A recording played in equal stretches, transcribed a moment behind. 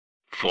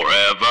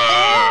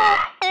Forever.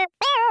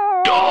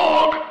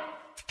 Dog.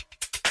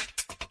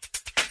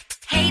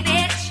 Hey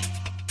bitch,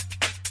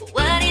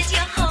 what is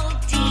your whole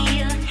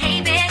deal?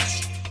 Hey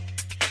bitch,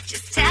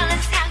 just tell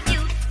us how you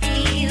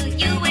feel.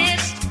 You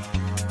wished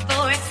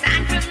for a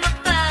sign from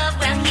above.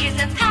 Well, here's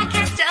a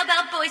podcast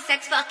about boy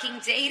sex,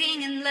 fucking,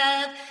 dating, and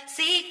love.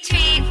 Seek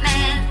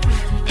treatment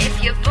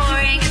if you're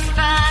boring as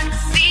fuck.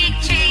 Seek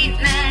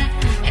treatment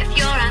if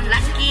you're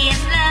unlucky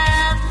in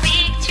love.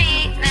 Seek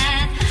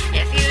treatment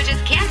if you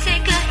just can't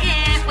take a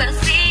hint. Well,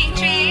 seek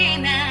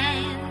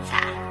treatment.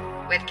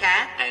 With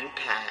Kat and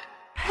Pat.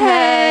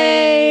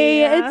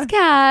 Hey, it's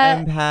Kat.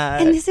 And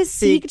Pat. And this is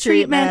Seek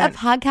Treatment, a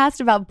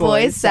podcast about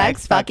boys,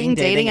 sex, fucking,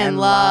 dating, and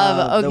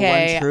love.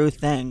 Okay. The one true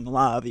thing,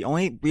 love. The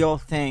only real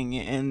thing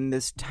in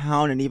this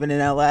town and even in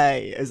LA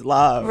is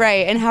love.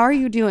 Right. And how are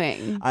you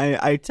doing?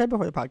 I said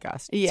before the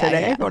podcast. Yeah,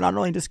 Today yeah. I feel not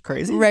only just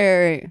crazy,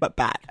 Right. but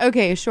bad.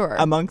 Okay, sure.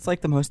 Amongst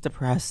like the most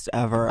depressed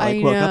ever. I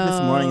Like woke up this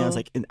morning and I know. was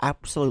like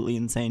absolutely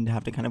insane to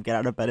have to kind of get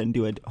out of bed and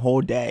do a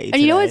whole day. And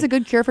you know today. what's a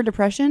good cure for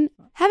depression?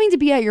 Having to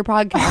be at your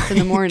podcast in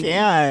the morning.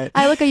 Can't.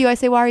 I look at you, I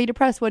say, why are you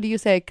depressed? What do you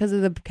say? Because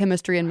of the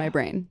chemistry in my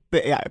brain.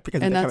 But yeah,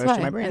 because And of the that's chemistry in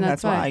why. my brain. And And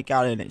that's that's why why. I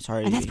got it.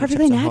 Sorry. And that's eating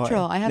perfectly Chips Ahoy.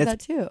 natural. I have And that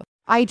too.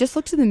 I just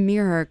looked in the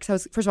mirror because I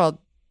was, first of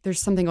all, there's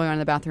something going on in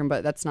the bathroom,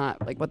 but that's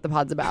not like what the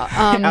pod's about.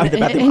 Of the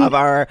bathroom of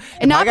our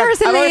and not podcast-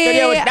 personally. of our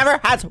studio, which never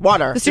has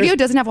water. The studio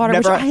doesn't have water,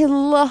 never- which I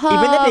love.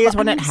 Even the days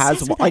when I'm it has,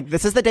 obsessed with like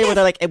this is the day where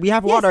they're like, we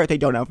have water. They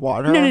don't have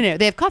water. No.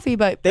 They have coffee,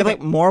 but They have okay.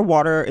 like more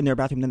water in their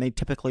bathroom than they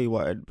typically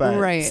would, but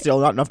Right. still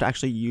not enough to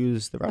actually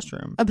use the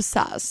restroom.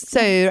 Obsessed.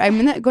 So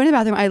I'm going to the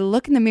bathroom. I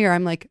look in the mirror.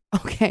 I'm like,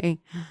 okay,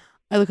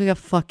 I look like a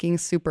fucking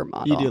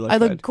supermodel. You do look I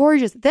look good.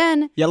 gorgeous.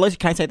 Then Yellow's.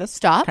 Can I say this?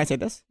 Stop. Can I say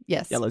this?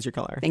 yes, Yellow's your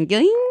color. thank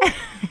you.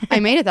 I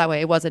made it that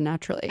way. It wasn't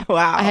naturally.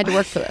 Wow. I had to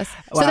work for this.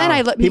 Wow. So then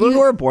I look. People who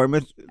are born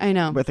with I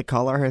know. a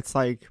color, it's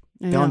like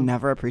I they'll know.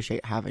 never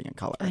appreciate having a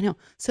color. I know.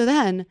 So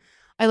then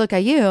I look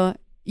at you.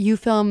 You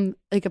film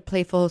like a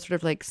playful sort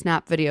of like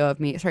snap video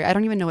of me. Sorry, I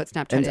don't even know what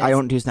Snapchat And is. I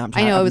don't do Snapchat.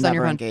 I know, it I'm was on never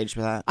your phone. engaged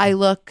with that. I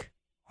look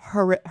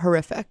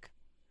horrific.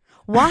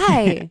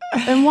 Why?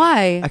 And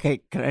why?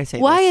 Okay, can I say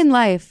Why this? in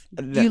life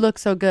do you look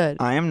so good?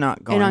 I am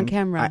not going on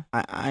camera.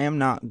 I am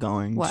not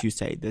going What? to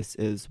say this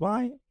is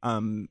why.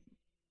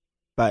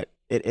 But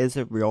it is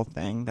a real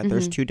thing that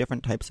there's two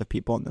different types of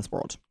people in this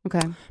world.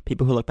 Okay.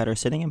 People who look better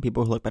sitting and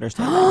people who look better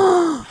standing.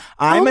 Oh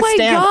I'm a my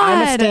stand.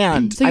 I'm a God.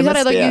 stand. So you I'm thought a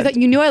I looked.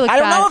 stand. You knew I looked. I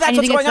don't bad, know if that's and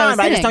you what's think going it's 'cause I was on,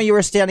 but I just sitting. know you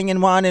were standing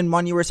in one and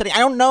one you were sitting. I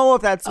don't know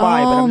if that's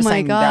why, but Oh I'm my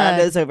saying God. that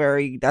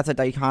is that's a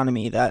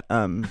dichotomy that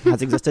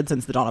has existed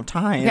since the dawn of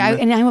time.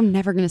 Okay, and I'm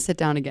never going to sit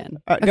down again.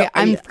 No, Okay,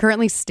 I'm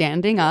currently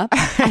standing up. I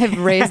have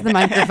raised the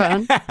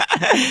microphone.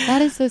 That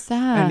is so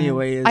sad.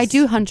 Anyways. I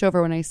do hunch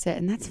over when I sit,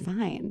 and that's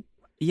fine.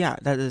 Yeah,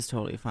 that is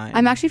totally fine.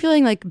 I'm actually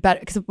feeling like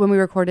better because when we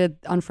recorded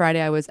on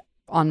Friday, I was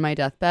on my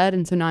deathbed,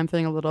 and so now I'm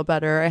feeling a little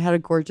better. I had a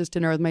gorgeous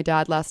dinner with my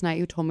dad last night,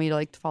 who told me to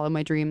like to follow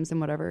my dreams and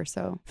whatever.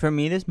 So For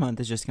me, this month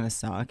is just gonna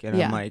suck, and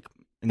Yeah. I'm like,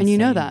 And you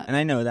know insane. that. and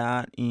I know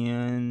that,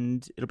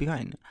 and it'll be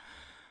fine.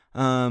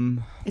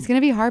 it's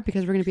gonna be hard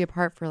because we're gonna be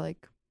apart for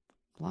like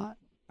a lot.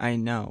 I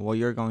know. Well,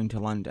 you're going to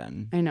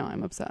London. I know.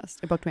 I'm obsessed.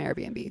 I booked my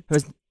Airbnb. It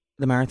was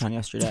the marathon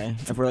yesterday.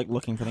 If we're like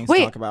looking for things to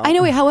Wait, talk about, I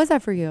know. Wait, how was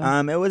that for you?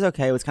 It was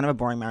okay. It was kind of a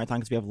boring marathon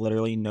because we have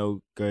literally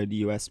no good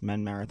U.S.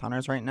 men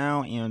marathoners right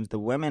now, and the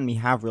women we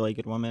have really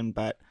good women,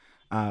 but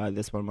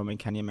this one woman,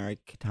 Kenya Mary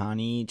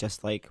Kitani,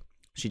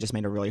 she just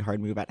made a really hard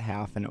move at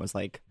half, and it was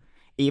like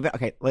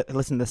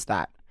listen to this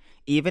stat.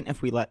 Even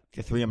if we let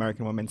the 3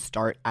 American women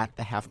start at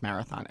the half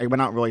marathon, it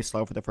went out really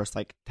slow for the first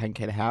like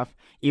 10K to half.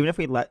 Even if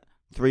we let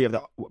 3 of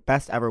the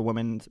best ever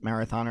women's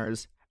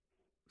marathoners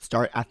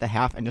start at the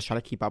half and just try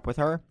to keep up with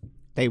her,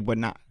 they would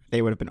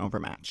have been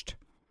overmatched.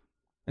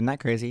 Isn't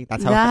that crazy?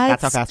 That's how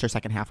fast her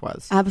second half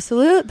was.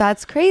 Absolute.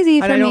 That's crazy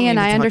for And I don't me, and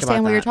mean to I talk understand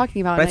about what you're that.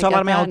 talking about. But I and saw a lot get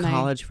of my that, old and I-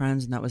 college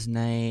friends, and that was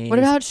nice. What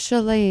about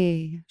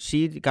Chalet?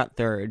 She got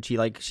third.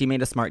 She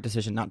made a smart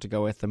decision not to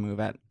go with the move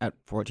at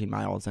 14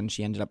 miles, and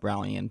she ended up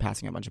rallying and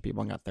passing a bunch of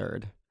people and got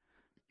third.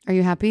 Are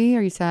you happy?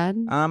 Are you sad?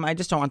 I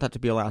just don't want that to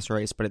be a last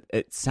race, but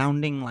it's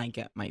sounding like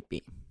it might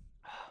be.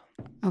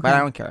 Okay. But I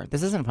don't care.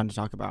 This isn't fun to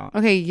talk about.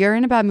 Okay, you're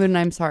in a bad mood, and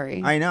I'm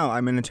sorry. I know.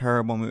 I'm in a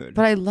terrible mood.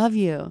 But I love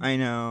you. I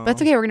know. But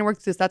it's okay. We're gonna work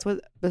through this. That's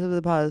what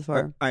the pause is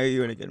for. Are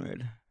you in a good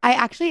mood? I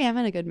actually am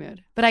in a good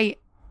mood, but I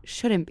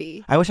shouldn't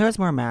be. I wish I was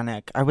more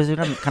manic. I was in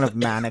a kind of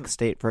manic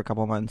state for a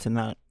couple months, and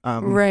that.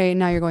 Right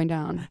now, you're going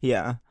down.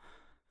 Yeah.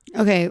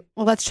 Okay.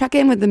 Well, let's check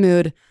in with the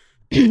mood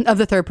of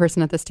the third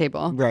person at this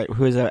table. Right.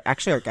 Who is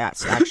actually our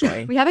guest?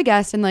 Actually. We have a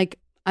guest, and like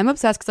I'm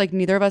obsessed because like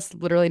neither of us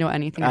literally know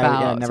anything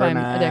about. never so I'm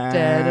met.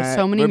 addicted.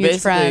 So many We're mutual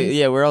basically, friends.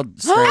 yeah, we're all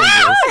strangers.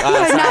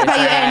 I'm not by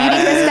you, and you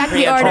need to respect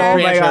the order. Oh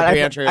my god!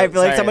 Pre-intro. I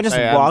feel like Sorry, someone just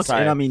sorry, I'm walked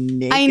sorry. in on me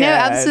naked. I know,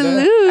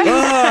 absolutely.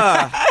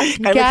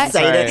 I'm Get-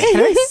 excited. Sorry.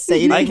 I'm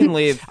excited. I can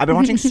leave. I've been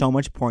watching so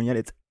much porn yet.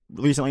 It's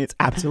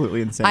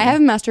absolutely insane. I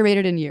haven't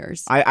masturbated in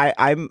years. I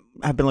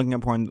have been looking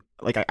at porn.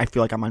 Like I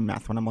feel like I'm on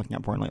meth when I'm looking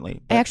at porn lately.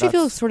 I But actually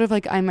feel that's sort of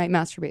like I might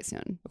masturbate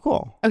soon.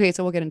 cool. Okay,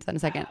 so we'll get into that in a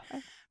second.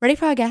 Ready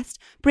for our guest?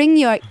 Bring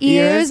your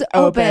ears Ears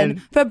open open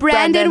for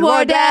Brandon Brandon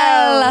Wardell.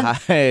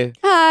 Hi.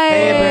 Hi.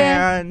 Hey,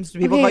 Brand.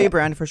 People Okay. call you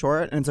Brand for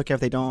short, and it's okay if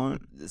they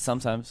don't.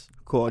 Sometimes.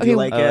 Cool. Do Okay, you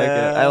like I it? like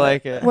it. I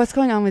like it. What's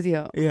going on with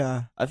you?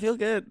 Yeah. I feel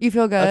good. You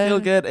feel good? I feel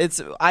good.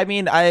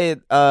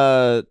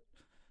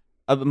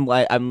 I'm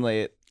late. I'm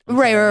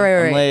Right.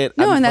 I'm late.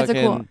 No, I'm and that's a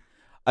fucking- cool.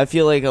 I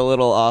feel like a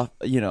little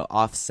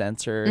off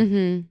center.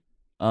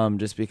 Mm-hmm.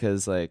 Just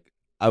because like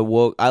I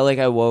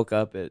woke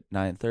up at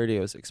 9:30. I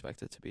was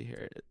expected to be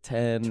here at 10,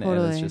 and it's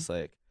Totally. just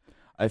like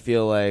I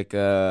feel like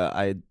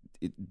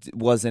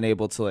wasn't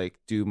able to like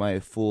do my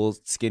full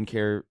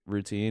skincare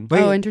routine.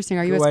 Wait, Oh, interesting.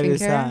 Are you a what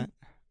is skincare? that?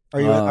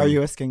 Are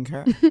you a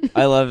skincare?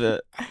 I love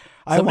it.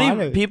 I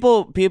want it.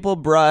 People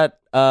brought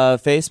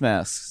face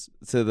masks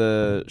to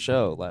the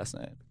show last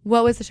night.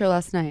 What was the show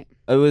last night?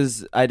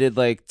 I did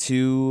like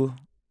two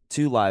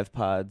live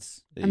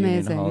pods at Union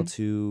Amazing. Hall,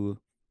 2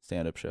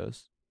 stand-up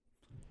shows,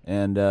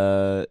 and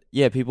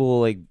people will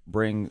like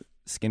bring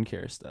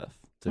skincare stuff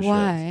to shows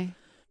Why?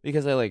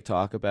 because I like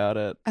talk about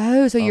it.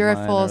 Oh, so you're a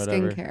Online full or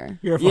whatever. skincare.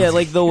 You're Yeah, fucking-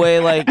 like the way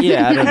like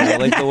I don't know,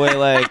 like the way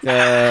like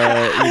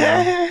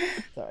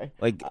Sorry.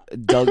 like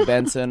Doug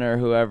Benson or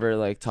whoever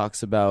like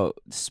talks about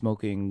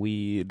smoking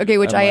weed. Okay,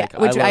 which I'm like,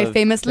 I love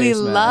famously face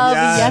masks. love.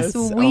 Yes, Yes.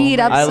 Oh weed.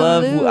 my God.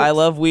 Absolutely. I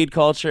love weed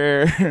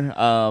culture.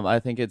 I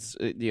think it's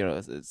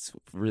it's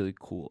really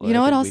cool. You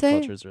know I what think I'll weed say?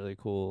 culture is really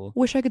cool.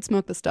 Wish I could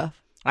smoke the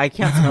stuff. I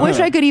can't smoke. Wish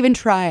I could even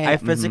try it. I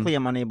physically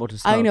am unable to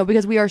smoke. I know,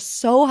 because we are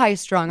so high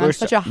strung on We're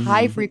such so- a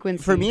high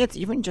frequency. For me, it's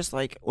even just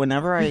like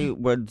whenever I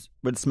would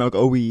smoke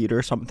a weed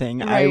or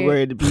something, I Right.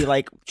 would be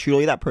like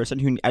truly that person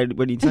who I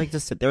would need to like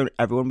just sit there and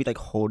everyone would be like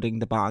holding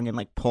the bong and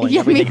like pulling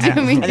Yeah, me everything too,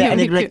 out. me and, too, then,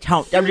 and me they'd be like,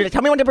 too.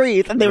 tell me when to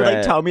breathe, and they would like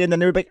Right. tell me, and then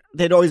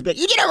they'd always be like,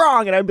 you did it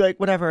wrong, and I'd be like,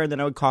 whatever, and then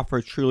I would cough for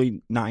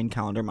truly 9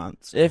 calendar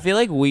months. I feel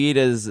like weed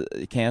is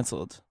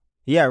canceled.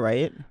 Yeah,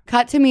 right.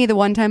 Cut to me the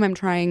one time I'm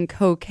trying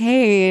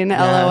cocaine. LOL.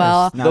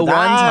 Yes. Now The one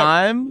that-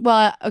 time.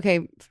 Well, okay,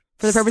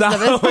 for the purposes of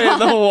Stop this. it,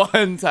 the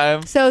one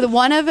time. So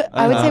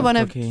I would say one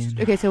of. Cocaine.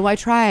 Okay, so I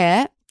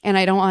try it, and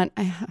I don't want.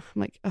 I'm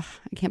like, ugh,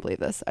 I can't believe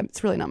this.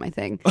 It's really not my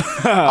thing.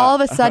 All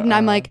of a sudden,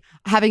 I'm like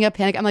having a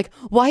panic. I'm like,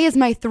 why is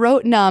my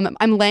throat numb?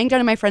 I'm laying down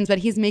in my friend's bed.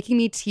 He's making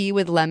me tea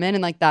with lemon,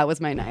 and like that was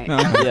my night.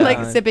 Yeah.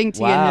 Like sipping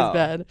tea in his Wow.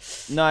 bed.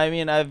 No, I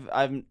mean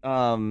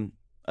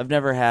I've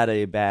never had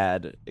a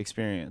bad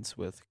experience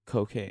with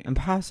cocaine.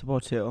 Impossible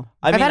too.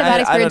 I've had a bad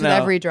I experience don't with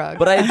know. every drug.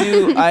 But I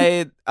do.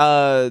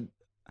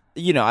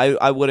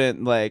 I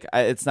wouldn't like.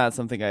 It's not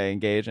something I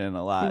engage in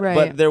a lot. Right.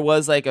 But there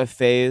was like a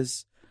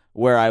phase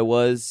where I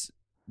was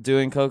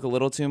doing coke a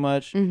little too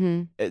much,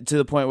 Mm-hmm. to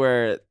the point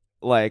where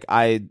like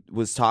I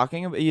was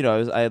talking about.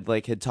 I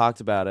had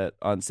talked about it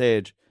on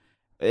stage.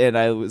 And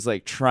I was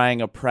like trying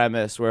a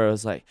premise where I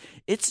was like,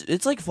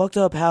 it's like fucked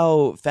up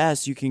how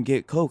fast you can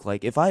get coke.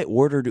 Like if I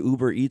ordered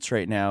Uber Eats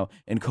right now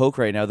and coke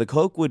right now, the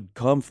coke would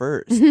come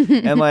first.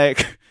 And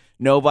like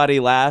nobody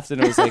laughed,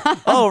 and it was like,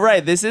 oh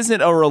right, this isn't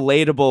a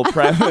relatable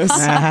premise.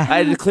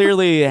 I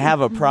clearly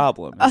have a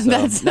problem. So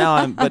that's- now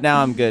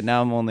I'm good.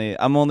 Now I'm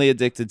only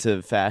addicted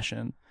to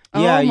fashion.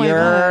 Yeah, oh my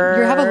God.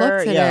 You have a look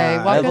today.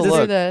 yeah. Walk have us a through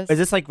look. this. Is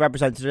this like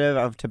representative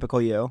of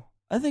typical you?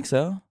 I think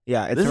so.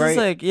 Yeah, it's This very is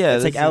like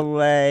it's like this is-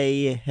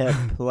 LA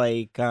hip,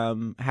 like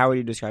how would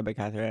you describe it,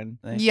 Catherine?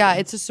 thank Yeah, you.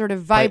 it's just sort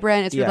of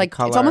vibrant. It's sort of yeah, like it's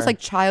color. almost like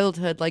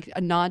childhood, like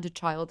a nod to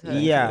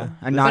childhood. Yeah,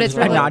 a But nod, it's a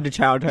really- nod to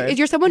childhood. If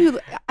you're someone who,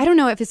 I don't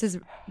know if this is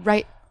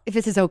right, if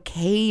this is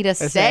okay to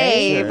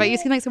say, sure. but you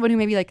seem like someone who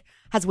maybe like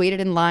has waited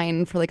in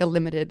line for like a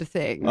limited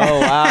thing. Oh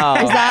wow.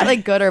 Is that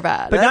like good or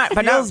bad? But that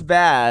not- feels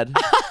bad.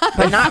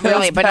 but not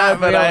really, but not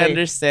But I really.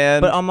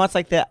 understand. But almost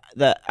like the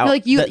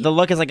like you- the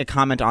look is like a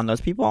comment on those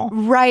people.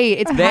 Right.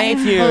 It's Thank kind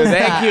of you. close to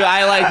Thank that. you.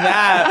 I like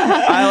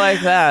that. I like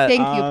that.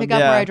 Thank you. Pick up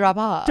yeah. where I drop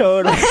off.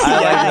 Totally, I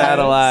like that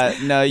a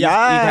lot. No, you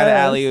kind of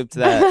Yes. alley-ooped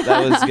that.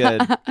 That was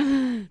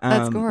good.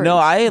 That's gorgeous. No,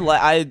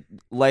 I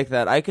like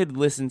that. I could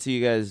listen to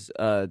you guys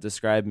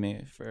describe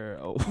me for.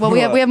 Well, we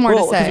have more to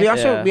Well, 'cause say, we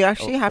Yeah.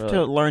 actually have to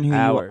For learn who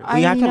hours. you are.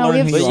 We I have to know, learn we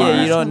have who But you so yeah,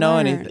 are. you don't know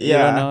learn. anything. You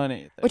Yeah. don't know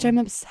anything. which I'm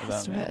about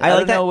obsessed me. with. I I like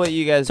don't know that- what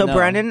you guys So know.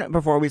 Brandon,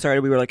 before we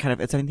started, we were like, kind of,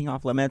 it's anything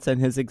off limits,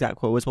 and his exact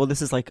quote was, "Well,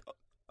 this is like."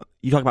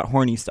 You talk about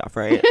horny stuff,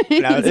 right?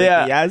 And I was like,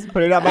 Yeah. yes,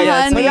 put it on my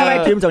Yeah, put it on my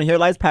yeah. tombstone. Here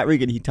lies Pat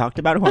Regan. He talked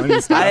about horny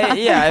stuff.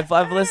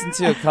 I've listened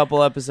to a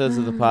couple episodes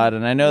of the pod,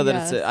 and I know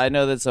that Yes. I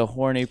know that's a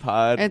horny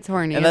pod. It's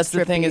horny. And that's it's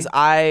the thing trippy. is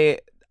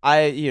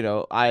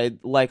I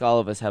like all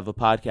of us have a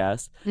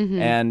podcast,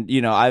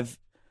 and I've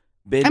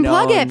been And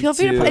plug known it. Feel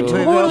free to plug-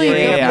 to- totally Yeah,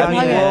 feel free to I mean,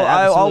 plug it. well,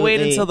 I'll wait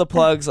Absolutely. until the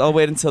plugs. I'll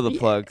wait until the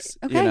plugs.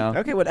 Okay. You know.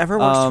 Okay, whatever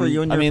works for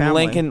you and your I mean,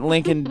 family.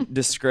 Lincoln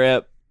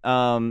Descript.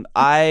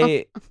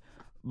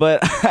 But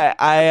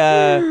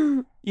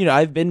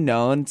I've been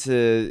known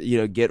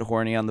to get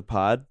horny on the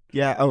pod.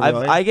 Yeah. Oh,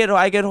 really? I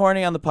get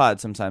horny on the pod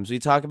sometimes. We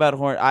talk about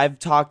horny. I've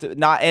talked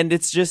and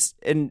it's just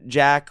and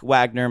Jack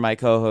Wagner, my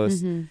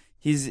co-host.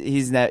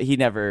 He's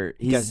never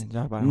doesn't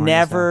talk about horny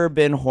never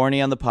been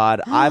horny on the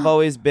pod. I've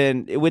always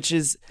been, which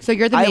is So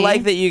you're the I me.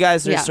 like that you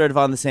guys are Yeah. sort of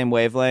on the same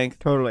wavevelength.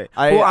 Totally.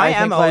 I well, I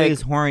think, am like-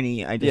 always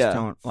horny. I just Yeah.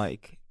 don't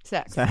like.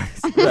 Sex.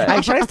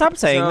 Right. Should I stop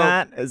saying So-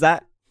 that? Is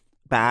that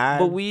bad?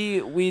 But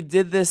we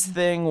did this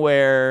thing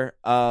where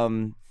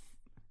on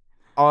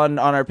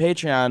our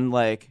Patreon,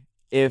 like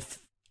if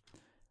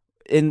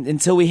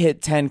until we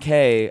hit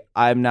 10K,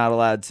 I'm not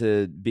allowed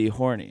to be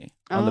horny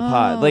on the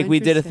pod. Oh, Like we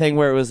did a interesting. thing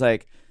where it was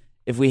like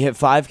if we hit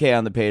 5K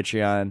on the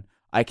Patreon,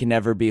 I can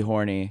never be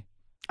horny.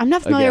 I'm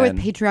not familiar with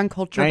Again. Patreon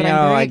culture, I but know,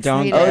 I'm very I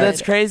don't- excited. Oh,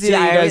 that's crazy See,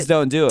 that you I- guys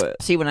don't do it.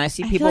 See, when I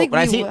see I feel people, like when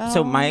I we see,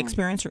 so my will.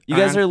 experience, You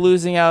guys are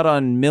losing out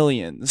on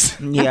millions.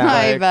 yeah.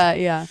 I bet,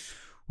 yeah.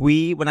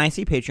 When I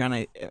see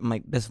Patreon, I'm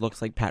like, this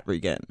looks like Pat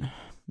Regan.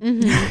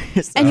 Mm-hmm.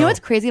 And you know what's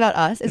crazy about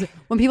us is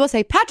when people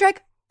say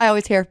Patrick, I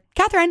always hear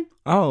Catherine.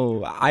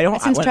 Oh, I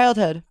don't. Since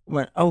childhood,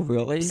 Oh,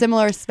 really?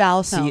 similar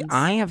spell See, sounds.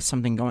 I have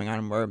something going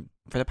on where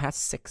for the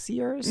past 6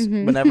 years,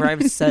 Mhm. whenever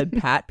I've said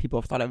Pat, people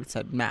have thought I've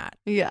said Matt.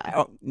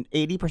 yeah.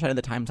 80% of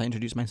the times I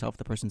introduce myself,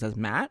 the person says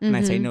Matt, and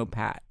I say Mhm. no,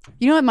 Pat.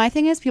 You know what my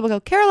thing is? People go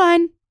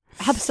Caroline.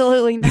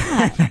 Absolutely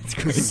not. That's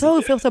crazy.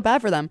 So feel so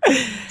bad for them.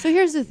 So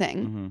here's the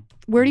thing. Mhm.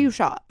 Where do you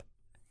shop?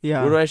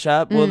 Yeah. Where do I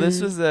shop? Well, this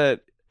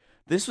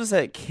Mm. was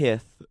at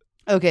Kith.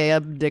 Okay,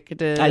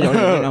 addicted. I don't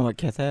even know what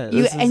Kith is.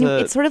 You, This is and a-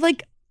 it's sort of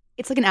like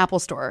an Apple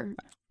store.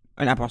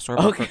 An Apple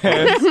store.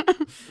 Okay.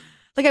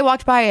 Like I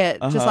walked by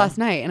it just Uh-huh. last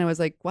night, and I was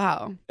like,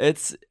 "Wow."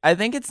 I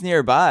think it's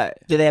nearby.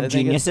 Do they have I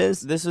think it's-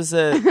 geniuses? This was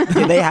a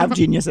Do they have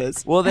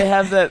geniuses? well, they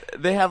have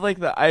like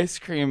the ice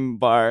cream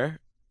bar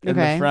in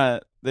Okay. the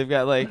front. They've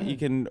got like you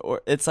can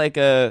it's like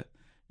a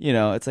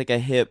it's like a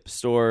hip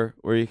store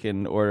where you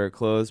can order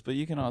clothes, but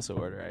you can also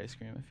order ice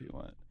cream if you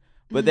want.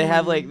 But they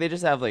have like they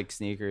just have like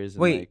sneakers.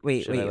 And, Wait,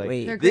 like, shit I like.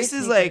 wait. They're great This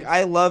is like sneakers.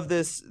 I love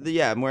this.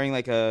 I'm wearing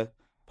like a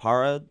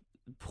Para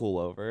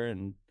pullover,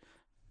 and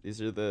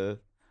these are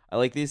I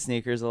like these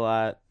sneakers a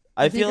lot.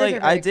 I The feel sneakers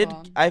like are I very did.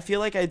 cool. I feel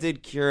like I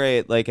did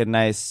curate like a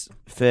nice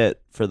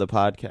fit for the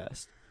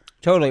podcast.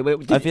 Totally.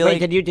 Wait, I feel like-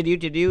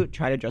 did you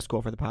try to dress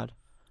cool for the pod?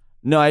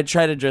 No, I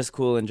try to dress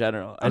cool in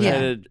general. I Yeah. try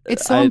to.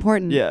 It's so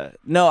important. Yeah.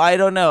 No, I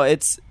don't know.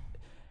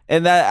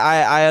 And that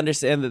I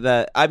understand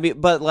that. I mean,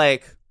 but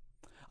like,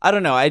 I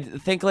don't know. I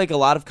think like a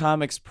lot of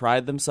comics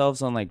pride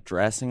themselves on like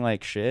dressing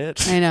like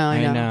shit. I know.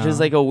 I know. Which is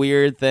like a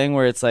weird thing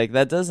where it's like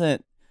that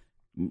doesn't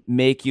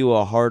make you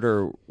a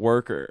harder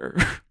worker.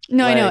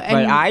 No, I know. Like, And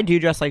But I do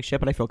dress like shit,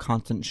 but I feel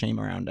constant shame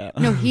around it.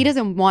 no, he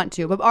doesn't want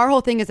to. But our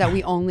whole thing is that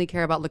we only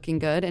care about looking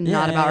good and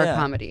not Yeah, about yeah. our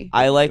comedy.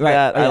 I like Right.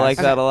 that. Oh, I yeah. like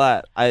Okay. that a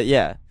lot.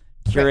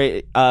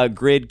 Curate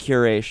grid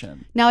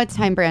curation. Now it's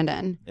time,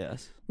 Brandon.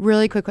 Yes,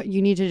 Really quick,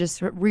 you need to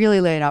just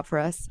really lay it out for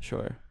us.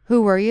 sure.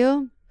 Who were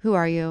you? Who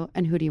are you?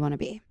 And who do you want to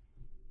be?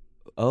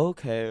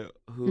 Okay,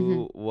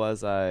 who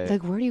was I?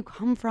 Like, where do you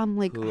come from?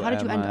 Like, Who how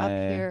did you am end up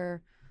I?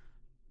 here?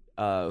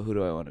 Who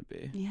do I want to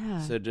be?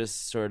 Yeah. So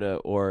just sort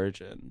of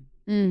origin,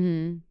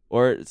 Mm-hmm.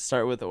 or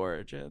start with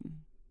origin,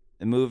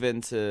 and move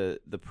into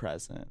the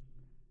present,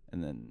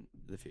 and then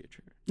the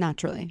future.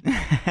 Naturally.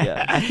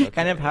 Yeah,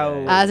 Kind of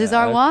how- As is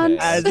our want.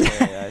 I see.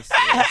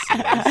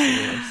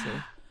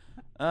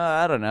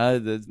 I don't know.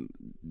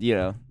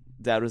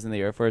 Dad was in the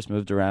Air Force,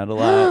 moved around a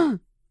lot.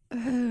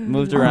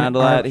 Moved around a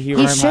lot.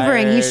 He's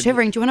shivering. He's retired.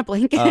 shivering. Do you want a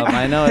blanket?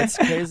 I know it's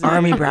crazy.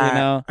 Army brat. You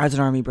know, As an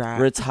army brat.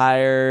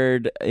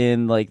 retired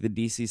in like the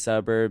DC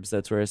suburbs.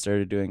 That's where I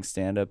started doing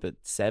stand up at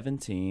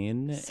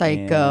 17. Psycho.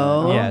 And, yeah,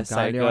 Oh, God,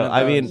 psycho. you're one of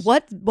I mean, those.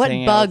 what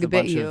hanging out with bug a bit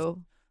bunch of-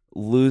 you?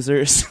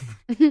 losers.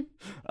 I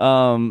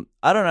don't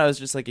know. I was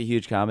just like a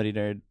huge comedy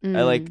nerd.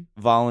 I like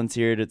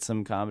volunteered at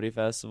some comedy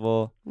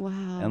festival,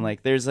 Wow. and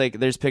like there's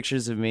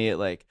pictures of me at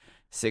like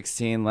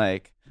 16,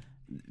 like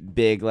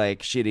big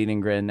like shit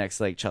eating grin next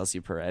to like Chelsea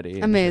Peretti. and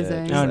shit,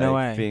 Amazing. just, Oh, no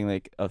like, way. Being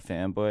like a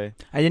fanboy.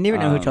 I didn't even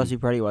know who Um, Chelsea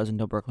Peretti was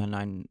until Brooklyn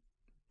Nine.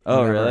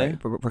 Oh whatever. really?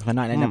 Brooklyn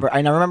Nine. Hmm.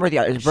 I never remember the.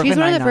 Brooklyn She's one of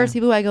the Nine-Nine. first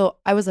people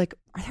I was like,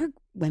 are there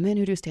women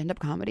who do stand up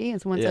comedy? And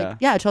someone's Yeah. like,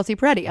 yeah, Chelsea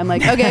Peretti. I'm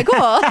like, okay,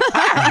 cool.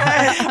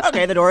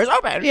 Okay, the door is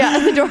open. Yeah,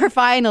 the door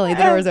finally,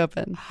 the door is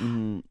open.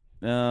 Mhm.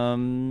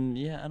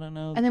 Yeah, I don't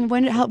know. And then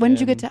when did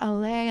you get to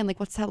LA? And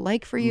like, what's that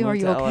like for you? Are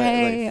Moved you to LA,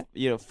 okay?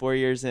 like, 4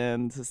 years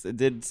in,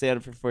 did stand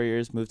up for 4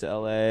 years, moved to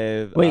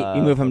LA. Wait,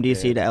 you moved from fucking-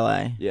 DC to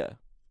LA. Yeah.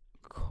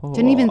 Cool.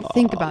 Didn't even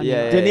think about Yeah,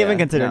 New York. yeah, Didn't even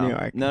yeah. consider No. New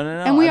York. No.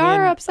 And we I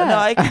are mean, upset. No,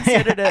 I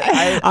considered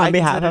it. On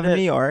behalf of considered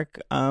New it. York,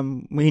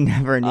 we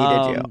never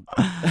needed you.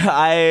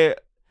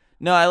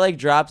 I like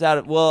dropped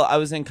out. Well, I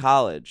was in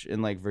college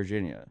in like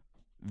Virginia,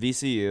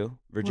 VCU,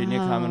 Virginia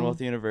Wow. Commonwealth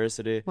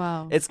University.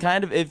 Wow. It's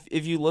kind of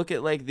if you look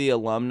at like the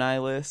alumni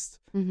list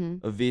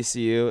Mm-hmm. of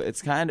VCU,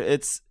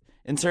 it's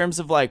in terms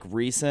of like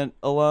recent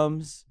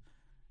alums,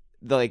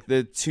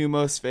 the two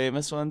most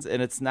famous ones,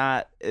 and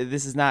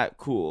this is not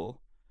cool.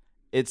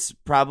 It's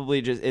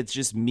probably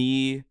just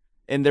me,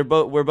 and we're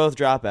both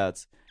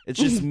dropouts. It's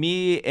just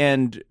me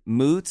and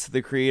Moot,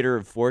 the creator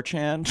of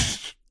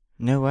 4chan.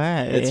 No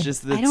way. It's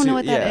just the I don't know two-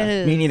 what that yeah.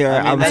 is. me neither. I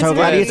mean, I'm that's so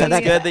glad good. you said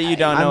that. That's good that you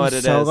don't know what it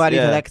is. I'm so glad you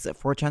Yeah. said that because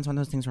 4chan's one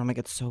of those things where I'm like,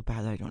 it's so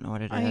bad that I don't know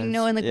what it is. I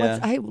know, and like, Yeah.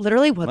 what's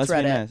Must be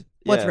Reddit? nice.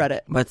 What's Yeah. Reddit?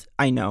 But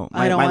I know. I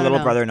My, don't my wanna little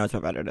know. brother knows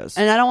what Reddit is.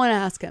 And I don't want to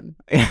ask him.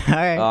 All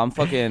right. I'm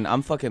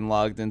fucking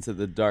logged into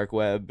the dark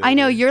web. I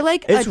know baby. you're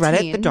like is a Reddit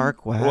teen. the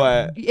dark web?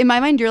 What? In my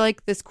mind, you're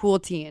like this cool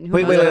teen. Who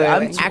Wait, knows wait, what wait, they're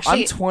I'm doing.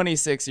 actually- I'm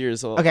 26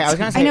 years old. Okay, I was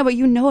gonna say. I know, but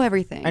you know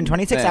everything. And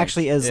 26 Thanks.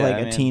 actually is Yeah, like I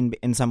a mean- teen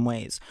in some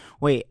ways.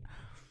 Wait,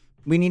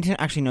 we need to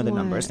actually know the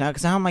numbers What? now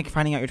because now I'm like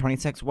finding out you're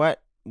 26. What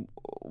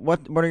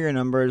are your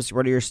numbers?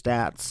 What are your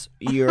stats?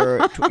 You're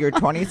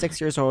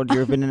 26 years old.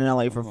 You've been in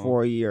LA for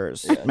 4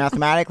 years.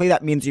 Mathematically,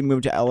 that means you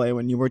moved to LA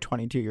when you were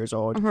 22 years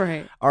old.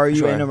 Right. Are you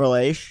Sure. in a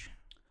relation?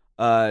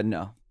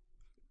 No.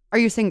 Are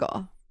you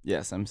single?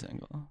 Yes, I'm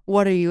single.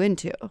 What are you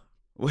into?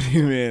 What do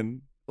you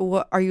mean?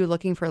 What are you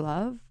looking for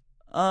love?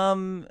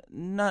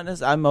 Not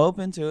necessarily. I'm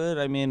open to it.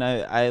 I mean,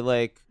 I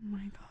like, Oh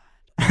my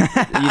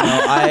god.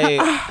 I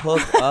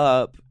hook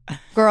up,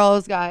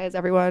 Girls, guys,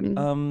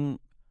 everyone.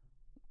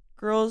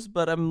 girls,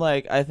 but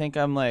I think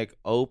I'm like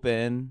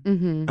open.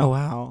 Mm-hmm. Oh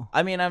wow.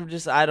 I mean, I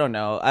don't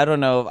know. I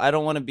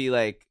don't want to be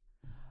like,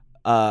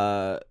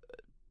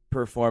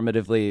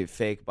 performatively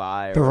fake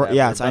bi. Or whatever,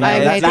 Yes, but I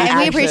know. Okay, That and we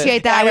actually-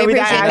 appreciate that. I We know,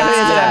 appreciate actually is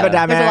an that.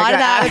 epidemic. There's a lot of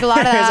that. There's a lot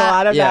of There's a that.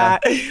 lot of Yeah.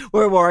 that.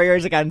 We're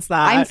warriors against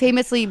that. I'm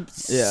famously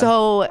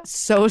so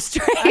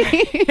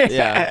straight,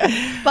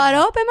 Yeah. but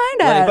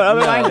open-minded. Like, but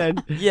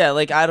open-minded. Yeah,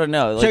 like I don't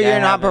know. Like, So you're I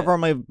not haven't-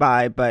 performally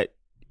bi, but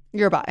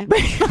You're bi. but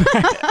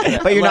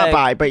you're not Like-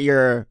 bi, but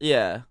you're.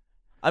 Yeah.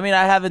 I mean,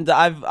 I haven't.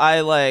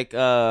 I like.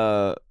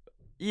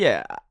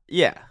 Yeah.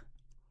 Yeah.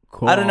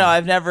 Cool. I don't know.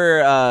 I've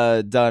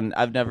never done.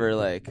 I've never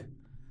like.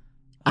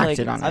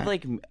 Acted on I've it.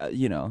 like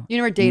you know. You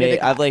never dated a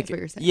guy, I've like is what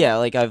you're saying. yeah,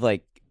 like I've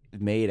like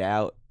made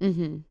out,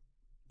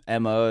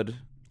 Mm-hmm. MO'd.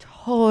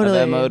 Totally.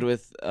 I've MO'd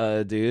with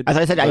a dude. I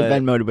thought I said I but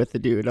Venmoed with the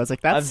dude. I was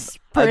like, that's I've-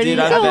 pretty dude,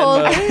 I've cool.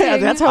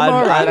 Venmo'd. That's I've-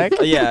 homoerotic.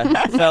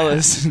 yeah,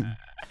 fellas.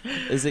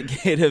 Is it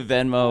gay to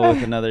Venmo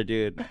with another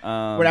dude? When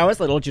I was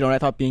little, do you know what I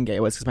thought being gay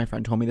was? Because my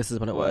friend told me this is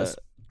what it was.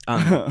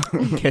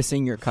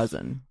 Kissing your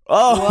cousin.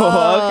 Oh,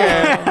 Whoa.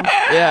 okay.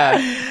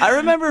 Yeah, I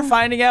remember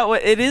finding out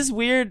what it is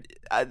weird.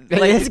 Like,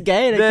 It's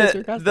gay to kiss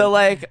your cousin.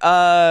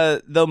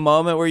 the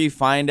moment where you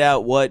find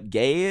out what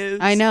gay is.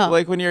 I know.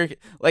 Like when you're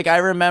like, I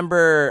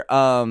remember.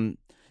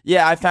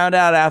 Yeah, I found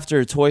out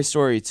after Toy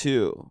Story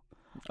 2.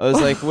 I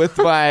was like with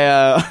my.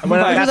 Well, my-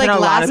 that's like when a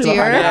lot of last people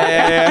year? find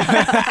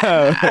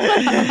out.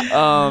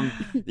 yeah.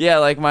 Yeah,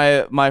 like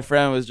my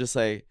friend was just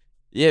like,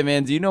 yeah,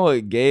 man, do you know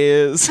what gay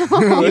is? You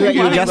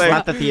Like, just like-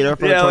 left the theater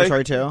for yeah, Toy like-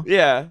 Story 2?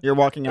 Yeah. You're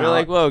walking We're out.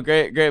 like, whoa,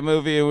 great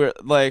movie, and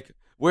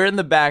we're in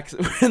the back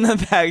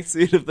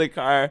seat of the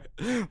car.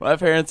 My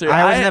parents are.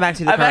 I was in the back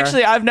seat of the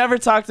car. I've never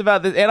talked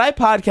about this, and I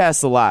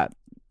podcast a lot.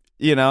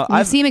 You know, You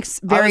I've seem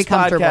very I was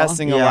comfortable.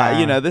 podcasting a Yeah, lot.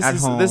 You know, this at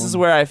is home.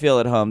 where I feel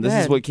at home. This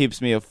is Good. what keeps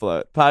me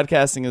afloat.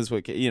 Podcasting is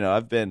what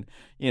I've been.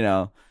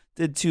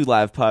 Did 2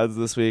 live pods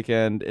this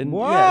weekend, and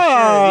Whoa.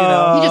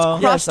 yeah, sure, He just Yes,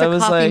 crushed I a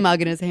was coffee like,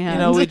 mug in his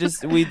hand.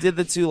 we did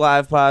the 2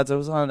 live pods. I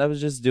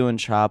was just doing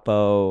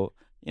Chapo.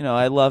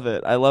 I love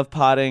it. I love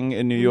potting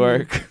in New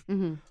York.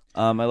 Mhm.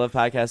 I love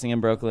podcasting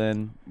in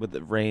Brooklyn with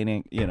the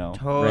raining, Totally. rain in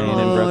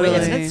Totally. Brooklyn.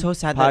 Wait, isn't it so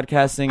sad that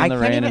Podcasting in I the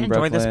can't rain even in enjoy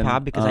Brooklyn. this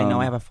pod because I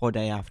know I have a full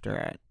day after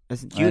it. Do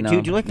I you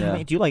know, like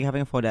yeah. do you like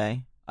having a full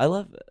day? I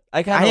love it. I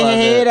I kind of love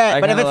hate it, I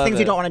but if kinda it's love things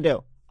you it. don't want to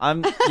do.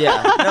 No,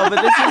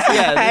 but this is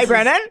Hey, this is-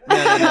 Brennan?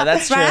 No,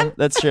 that's true.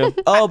 That's true.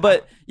 Oh,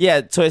 but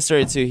yeah, Toy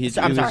Story 2. He was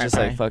I'm just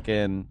sorry. like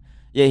fucking.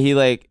 Yeah, he's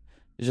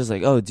just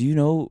like, oh, do you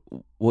know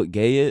what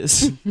gay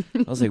is?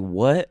 I was like,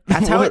 what?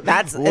 That's how What-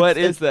 that's what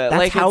it's- is that? That's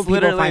Like, how it's people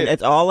literally- find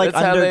it's all like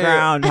that's how they-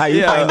 underground how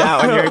you Yeah. find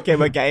out when you're a kid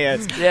what gay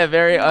is. Yeah,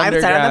 very I've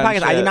underground. said on the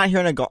podcast I shit. did not hear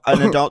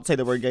an adult say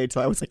the word gay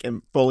till I was like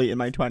fully in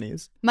my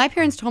 20s. My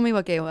parents told me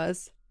what gay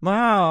was.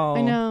 Wow.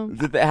 I know.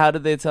 How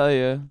did they tell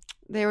you?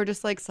 They were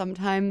just like,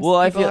 sometimes Well,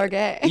 I people feel are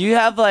gay. You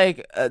have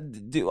like, I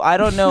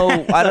don't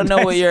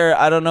know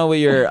what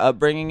your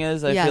upbringing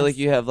is. I Yes. feel like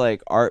you have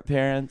like art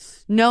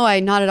parents. No,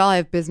 not at all. I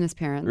have business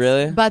parents.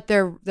 Really? But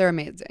they're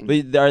amazing.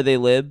 But are they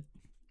lib?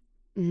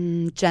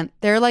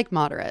 They're like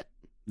moderate.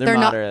 They're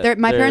not. moderate.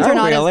 My They're- parents are Oh,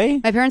 not. really?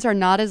 My parents are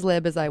not as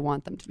lib as I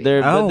want them to be.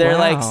 They're Oh,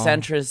 like wow.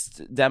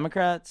 centrist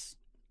Democrats.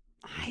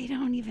 I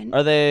don't even.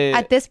 Are they?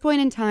 At this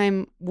point in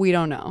time, we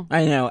don't know.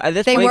 I know. At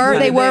this They point, were. who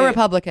They did were they-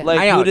 Republicans. like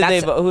I know, who did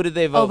that's- who did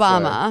they vote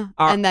Obama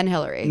Our- and then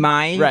Hillary.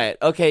 my for? Right.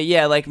 Okay.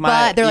 Yeah. Like my.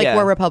 but they're like yeah.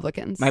 we're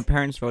Republicans. my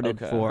parents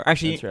voted Okay. for.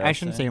 Actually, That's I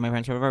shouldn't interesting. say my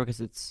parents voted for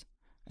because it's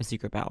a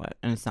secret ballot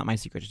and it's not my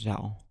secret to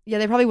tell. Yeah,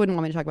 they probably wouldn't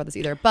want me to talk about this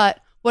either. But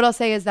what I'll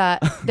say is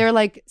that they're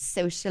like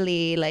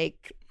socially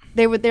like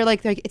they're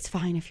like it's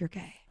fine if you're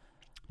gay.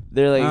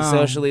 They're like Oh.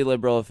 socially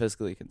liberal,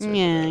 fiscally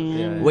conservative.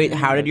 Yeah. Wait,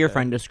 how did your Okay.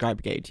 friend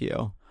describe gay to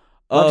you?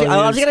 Oh, I'd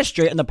love he's- to get it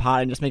straight in the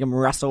pod and just make him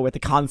wrestle with the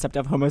concept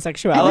of Oh,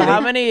 homosexuality.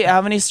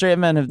 how many straight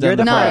men have done You're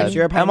the None. first.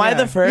 You're a Am I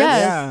pioneer. the first? Yes.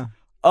 Yeah.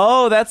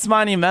 Oh, that's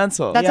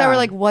monumental. That's Yeah. why we're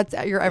like, what's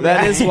your ever?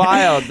 That is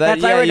wild. That,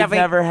 That's why yeah, we're you've definitely-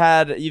 never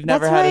had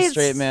That's a why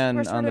straight it's- man we're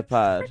on sort the of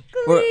pod.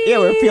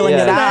 We're feeling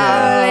Yeah. it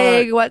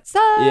out. Like, what's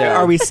up? Yeah.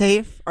 Are we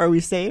safe? Are we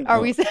safe? Are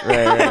we?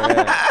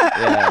 Right.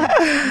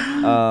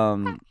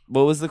 Yeah.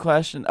 What was the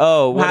question?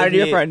 Oh, what How if did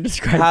your he- friend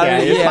describe how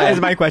that? did- yeah.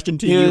 Is my question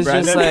to He you, was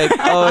just Brandon? like,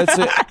 oh,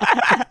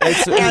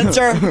 it's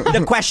Answer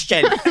the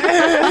question.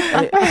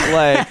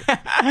 like,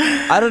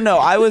 I don't know.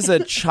 I was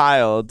a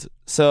child,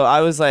 so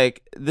I was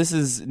like, this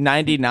is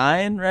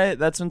 99, right?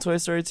 That's when Toy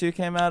Story 2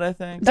 came out, I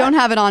think. Don't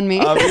have it on me.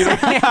 Can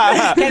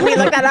we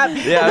look that up?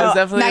 Yeah, I was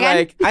definitely Megan?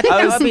 like, I think I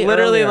that was would be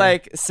literally earlier.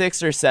 like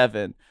 6 or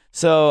 7.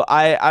 So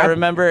I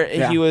remember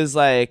he was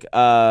like,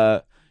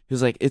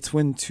 it's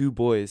when two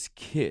boys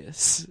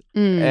kiss.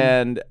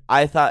 And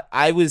I thought,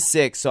 I was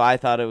 6, so I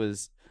thought it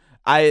was,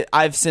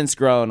 I've since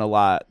grown a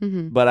lot,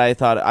 but I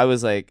thought I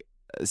was like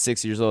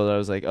 6 years old. I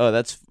was like, oh,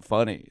 that's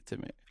funny to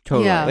me.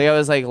 Totally. Yeah. Like I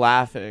was like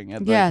laughing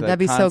at Yeah, like, the that'd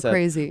be so concept,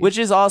 crazy. Which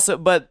is also,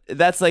 but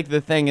that's like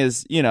the thing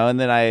is, and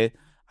then I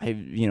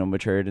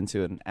matured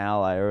into an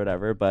ally or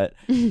whatever, but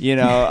Or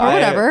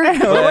whatever.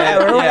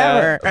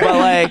 Whatever. But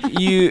like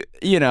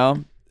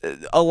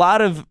a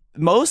lot of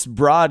most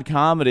broad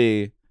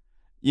comedy,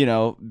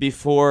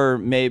 before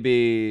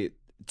maybe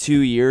 2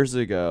 years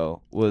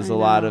ago was I a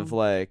lot know. of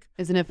like,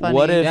 Isn't it funny?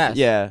 what if, Yes.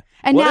 yeah.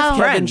 And what now- if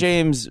Kevin Friends.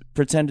 James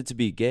pretended to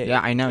be gay? Yeah,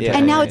 I know,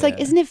 And now it's like,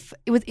 yeah. isn't it?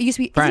 It used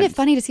to be. Isn't it Friends.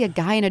 funny to see a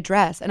guy in a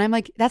dress? And I'm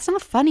like, that's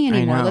not funny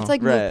anymore. know. Let's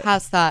like move Right.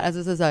 past that as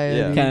a society.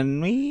 Yeah.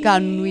 Can we?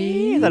 Can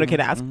we? Is that okay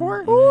to ask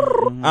for?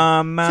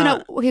 Mhm. So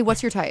no. Okay,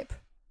 what's your type?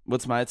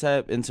 What's my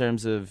type in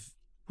terms of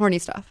Horny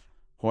stuff.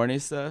 horny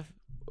stuff?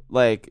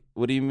 Like,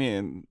 what do you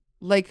mean?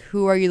 Like,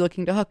 who are you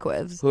looking to hook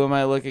with? Who am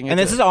I looking at? And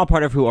this is all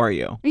part of Who Are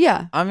You?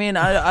 Yeah. I mean,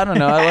 I don't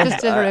know. I love,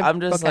 Just to sort of I'm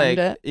just bookend like,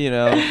 it.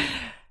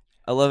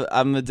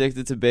 I'm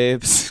addicted to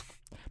babes.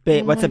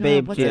 Babe, Oh what's my a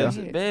babe God, to what's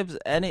you? a babe? Babes,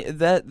 any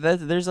that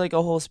there's like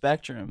a whole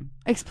spectrum.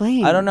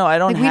 Explain. I don't know. I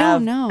don't Like,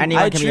 have. we don't know.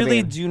 Anyone I can be a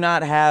truly babe. do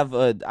not have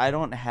a. I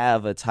don't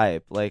have a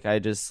type. Like I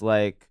just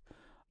like,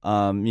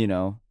 Have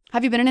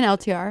you been in an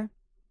LTR?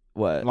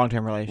 what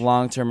Long-term relation.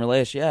 long-term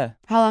relation. Yeah,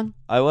 How long?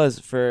 I was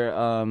for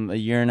a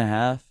year and a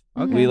half.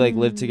 Okay. We like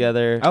lived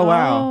together. Oh,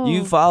 wow.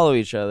 You follow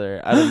each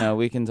other. I don't know.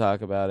 We can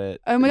talk about it.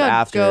 Oh my God,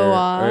 After, go Or,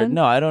 on.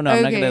 no, I don't know.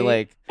 I'm not gonna Okay.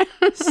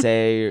 like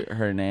say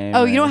her name.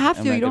 Oh, or you don't have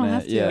I'm to, not you don't gonna-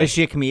 have to. Yeah. Is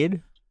she a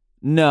comedian?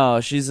 No,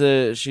 she's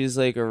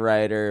like a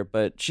writer,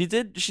 but she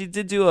did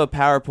do a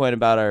PowerPoint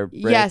about our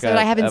breakup Yes, but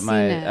I haven't at my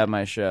seen it. at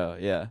my show.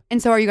 Yeah.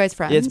 And so are you guys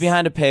friends? Yeah, it's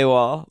behind a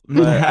paywall,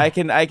 but I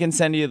can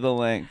send you the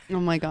link.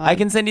 Oh my God. I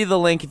can send you the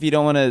link if you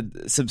don't want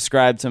to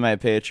subscribe to my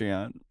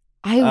Patreon.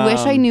 I wish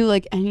I um, knew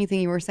like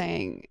anything you were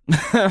saying.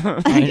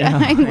 I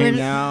know. We're- I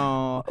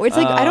know. It's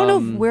like I don't know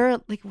if Um, we're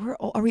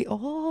are we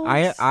old?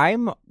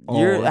 I'm old.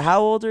 You're how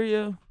old are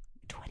you?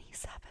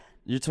 27.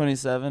 You're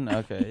 27.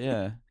 Okay,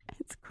 yeah.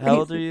 It's crazy. How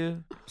old are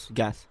you?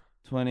 Guess.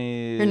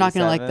 20. You're not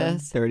gonna like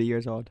this. 30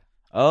 years old.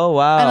 Oh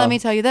wow. And let me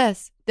tell you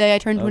this: day I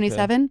turned Okay.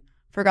 27,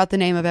 forgot the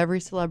name of every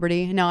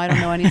celebrity. Now I don't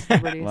know any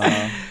celebrities. Wow.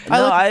 I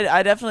No, look-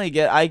 I definitely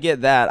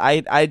get that.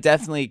 I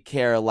definitely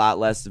care a lot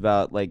less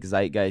about like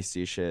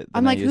zeitgeisty shit.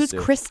 I'm than I like, used who's to.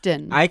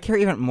 Kristen? I care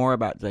even more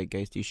about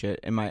zeitgeisty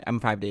shit. I'm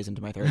 5 days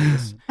into my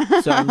 30s,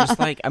 so I'm just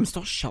like I'm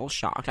still shell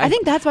shocked. I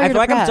think that's why I you're feel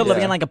like I'm still depressed.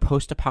 living Yeah. in like a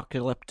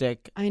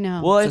post-apocalyptic I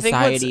know. Well, I think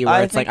society what's, where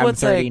I it's like think I'm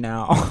what's 30 like,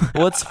 now.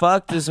 What's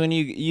fucked is when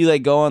you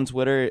like go on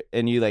Twitter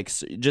and you like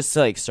just to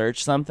like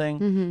search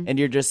something and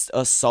you're just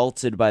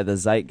assaulted by the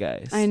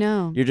zeitgeist. I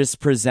know. You're just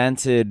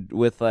presented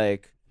with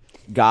like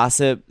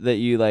gossip that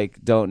you like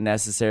don't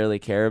necessarily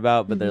care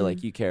about, but they're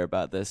like, you care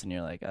about this, and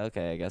you're like,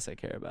 okay, I guess I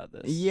care about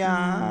this. Yeah,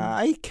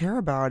 I care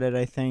about it.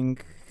 I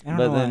think. I don't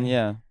But know then why.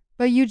 yeah,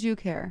 But you do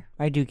care.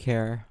 I do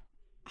care.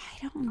 I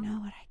don't know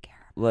what I care.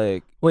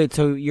 like Wait,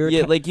 so you're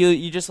yeah, like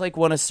you just like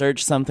want to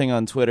search something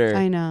on Twitter.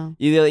 I know.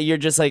 You're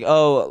just like,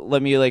 oh,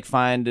 let me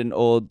find an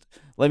old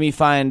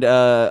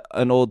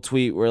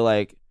tweet where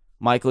like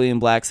Michael Ian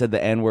Black said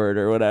the N-word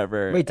or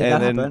whatever. Wait, did and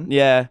that then, happen?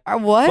 Yeah.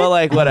 What? But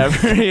like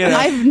whatever, you know.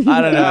 I've-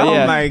 I don't know. Oh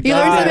Yeah. my you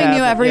learn God. something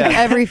new every Yeah.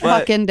 every But,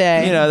 fucking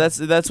day. You know,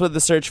 that's what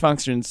the search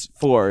function's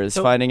for, is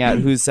So- finding out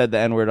who said the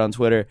N-word on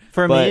Twitter.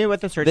 For But me,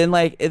 with the search,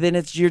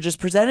 then you're just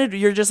presented,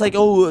 you're just like,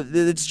 oh,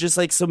 it's just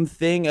like some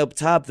thing up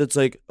top that's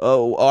like,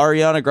 oh,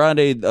 Ariana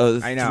Grande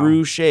I know.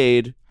 threw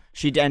shade.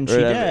 she did. or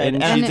whatever,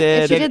 and and she if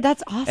did. she did,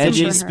 that's awesome. And for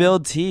she her.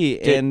 spilled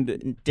tea,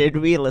 and did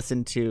we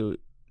listen to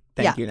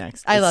Thank You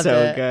Next? I It's loved so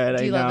it. good.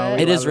 Do you I love know. it?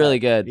 we it is love really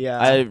good. Yeah.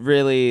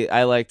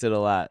 I liked it a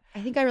lot.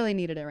 I think I really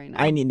needed it right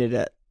now. I needed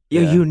it.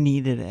 Yeah, Yeah. you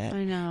needed it.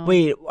 I know.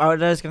 Wait,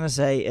 what I was gonna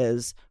say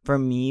is, for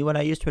me, what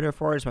I use Twitter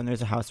for is when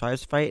there's a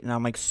housewives fight, and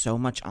I'm like so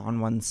much on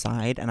one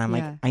side, and I'm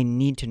Yeah. like, I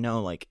need to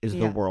know, like, is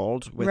Yeah. the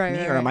world with Right, me,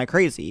 right, or am right. I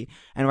crazy?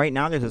 And right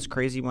now, there's this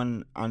crazy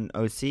one on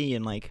OC,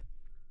 and like,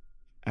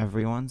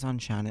 everyone's on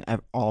Shannon.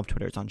 All of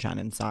Twitter's on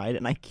Shannon's side,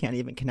 and I can't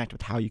even connect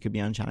with how you could be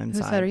on Shannon's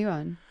Whose side. side are you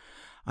on?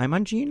 I'm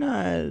on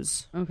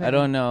Gina's Okay. I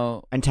don't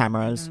know. and I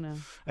Tamara's. don't know.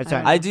 It's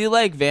I I do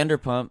like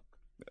Vanderpump.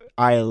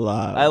 I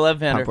love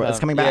Vanderpump. It's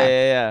coming back.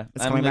 Yeah.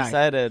 It's I'm coming back.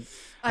 excited.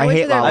 I went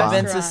hate to their Lala. I've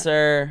been to restaurant.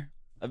 Sir.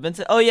 I've been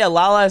to. Oh yeah,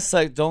 Lala's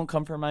like, don't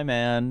come for my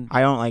man.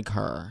 I don't like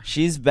her.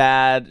 She's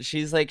bad.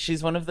 She's like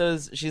one of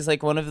those. She's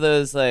like one of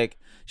those like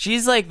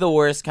She's like the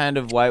worst kind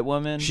of white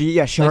woman.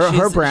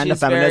 Her brand of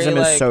feminism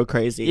is so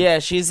crazy. Yeah,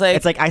 she's like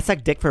it's like I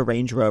suck dick for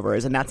Range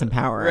Rovers, and that's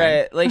empowering.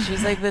 Right, like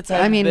she's like the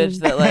type of bitch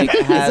that like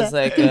has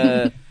like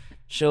a.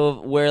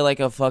 She'll wear like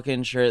a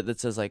fucking shirt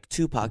that says like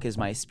Tupac is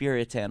my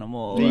spirit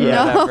animal or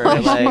whatever.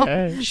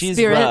 Like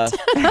she's rough.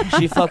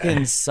 She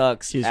fucking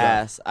sucks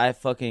ass. Rough. I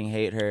fucking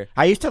hate her.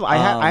 I used to.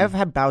 I have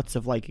had bouts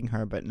of liking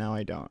her, but now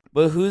I don't.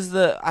 But who's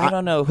the? I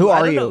don't know. Who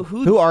are you?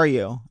 Who are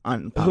you?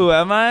 Who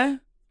am I?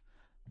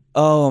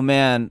 Oh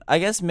man, I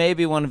guess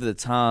maybe one of the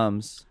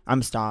Toms.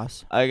 I'm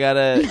Stas. I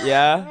gotta.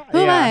 Yeah. Who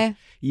am I?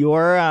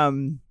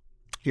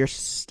 You're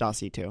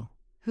Stassi too.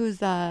 Who's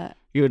that?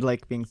 You would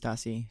like being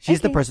Stassi.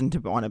 She's the person to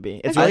want to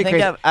be. It's I really think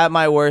crazy. at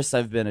my worst,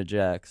 I've been a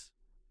Jax.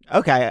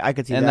 Okay, I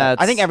could see And that. I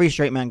that's- think every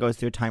straight man goes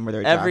through a time where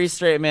they're Every Jax.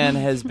 straight man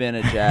has been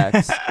a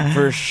Jax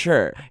for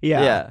sure.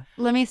 Yeah.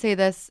 Let me say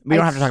this. We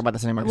don't have to talk about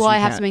this anymore. 'cause Well, you I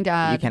have can't- something to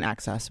add. You can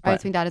access. I have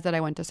But something to add is that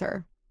I went to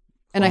Sir.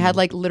 And I had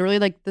like literally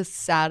like the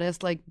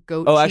saddest like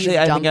goat Oh, cheese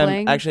actually,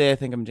 dumpling. I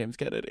think I'm James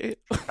Kennedy.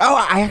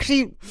 I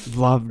actually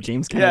love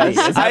James Kennedy.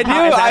 Yes, Is that I do.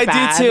 bad? Is that I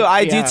bad? do too. I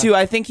Yeah. do too.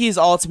 I think he's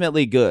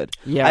ultimately good.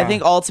 Yeah. I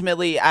think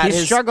ultimately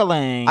He's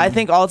struggling. I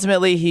think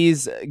ultimately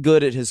he's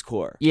good at his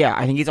core. Yeah,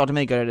 I think he's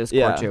ultimately good at his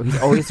Yeah. core too. He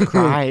always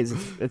cries.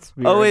 It's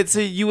weird. Oh wait, so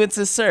you went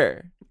to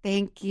Sir?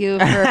 Thank you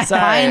for Sorry,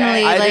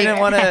 finally. I like, didn't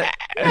want to.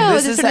 No,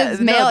 this is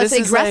male. It's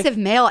aggressive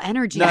male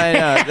energy. No, I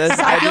know. This,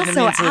 I I feel didn't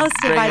so mean to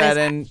ousted bring by that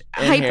this in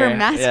hyper here.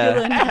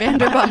 masculine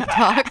Vanderpump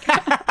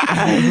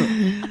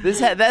talk.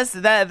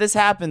 This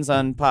happens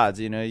on pods.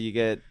 You know, you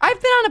get.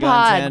 I've been on a go on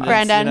pod, tangents,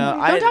 Brandon. you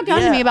know. Don't talk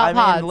down to me about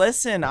pods. Mean,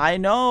 listen, I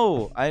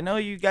know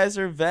you guys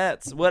are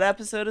vets. What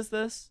episode is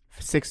this?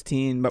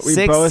 16, but we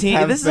 16. both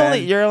have This is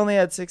been... you're only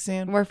at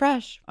 16. We're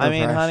fresh. I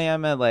mean, fresh. honey,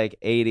 I'm at like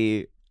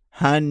 80.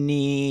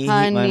 Honey.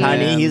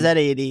 He's at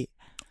 80.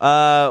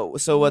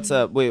 So what's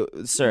up? Wait,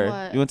 Sir,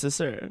 What? you went to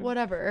Sir?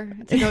 Whatever.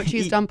 It's a goat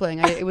cheese dumpling.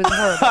 It was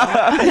horrible.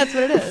 That's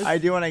what it is. I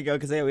do want to go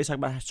because they always talk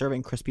about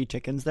serving crispy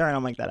chickens there, and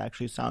I'm like, that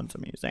actually sounds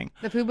amazing.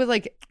 The food was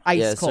like ice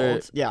Yeah,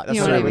 cold. Yeah, that's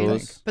You know what what I I mean? would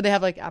rules. think. But they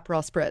have like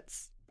Aperol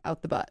spritz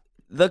out the butt.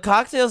 The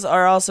cocktails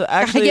are also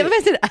actually.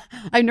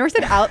 I never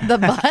said out the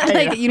butt.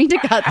 Like you need to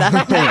cut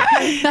that.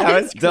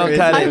 That was Don't crazy.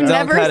 cut it. I've Don't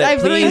never- cut it.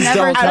 I've literally Please never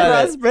don't said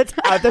cut Aperol it. spritz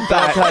out the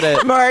butt. cut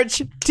it.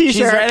 Merch,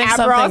 t-shirt, writing Aperol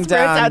something spritz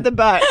down. out the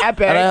butt.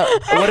 Epic.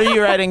 What are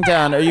you writing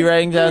down? Are you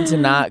writing down to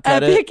not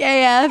cut Epic it?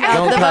 AF. out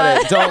Don't the cut butt.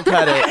 it. Don't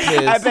cut it,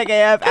 please. Epic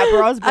AF,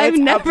 Aperol I've spritz out the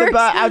never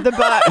butt. Out the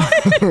butt.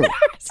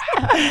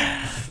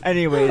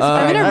 Anyways,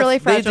 I'm in a really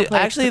They fragile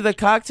place. Actually, the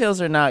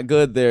cocktails are not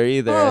good there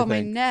either. I Oh, my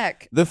think.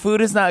 neck. The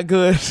food is not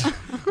good.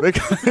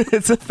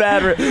 It's a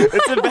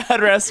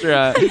bad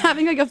restaurant. I'm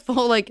having like a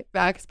full like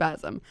back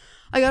spasm.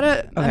 I got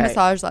a Okay.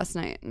 massage last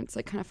night and it's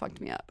like kind of fucked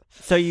me up.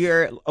 so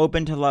you're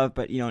open to love,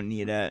 but you don't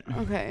need it.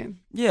 Okay.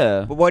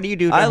 Yeah, But what do you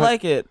do? I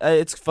like it.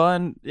 It's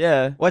fun.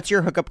 Yeah, What's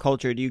your hookup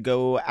culture? Do you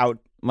go out?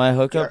 my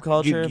hookup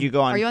culture. You go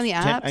on? Are you on the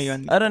apps? Are you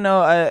on? I don't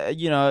know.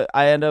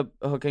 I end up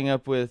hooking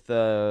up with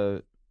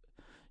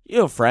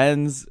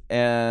friends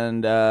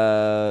and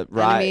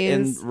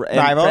Enemies. and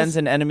Rivals? friends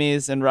and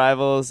enemies and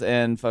rivals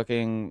and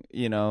fucking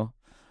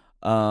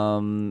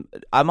I'm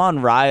on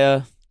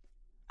Raya.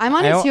 I'm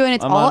on it too, and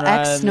it's I'm all on Ryan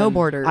ex and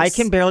snowboarders. I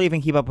can barely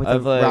even keep up with the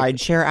I've, like-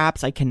 rideshare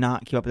apps. I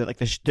cannot keep up with like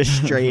the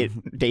straight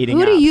dating.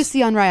 Who do apps. you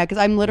see on Raya? Because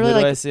I'm literally Who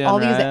do I like see on all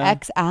these Raya?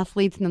 ex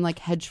athletes and then like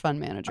hedge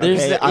fund managers.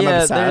 Okay, I'm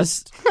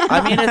obsessed.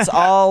 I mean, it's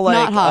all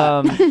like Not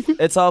hot.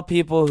 it's all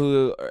people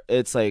who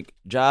it's like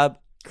job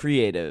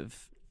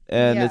creative,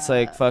 and it's Yeah.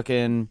 like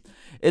fucking.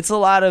 It's a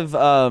lot of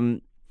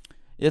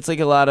it's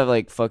like a lot of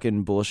like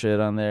fucking bullshit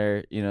on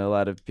there. You know, a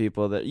lot of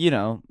people that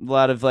a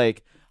lot of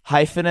like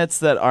hyphenates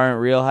that aren't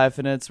real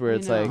hyphenates, where I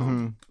it's know. like.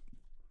 Mhm.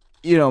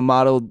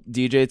 Model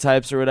DJ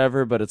types or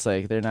whatever, but it's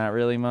like they're not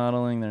really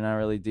modeling, they're not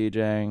really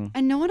DJing.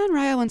 And no one on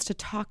Raya wants to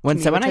talk to When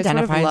me, someone which I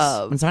sort of identifies,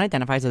 love. when someone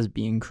identifies as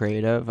being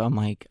creative, I'm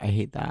like, I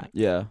hate that.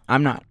 Yeah.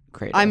 I'm not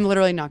creative. I'm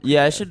literally not.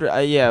 Yeah, I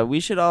creative. should. We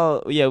should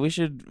all. Yeah, we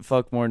should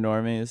fuck more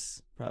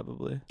normies.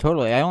 Probably.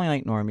 Totally. I only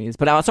like normies.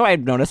 But also,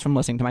 I've noticed from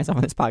listening to myself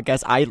on this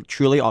podcast, I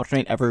truly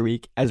alternate every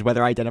week as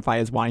whether I identify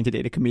as wanting to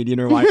date a comedian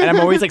or wanting. And I'm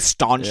always like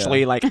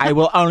staunchly like, I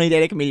will only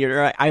date a comedian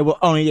or I will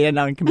only date a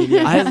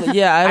non-comedian. I I don't never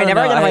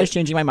know. identify as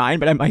changing my mind,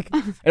 but I'm like,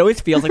 it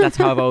always feels like that's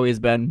how I've always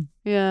been.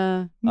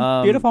 Yeah.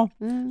 Beautiful.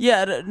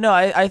 Yeah, no,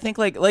 I think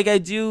like I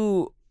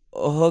do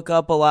hook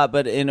up a lot,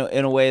 but in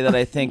a way that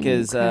I think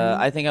is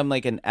I think I'm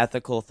like an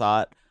ethical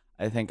thought.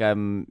 I think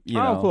I'm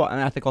Oh, cool. An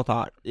ethical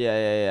thought.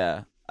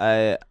 Yeah.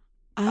 I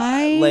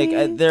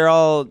I they're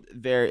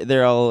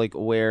all like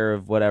aware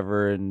of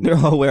whatever and They're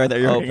all aware that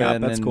you're open hooking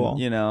up. That's and, cool.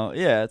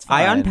 Yeah, it's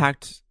fine. I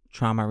unpacked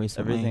trauma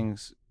recently.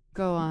 Everything's.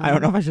 go on. I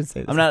don't know if I should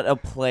say this. I'm not a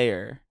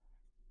player.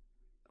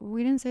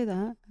 We didn't say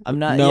that. I'm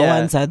not. No yeah,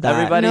 one said that.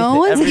 Everybody. No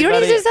one. You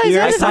don't need to say you're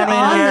that. Next time You're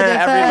on in the here,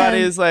 defense.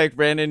 everybody's like,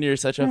 Brandon, you're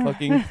such a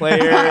fucking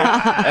player.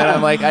 And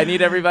I'm like, I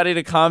need everybody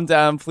to calm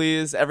down,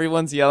 please.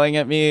 Everyone's yelling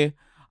at me.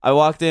 I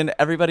walked in,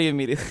 everybody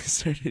immediately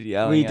started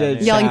yelling. We at did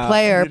me. Yelling shout.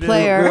 player, We did.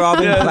 player. We were all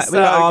being, Yeah, we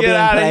were all get being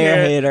outta player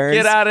here. haters.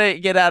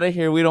 Get out of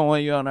here. We don't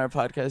want you on our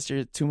podcast.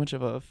 You're too much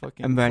of a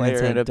fucking And Brendan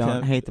player and a said, "Don't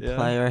pimp." hate the Yeah.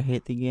 player,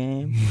 hate the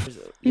game."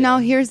 Now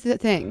here's the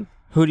thing.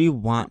 Who do you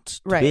want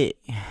to Right.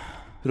 be?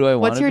 Who do I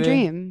want? What's your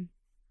dream?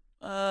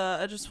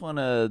 I just want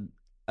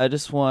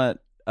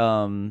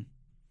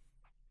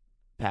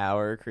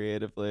power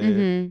creatively.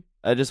 Mm-hmm.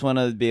 I just want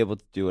to be able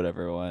to do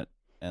whatever I want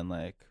and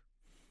like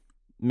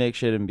make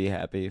shit and be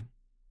happy.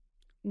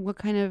 What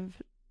kind of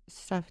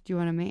stuff do you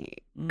want to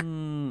make?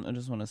 I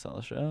just want to sell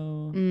a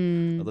show.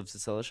 Mm. I'd love to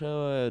sell a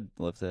show. I'd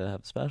love to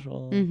have a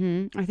special.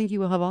 Mm-hmm. I think you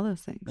will have all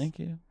those things. Thank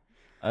you.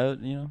 That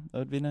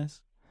would be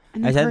nice.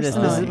 And I then said this.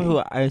 This is personally-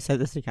 who I said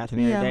this to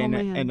Catherine the Yeah, other day hold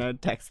in my a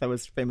hand. text that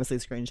was famously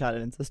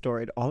screenshotted into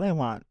story. All I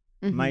want,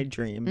 Mhm. my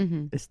dream,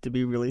 Mhm. is to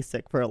be really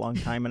sick for a long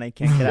time, and I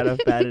can't get out of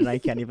bed, and I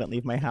can't even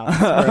leave my house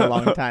for a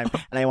long time.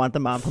 And I want the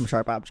mom from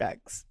Sharp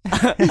Objects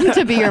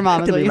to be your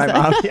mom is to what be you my said.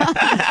 mom.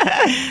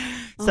 Yeah.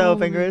 So Oh,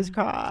 fingers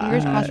crossed.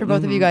 Fingers crossed for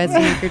both of you guys to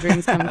make your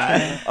dreams come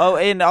true. Oh,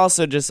 and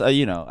also just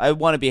I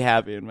want to be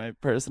happy in my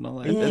personal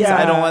life. It's- Yeah.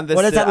 I don't want this.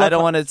 What does that I look don't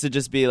like? want it to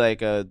just be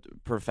like a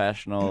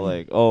professional.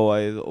 Like, oh,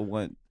 I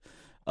want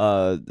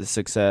the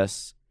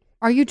success.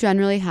 Are you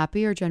generally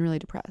happy or generally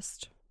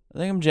depressed? I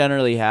think I'm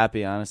generally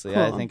happy. Honestly,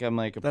 I Cool. think I'm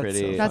like a That's pretty.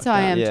 so That's fucked how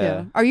I up. am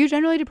Yeah. too. Are you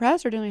generally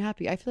depressed or generally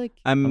happy? I feel like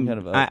I'm kind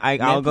of a-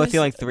 I'll go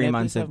through like 3 May I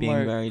months please of have being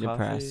more very coffee?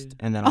 depressed,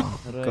 and then I'll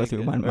How do go I through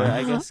get- 1 or month.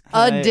 I guess can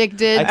I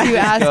addicted could to just go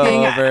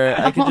asking. over.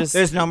 I could just.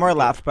 There's no more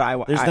left,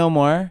 but There's no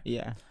more.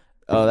 Yeah.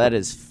 Oh, that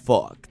is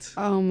fucked.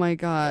 oh my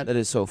god, That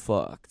is so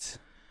fucked.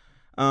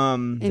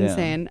 Damn.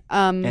 insane.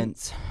 And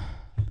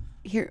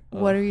Here,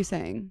 what are you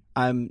saying?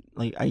 I'm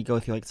like, I go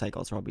through like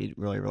cycles where I'll be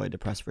really, really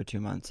depressed for 2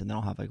 months, and then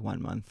I'll have like 1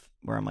 month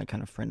where I'm like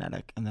kind of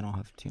frenetic, and then I'll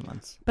have 2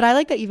 months. But I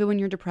like that even when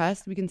you're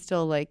depressed, we can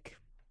still like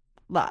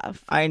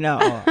laugh. I know,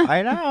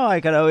 I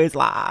could always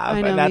laugh,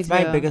 I know, and that's me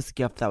my too. biggest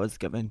gift that was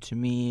given to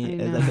me.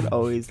 I Is I know. could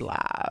always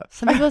laugh.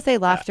 Some people say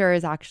laughter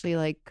is actually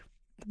like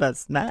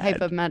That's not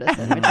type of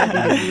medicine, which I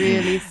think is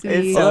really sweet.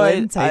 It's so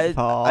Although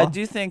insightful. I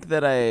do think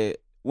that I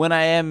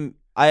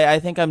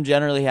think I'm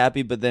generally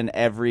happy, but then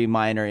every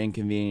minor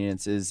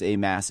inconvenience is a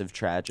massive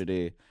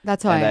tragedy.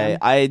 That's how I am.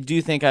 I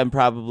do think I'm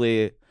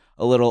probably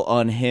a little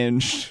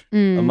unhinged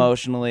Mm.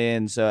 emotionally,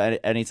 and so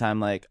anytime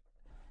like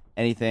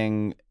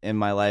anything in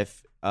my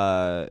life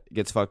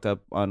gets fucked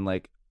up on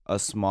like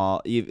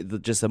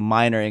just a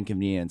minor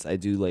inconvenience, I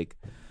do like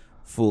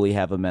fully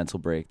have a mental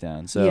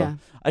breakdown. So Yeah.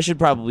 I should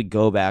probably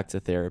go back to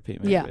therapy.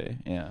 Yeah. Maybe.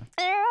 Yeah.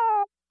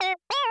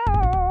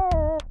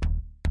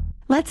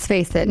 Let's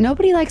face it,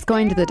 nobody likes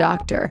going to the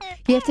doctor.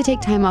 You have to take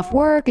time off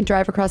work and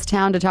drive across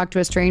town to talk to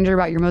a stranger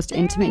about your most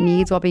intimate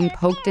needs while being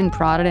poked and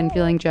prodded and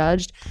feeling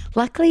judged.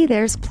 Luckily,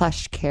 there's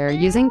PlushCare.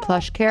 Using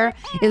PlushCare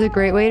is a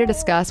great way to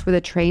discuss with a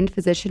trained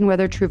physician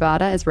whether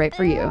Truvada is right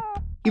for you.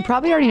 You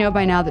probably already know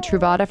by now that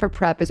Truvada for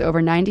PrEP is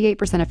over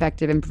 98%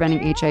 effective in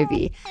preventing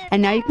HIV.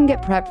 And now you can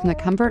get PrEP from the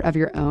comfort of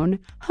your own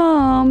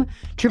home.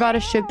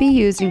 Truvada should be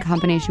used in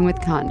combination with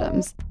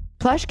condoms.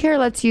 PlushCare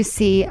lets you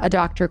see a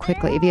doctor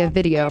quickly via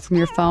video from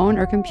your phone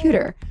or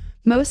computer.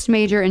 Most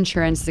major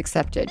insurance is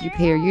accepted. You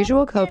pay your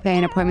usual copay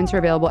and appointments are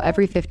available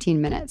every 15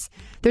 minutes.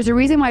 There's a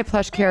reason why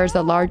PlushCare is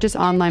the largest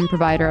online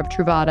provider of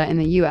Truvada in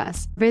the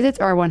US. Visits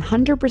are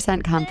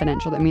 100%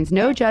 confidential. That means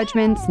no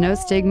judgments, no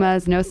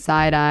stigmas, no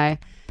side eye.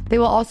 They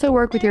will also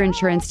work with your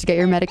insurance to get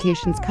your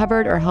medications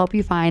covered or help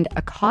you find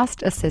a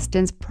cost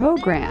assistance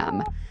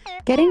program.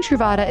 Getting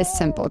Truvada is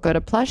simple. Go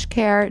to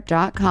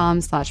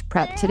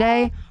plushcare.com/prep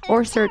today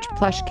or search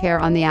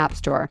PlushCare on the App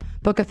Store.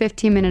 Book a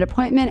 15-minute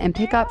appointment and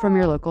pick up from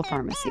your local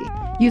pharmacy.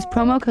 Use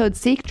promo code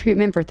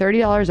SEEKTREATMENT for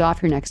 $30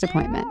 off your next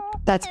appointment.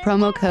 That's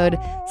promo code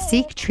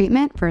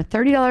SEEKTREATMENT for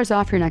 $30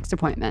 off your next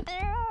appointment.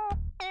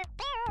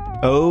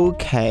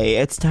 Okay,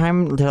 it's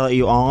time to let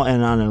you all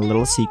in on a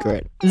little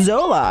secret.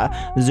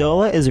 Zola!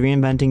 Zola is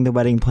reinventing the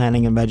wedding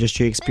planning and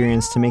registry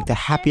experience to make the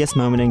happiest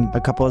moment in a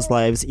couple's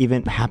lives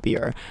even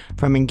happier.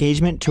 From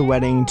engagement to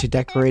wedding to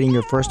decorating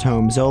your first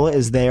home, Zola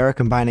is there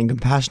combining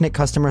compassionate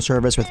customer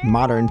service with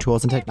modern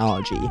tools and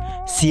technology.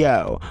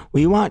 So,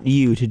 we want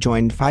you to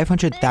join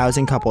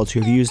 500,000 couples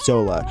who've used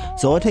Zola.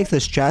 Zola takes the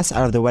stress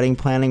out of the wedding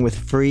planning with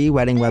free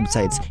wedding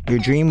websites, your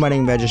dream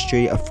wedding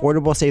registry,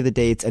 affordable save the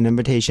dates and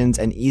invitations,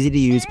 and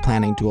easy-to-use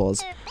planning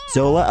tools.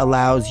 Zola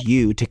allows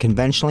you to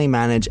conventionally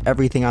manage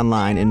everything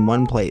online in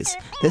one place.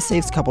 This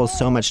saves couples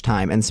so much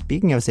time. And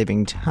speaking of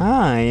saving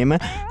time,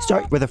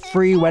 start with a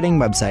free wedding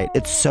website.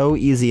 It's so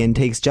easy and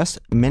takes just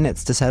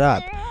minutes to set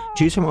up.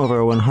 Choose from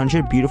over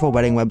 100 beautiful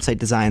wedding website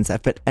designs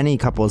that fit any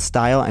couple's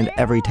style and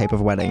every type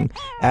of wedding.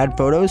 Add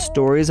photos,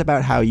 stories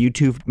about how you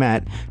two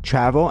met,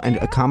 travel and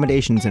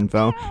accommodations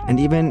info, and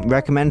even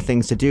recommend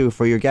things to do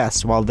for your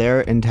guests while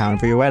they're in town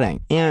for your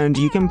wedding. And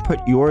you can put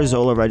your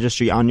Zola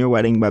registry on your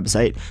wedding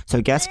website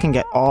so guests can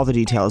get all the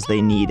details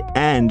they need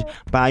and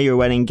buy your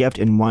wedding gift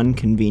in one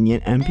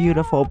convenient and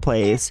beautiful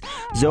place.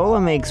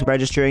 Zola makes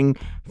registering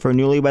for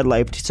newlywed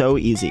life so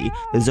easy.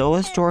 The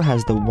Zola store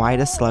has the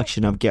widest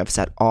selection of gifts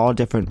at all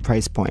different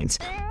price points.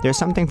 There's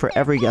something for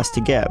every guest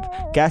to give.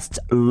 Guests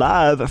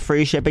love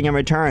free shipping and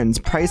returns,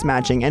 price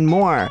matching, and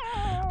more.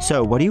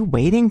 So what are you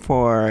waiting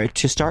for?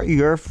 To start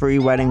your free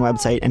wedding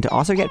website and to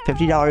also get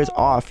 $50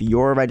 off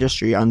your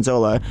registry on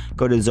Zola,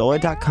 go to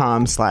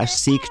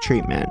zola.com/seek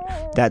treatment.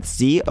 That's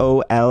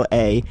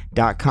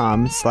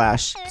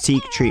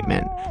ZOLA.com/seek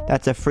treatment.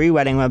 That's a free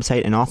wedding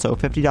website and also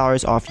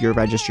 $50 off your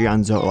registry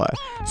on Zola.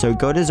 So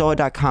go to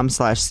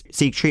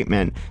zola.com/seek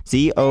treatment,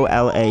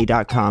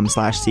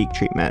 ZOLA.com/seek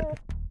treatment.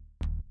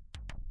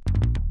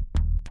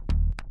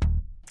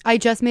 I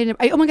just made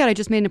oh my God, I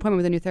just made an appointment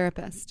with a new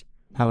therapist.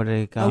 How did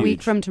it go? A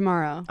week from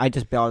tomorrow. I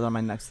just bailed on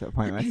my next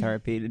appointment with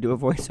therapy to do a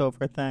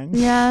voiceover thing.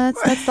 Yeah,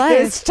 that's life.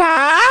 It's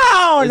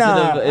town!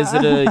 Is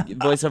it a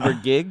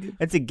voiceover gig?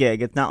 It's a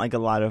gig. It's not like a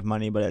lot of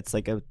money, but it's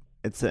like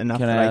it's enough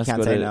Can that I I ask can't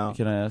what say it- no.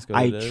 Can I ask what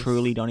I it is?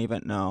 truly don't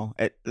even know.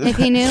 If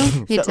he knew,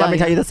 he'd Let me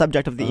tell you the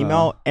subject of the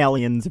email: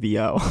 aliens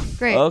VO.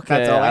 Great. Okay,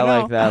 That's all I I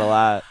know. like that a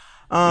lot.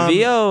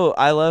 VO,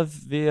 I love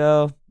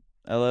VO.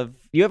 I love.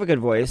 You have a good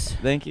voice.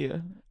 Thank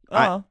you.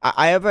 Oh,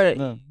 I have a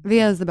no.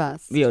 Via's the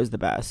best. VO is the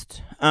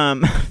best.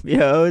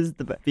 VO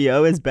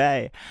is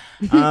bae.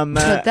 Put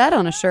that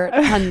on a shirt,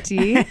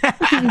 hunty.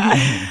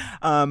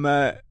 How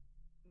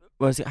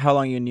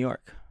long are you in New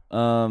York?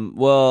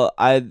 Well,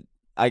 I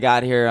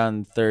got here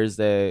on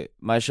Thursday.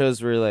 My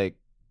shows were like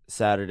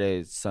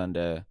Saturday,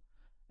 Sunday,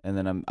 and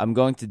then I'm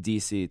going to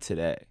DC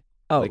today.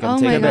 Oh, Like Oh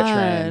I'm my taking a God.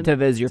 train to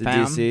visit your to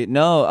fam. DC.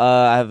 No,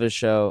 I have a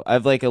show. I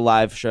have like a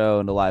live show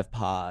and a live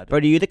pod.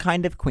 But are you the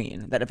kind of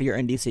queen that if you're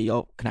in DC,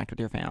 you'll connect with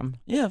your fam?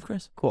 Yeah, of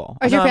course. Cool.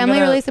 Is your No, I'm family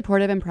gonna- really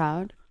supportive and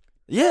proud?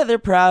 Yeah, they're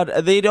proud.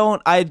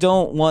 I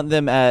don't want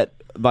them at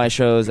my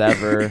shows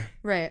ever.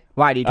 Right.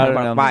 Why do you I talk don't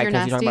about know. why? You're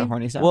Because you talk nasty? about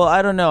horny stuff. Well,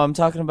 I don't know. I'm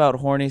talking about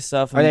horny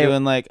stuff. Are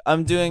they-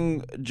 I'm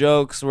doing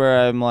jokes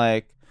where I'm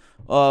like,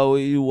 oh,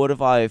 what if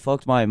I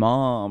fucked my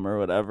mom or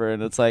whatever?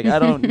 And it's like, I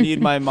don't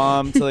need my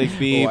mom to like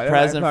be What if I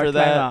present for fucked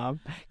my that. mom?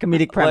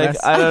 Comedic premise.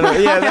 Like, I don't know.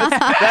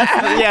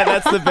 Yeah,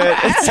 that's the bit.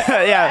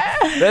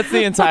 That's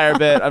the entire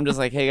bit. I'm just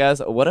like, hey guys,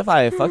 what if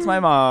I fucked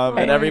my mom?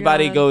 And my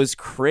everybody God. goes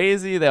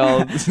crazy. They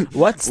all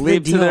What's the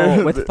leap to deal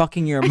their- with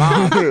fucking your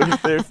mom?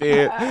 their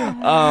feet.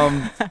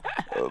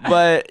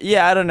 But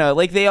yeah, I don't know.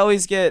 Like they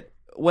always get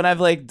when I've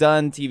like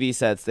done TV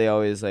sets, they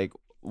always like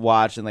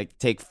watch and like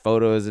take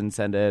photos and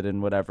send it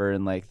and whatever.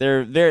 And like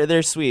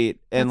they're sweet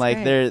and That's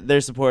like great.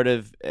 they're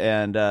supportive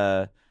and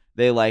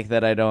they like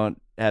that I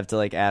don't have to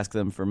like ask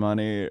them for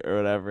money or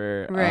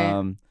whatever.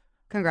 Right.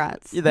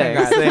 Congrats. Yeah,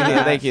 thanks.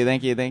 Thank you.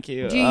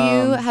 Do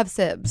you have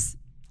sibs?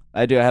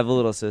 I do. I have a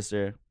little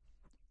sister.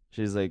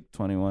 She's like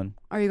 21.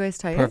 Are you guys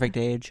tight? Perfect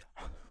age.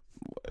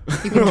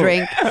 You can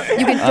drink.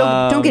 You can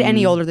don't get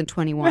any older than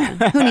 21.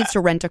 Who needs to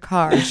rent a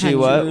car? She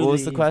what? What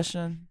was the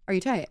question? Are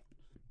you tight?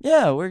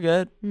 Yeah, we're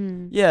good.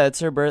 Hmm. Yeah, it's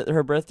her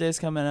birthday's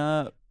coming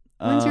up.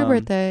 When's your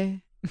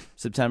birthday?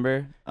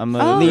 September. I'm Oh.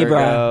 a Libra.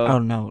 Virgo. Oh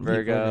no,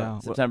 Virgo. Libra.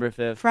 September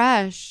 5th.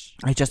 Fresh.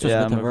 I just was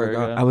Yeah, with a I'm a Virgo.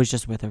 Virgo. I was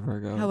just with a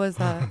Virgo. How was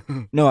that?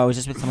 No, I was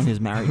just with someone who's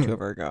married to a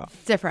Virgo.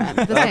 Different.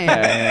 The Okay, same.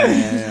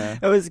 yeah.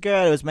 It was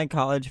good. It was my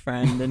college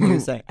friend, and he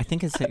was saying,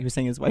 he was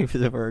saying his wife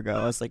is a Virgo.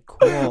 I was like,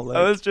 cool. Like,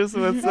 I was just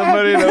with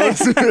somebody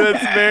that's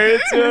married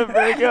to a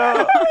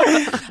Virgo.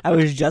 I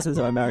was just with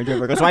someone married to a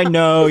Virgo, so I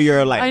know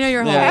you're like. I know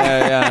you're whole.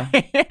 Yeah.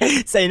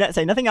 say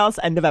nothing else.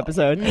 End of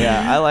episode.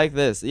 Yeah, I like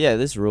this. Yeah,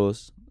 this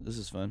rules. This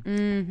is fun.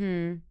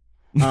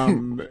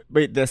 Mm-hmm.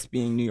 Wait, this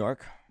being New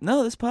York.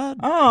 No, this pod.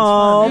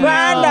 Oh, It's fun.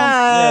 Brenda!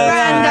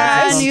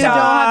 Yeah, it's fun. You don't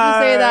have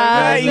to say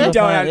that. It's You a don't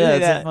fun- have to yeah, say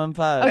it's that. a fun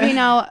pod. Okay,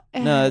 now.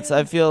 No, it's.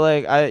 I feel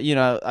like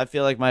I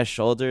feel like my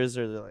shoulders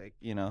are like,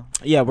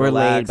 Yeah, we're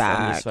laid relaxed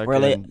and just back. We're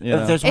laid. fucking, you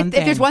know. If there's one If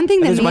there's one thing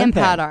if that there's me one and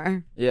thing, Pat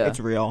are, yeah. it's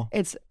real.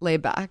 it's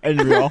laid back.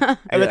 It's real.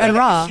 And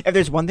raw. If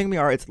there's one thing we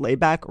are, it's laid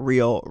back,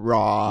 real,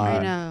 raw. I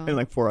know. And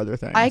like 4 other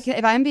things.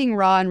 If I'm being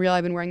raw and real,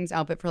 I've been wearing this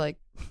outfit for like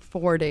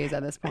 4 days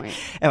at this point.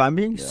 If I'm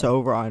being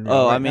so raw and real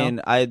Oh, right I now-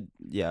 mean,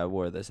 I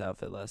wore this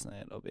outfit last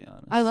night. I'll be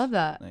honest. I love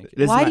that. Thank you.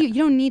 This is Why my- do you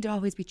don't need to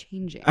always be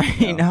changing?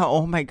 I know.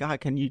 Oh my god,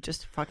 can you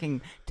just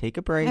fucking take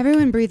a break?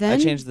 Everyone breathe in. I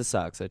changed the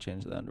socks. I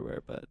changed the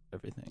underwear, but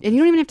everything. And you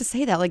don't even have to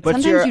say that. Like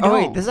What's sometimes your? you Oh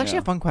don't. wait, this is actually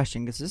Yeah. a fun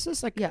question because this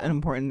is like Yeah. an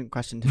important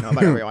question to know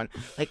about everyone.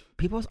 Like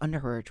people's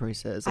underwear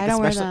choices. Like, I don't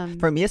wear especially them.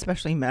 for me,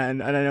 especially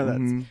men. And I know that's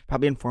Mhm.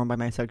 probably informed by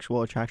my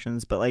sexual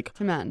attractions, but like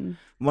to men.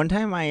 one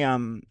time I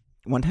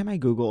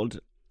googled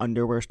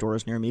underwear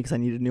stores near me because I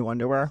needed new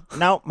underwear.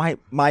 Now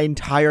my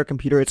entire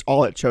computer, it's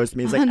all it shows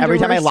me. It's like every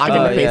time I Underwear log into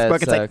stores. Oh, yeah, Facebook,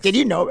 it it's like, sucks. did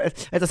you know?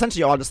 It's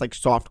essentially all just like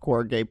soft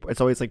core gay.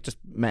 It's always like just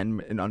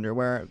men in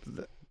underwear.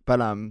 But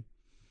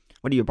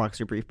what are you, a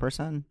boxer brief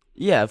person?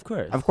 Yeah, of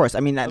course. Of course. I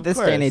mean, at Of this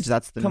day and course. age,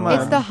 that's the Come norm.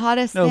 It's the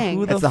hottest No, thing.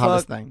 who It's the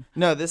hottest fuck- thing.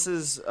 No, this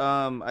is.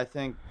 I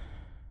think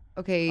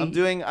Okay.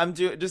 I'm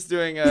just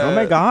doing. Oh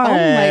my god! Oh my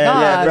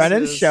God. Yeah,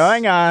 Brennan's this is-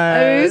 showing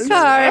us.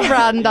 Okay,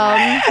 Brandon.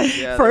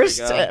 Yeah, First,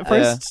 there we go.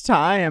 first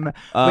time.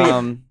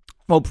 Yeah.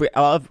 Well, I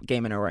love gay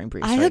men are wearing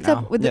briefs I right hooked now.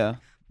 up with Yeah.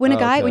 when Oh, a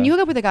guy when okay. you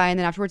hook up with a guy and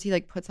then afterwards he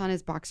like puts on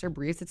his boxer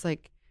briefs. It's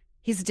like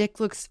His dick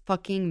looks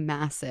fucking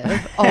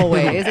massive.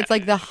 Always. It's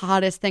like the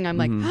hottest thing. I'm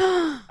like,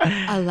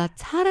 a la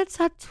ta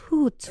ta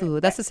tutu.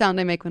 That's the sound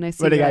I make when I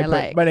see what I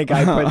like. When a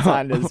guy puts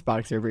on his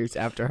boxer briefs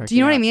after her. Do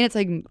you know what I mean? It's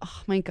like,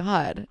 oh my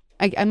God.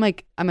 I'm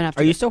like, I'm gonna have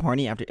to. Are you still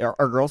horny after?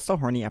 Are girls still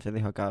horny after they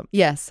hook up?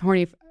 Yes,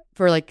 horny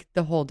for like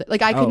the whole day.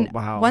 Like I couldn't.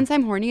 wow. Once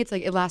I'm horny, it's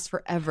like it lasts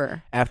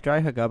forever. After I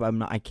hook up,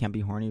 I can't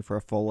be horny for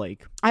a full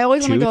like. I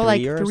always want to go 2-3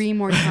 like years? 3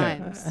 more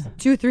times.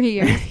 2-3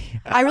 years.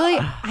 I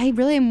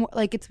really am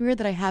like. It's weird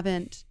that I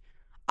haven't.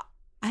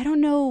 I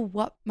don't know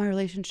what my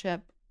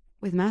relationship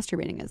with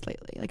masturbating is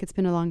lately. Like it's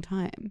been a long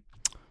time.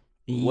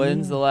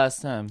 When's the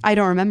last time? I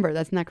don't remember.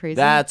 That's not crazy.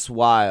 That's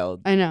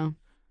wild. I know.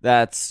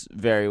 That's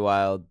very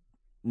wild.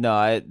 No,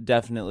 I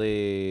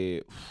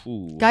definitely.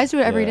 Guys do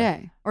it every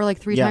day or like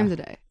 3 times a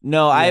day.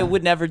 No, I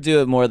would never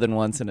do it more than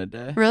once in a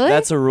day. Really?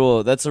 That's a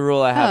rule. That's a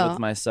rule I have Oh, with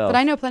myself. But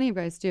I know plenty of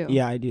guys do.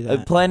 Yeah, I do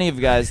that. Plenty of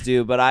guys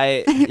do, but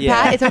I.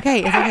 Yeah. Pat, it's okay.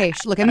 It's okay.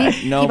 Look at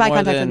me. No Keep eye more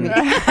contact than- with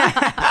me.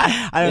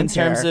 I don't In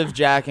terms care. of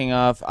jacking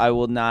off, I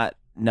will not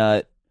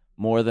nut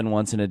more than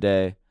once in a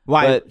day.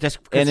 Why? But- Just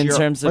and in you're,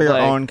 terms for of your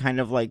like, own kind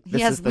of like.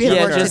 This has is the weird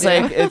yeah, work to just do.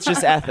 like it's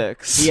just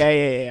ethics.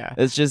 yeah.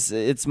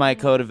 It's my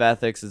code of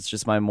ethics. It's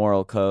just my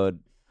moral code.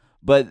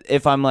 But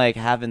if I'm like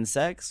having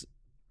sex,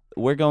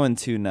 we're going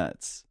 2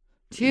 nuts.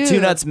 2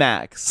 nuts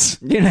max.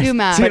 2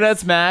 max. 2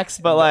 nuts max.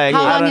 But like,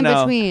 How I long don't in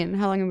know. between?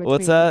 How long in between?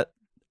 What's that?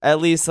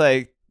 At least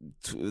like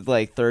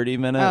 30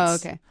 minutes. Oh,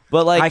 okay.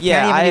 But like, I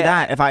yeah, can't even do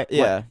that. If I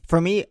yeah. for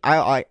me,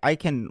 I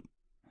can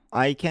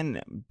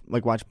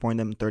like watch porn.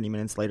 Then 30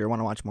 minutes later, want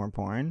to watch more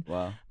porn.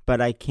 Wow. But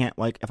I can't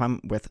like if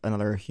I'm with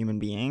another human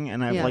being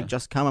and I've Yeah. like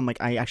just come. I'm like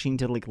I actually need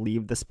to like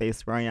leave the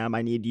space where I am.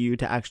 I need you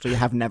to actually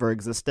have never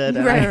existed.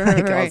 And Right, right,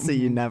 I'll right. see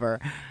you never.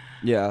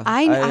 Yeah.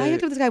 I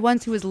hooked up with this guy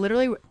once who was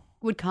literally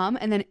would come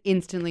and then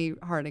instantly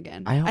hard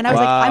again. I- And I was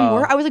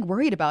Wow. like, I was like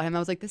worried about him. I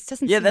was like, this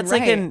doesn't Yeah, seem that's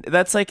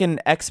right. like an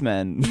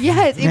X-Men.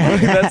 Yes, it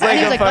was. That's like and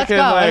he a was like, let's fucking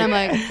go. like, And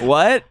I'm like,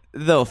 what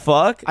the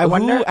fuck? I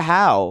wonder- Who,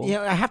 how? You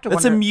know, I have to.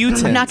 That's wonder, a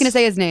mutant. I'm not going to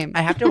say his name.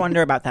 I have to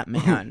wonder about that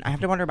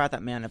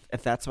man.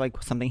 If that's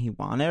like something he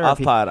wanted, or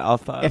Off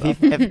pod.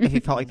 if he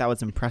felt like that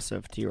was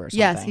impressive to you or something.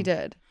 Yes, he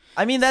did.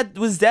 I mean, that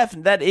was that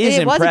is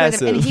It was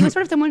impressive. and he was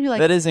sort of someone who like.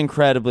 that is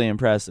incredibly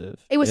impressive.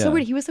 It was so Yeah.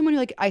 weird. He was someone who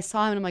like I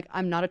saw him and I'm like,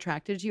 I'm not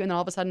attracted to you, and then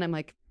all of a sudden I'm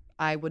like,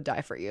 I would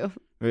die for you.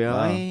 Really?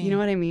 Wow. You know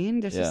what I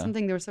mean? There's Yeah. just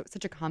something. There was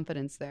such a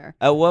confidence there.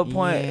 At what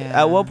point?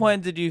 Yeah. At what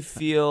point did you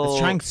feel? It's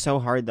trying so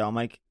hard though. I'm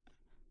like,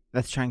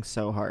 that's trying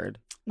so hard.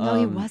 No,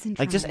 he Um, wasn't.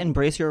 Like, just trying.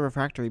 embrace your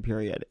refractory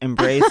period.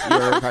 Embrace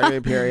your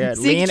refractory period.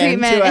 Seek Lean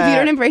treatment. into If you it.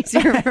 don't embrace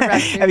your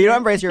refractory if you don't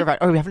embrace your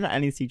refractory, we haven't done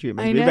any seek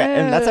treatment. I know.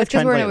 And that's a It's 'cause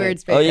trend we're in a lately. weird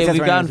space. Oh It's yeah, just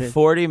we've right gone into-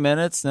 40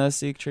 minutes. No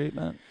seek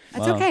treatment.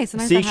 That's Wow. okay.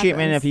 Sometimes Seek that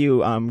treatment happens. if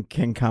you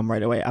can come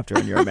right away after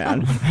when you're a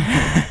man.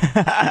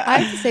 I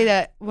have to say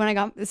that when I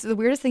got this, is the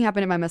weirdest thing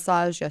happened at my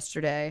massage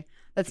yesterday.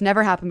 That's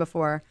never happened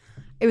before.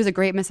 It was a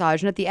great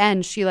massage, and at the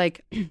end, she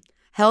like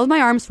held my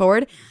arms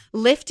forward,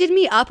 lifted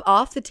me up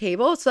off the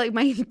table, so like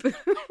my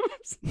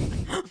boobs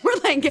were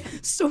like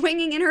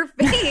swinging in her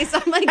face.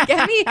 I'm like,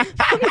 put me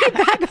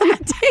back on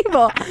the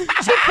table.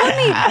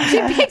 She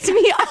picked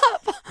me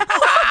up.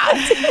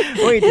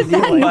 Wait, Is did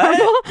you that like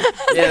normal?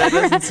 Yeah, that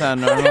doesn't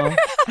sound normal.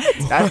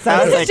 that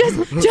sounds like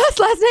just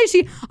last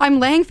night I'm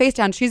laying face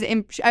down.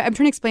 I'm trying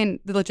to explain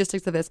the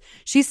logistics of this.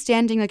 She's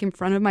standing like in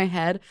front of my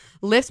head,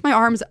 lifts my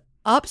arms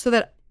up so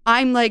that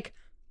I'm like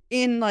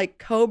in like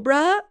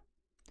cobra,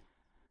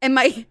 and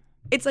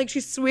it's like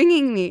she's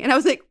swinging me, and I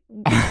was like,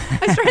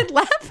 I started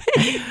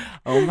laughing.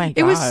 Oh my god.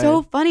 It was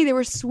so funny. They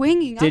were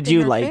swinging. Did up in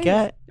you her like face.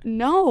 it?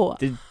 No.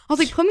 Did- I was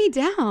like, put me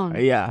down.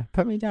 Yeah,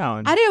 put me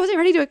down. I wasn't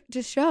ready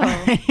to show.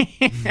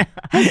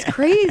 That's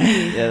crazy.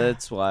 Yeah,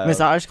 that's wild.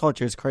 Massage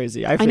culture is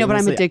crazy. I know, but I'm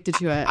famously- addicted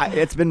to it.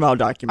 It's been well Are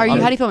documented.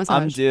 you? How do you feel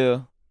massage?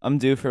 I'm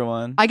due for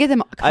one. I get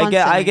them. Constantly.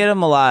 I get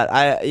them a lot.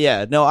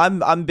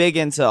 I'm big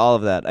into all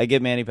of that. I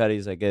get mani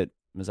pedis. I get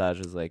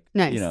massages. Like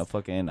Nice.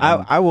 fucking.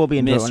 I will be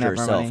into it Mr. whenever I'm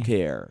Self ready.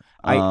 Care.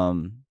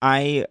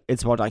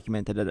 It's well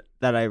documented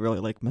that I really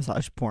like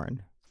massage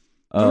porn.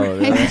 Oh, you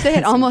really? say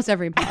it almost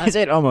every I pod.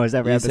 say it almost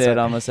every You episode. say it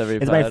almost every.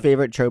 It's my pod.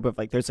 favorite trope of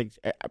like there's like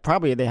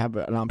probably they have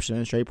an option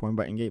in straight porn,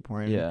 but in gay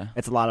porn, Yeah.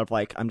 it's a lot of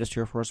like I'm just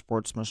here for a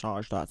sports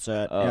massage. That's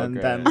it. Oh, and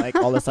great. then like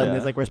all of a sudden Yeah.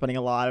 it's like we're spending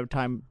a lot of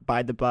time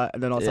by the butt,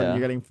 and then all of a sudden Yeah.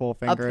 you're getting full Up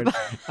the fingered. butt.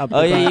 Up the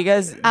Oh yeah, butt. you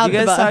guys. Out Do the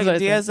you butt, guys is what talk? I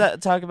Do you guys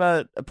talk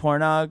about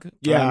pornog?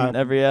 Yeah. on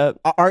every app.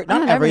 Not Not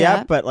every every app,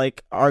 app. but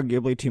like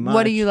arguably too much.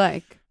 What do you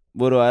like?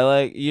 What do I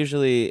like?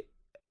 Usually,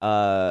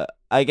 I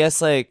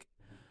guess like,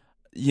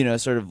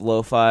 sort of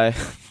lo-fi.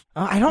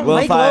 I don't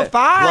Lo-fi, like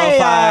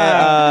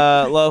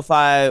lo-fi.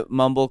 lo-fi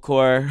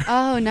mumblecore.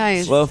 Oh,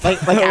 nice. Lo-fi,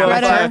 Like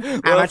amateur?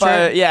 lo-fi-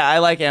 Amateur? Yeah, I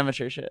like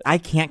amateur shit. I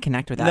can't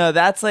connect with that. No,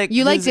 that's like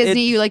You like 'cause it-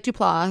 Disney. You like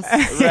Duplass.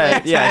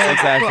 Right? Yes,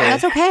 exactly. Well,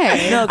 that's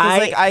okay. No, because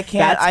like I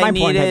can't. that's my I need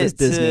point of it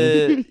this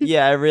to.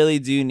 Yeah, I really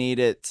do need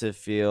it to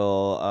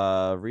feel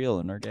real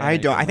and organic. I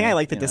don't. I think I and,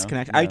 like the you know,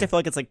 disconnection. yeah. I like to feel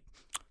like it's like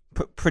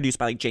produced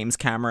by like James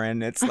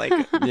Cameron. It's like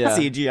Yeah.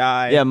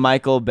 CGI. Yeah,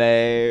 Michael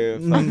Bay.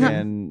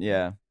 Fucking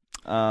yeah.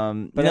 But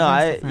No,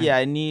 everyone's different.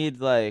 I need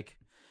like,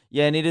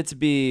 Yeah, I need it to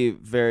be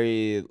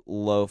very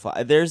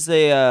lo-fi. There's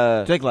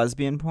a Do you like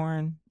lesbian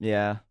porn?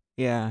 yeah.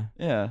 Yeah.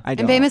 Yeah. I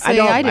don't. And famously,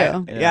 don't, I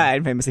do. Yeah,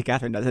 and famously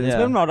Catherine does it. It's Yeah.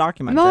 been well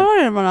documented. No.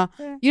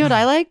 You know what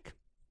I like?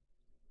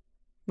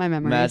 My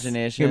memories.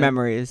 Imagination. Your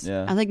memories.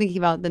 Yeah. I like thinking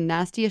about the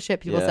nastiest shit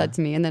people Yeah. said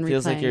to me and then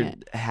Feels like replaying you're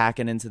it.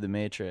 hacking into the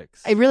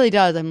Matrix. It really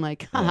does. I'm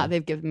like, haha, Yeah.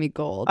 they've given me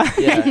gold.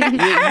 Yeah.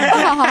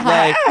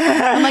 Like,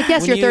 I'm like,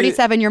 yes, when you're you-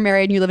 37, you're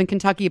married, and you live in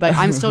Kentucky, but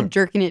I'm still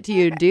jerking it to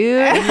you,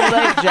 dude. when you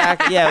like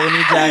when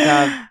you jack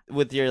off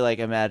with your like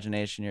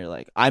imagination, you're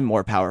like, I'm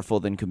more powerful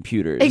than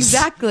computers.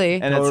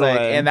 Exactly. And it's like,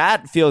 Totally. and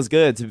that feels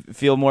good to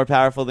feel more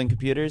powerful than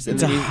computers. And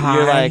It's a then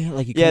high, you're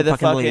like, you yeah, can't the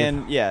fucking leave.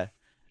 fucking, yeah.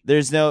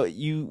 There's no,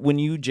 when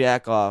you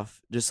jack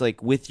off, just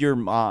like with your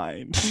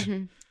mind,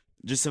 Mhm.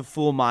 just a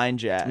full mind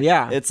jack.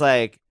 Yeah. It's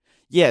like,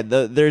 yeah,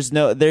 there's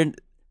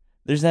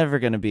never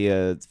going to be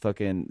a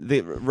fucking,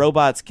 the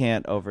robots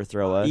can't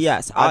overthrow us.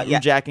 Yes, I'm yeah.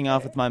 jacking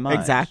off with my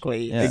mind.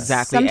 Exactly. Yeah.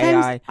 Exactly.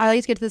 Sometimes AI. I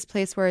like to get to this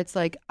place where it's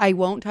like I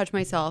won't touch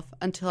myself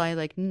until I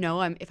like know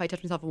if I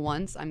touch myself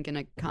once, I'm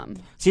gonna come.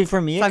 See,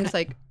 for me, So I'm just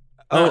like,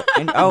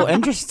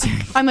 interesting.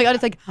 I'm like,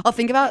 it's like I'll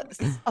think about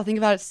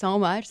it so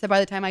much that by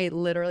the time I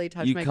literally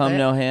touch You my come clit,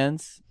 no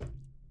hands?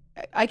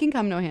 I can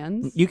come no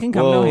hands You can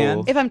come no Whoa.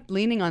 hands. if I'm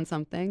leaning on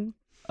something.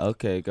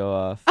 Okay, go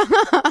off.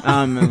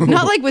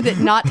 Not like with it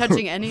not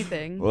touching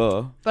anything,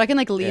 Whoa. but I can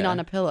like lean Yeah. on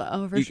a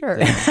pillow for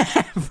sure.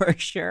 for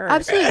sure.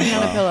 Absolutely lean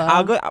on a pillow.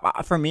 I'll go.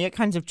 For me, it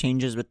kind of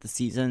changes with the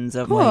seasons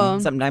of Cool.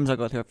 like. Sometimes I'll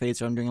go through a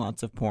phase where I'm doing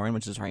lots of porn,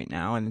 which is right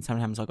now, and then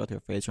sometimes I'll go through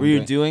a phase where Were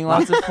I'm you doing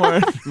lots of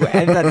porn?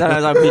 and then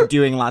sometimes I'll be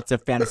doing lots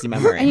of fantasy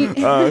memory. And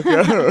you-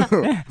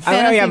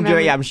 I'm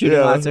memory. I'm shooting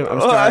lots of. I'm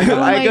Well, starting.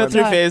 Oh I my go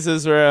through God.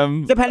 phases where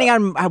I'm. Depending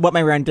on what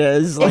my rent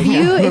is. Like,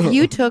 if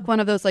you took one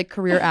of those like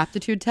career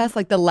aptitude tests,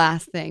 like the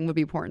last thing would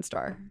be porn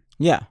star.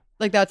 yeah.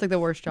 Like that's like the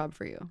worst job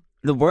for you.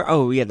 The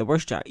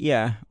worst job.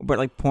 Yeah, but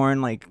like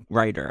porn, like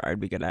writer, I'd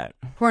be good at.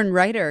 Porn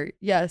writer,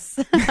 yes.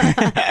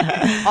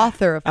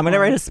 Author of I'm gonna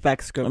porn. write a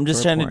spec script. I'm just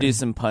for trying to porn. do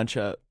some punch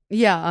up.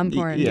 Yeah, I'm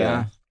porn.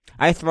 Yeah.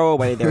 I throw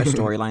away their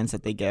storylines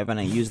that they give, and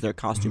I use their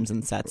costumes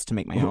and sets to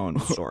make my own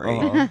story.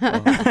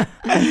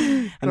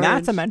 And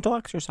that's a Gorge. mental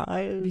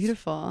exercise.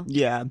 Beautiful.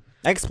 Yeah,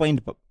 I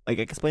explained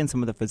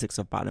some of the physics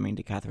of bottoming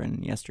to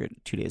Catherine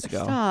 2 days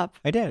ago. Stop.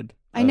 I did.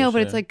 I know, Oh, but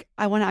shit. it's like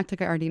I want to act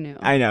like I already knew.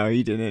 I know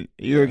you didn't.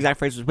 Your exact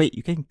phrase was, "Wait,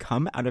 you can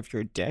come out of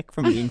your dick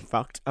from being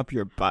fucked up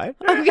your butt."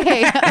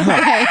 Okay.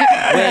 Okay.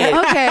 Wait.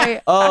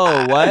 Okay.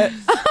 Oh, what?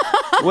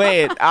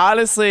 Wait,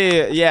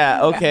 honestly,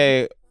 yeah,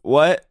 okay.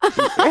 What?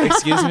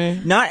 Excuse me?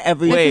 Not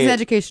every. This Wait, is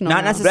educational.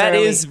 not now.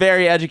 necessarily- That is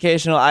very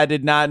educational. I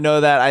did not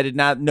know that. I did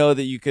not know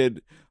that you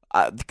could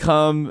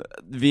come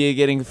via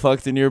getting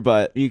fucked in your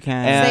butt. You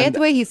can And- Say it the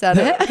way he said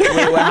it.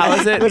 Wait, how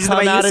is it? Which is the Come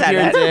way you out of said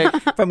your it.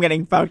 dick from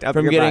getting fucked up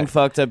from your getting butt.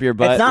 fucked up your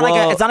butt. It's not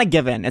Well, it's not a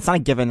given. It's not a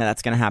given that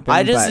that's gonna happen.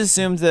 I just but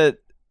assumed that.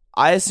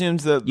 I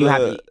assumed that you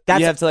have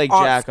you have to like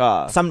jack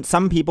off.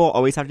 Some people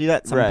always have to do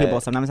that. Some Right.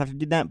 people sometimes have to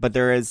do that. But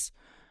there is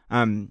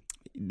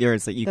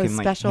like you Those can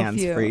like special hands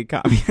few. free.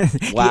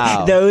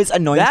 Wow. Those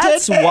anointed.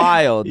 That's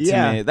wild to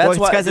Yeah. me. That's Well, it's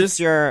why 'cause it's just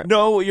your-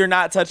 no, you're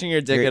not touching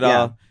your dick You're- at yeah.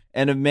 all,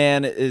 and a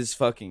man is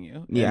fucking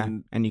you. Yeah,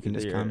 and you can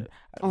just you're- come.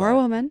 Or a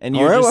woman. and Or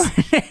you're a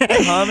just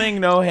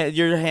woman. coming.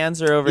 Your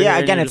hands are over. Yeah, here,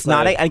 and again, you're it's just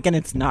not like,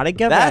 it's not a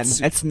given. That's-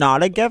 It's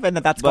not a given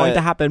that's going But-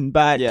 to happen.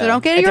 But Yeah. So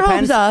don't get it your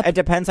depends. hopes up. It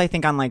depends, I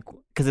think, on like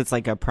because it's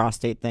like a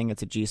prostate thing.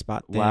 It's a G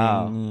spot thing.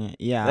 Wow.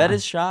 Yeah, That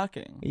is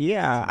shocking.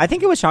 Yeah, I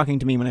think it was shocking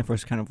to me when I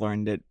first kind of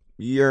learned it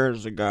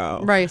years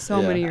ago. Right,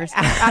 so Yeah. many years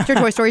after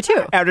Toy Story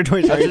 2. After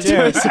Toy Story 2.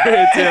 Toy Story 2.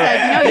 No,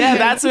 Yeah, you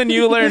that's when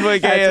you learned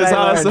what gay is.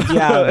 That's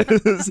when I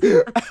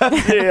Also,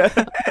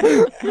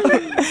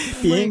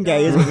 learned, Being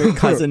gay is when your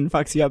cousin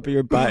fucks you up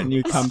your butt and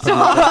you come from your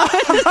butt.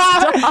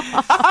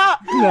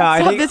 No, I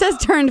So think this has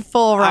turned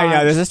full wrong. I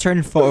know this has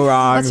turned full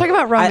wrong. Let's talk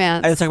about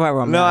romance. Let's talk about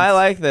romance. No, I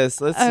like this.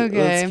 Let's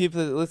Okay. keep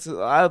it.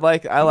 I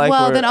like. Well,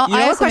 where- then I'll- You I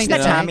know have a question something that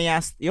to say. Tammy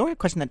asked. You know a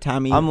question that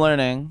Tammy, I'm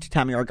learning.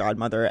 Tammy, our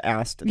godmother,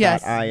 asked.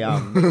 Yes. That I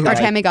Our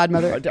Tammy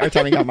godmother. Our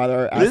Tammy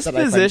godmother asked. This that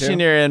I position went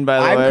to. you're in, by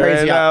the I'm way, crazy.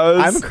 right now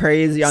is I'm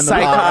crazy on the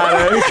ball.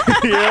 psychotic.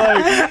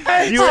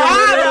 You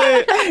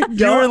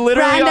were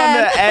literally on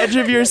Brandon. the edge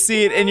of your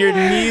seat, and your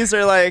knees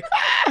are like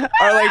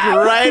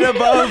right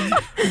above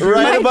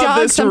My above dog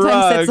this sometimes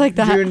rug. sits like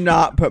that. Do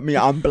not put me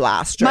on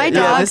blast. My right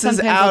dog now. Yeah, this is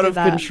sometimes out will of do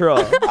that.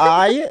 control.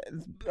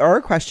 Or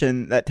a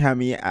question that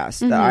Tammy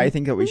asked that Mm-hmm. I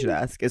think that we should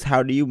ask is,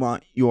 how do you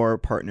want your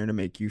partner to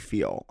make you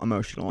feel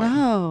emotionally?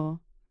 Oh.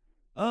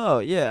 Oh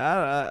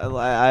yeah,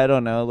 I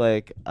don't know.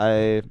 Like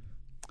I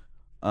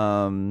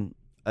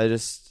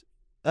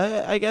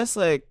guess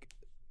like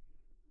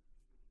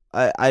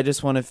I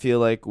just want to feel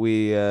like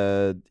we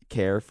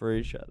care for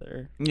each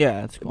other,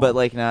 Yeah, that's cool. but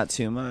like not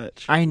too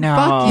much. I know.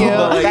 Fuck you.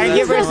 Like, Thank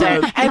you for that's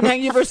saying. not- And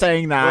thank you for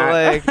saying But that.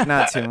 like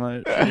not too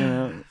much. You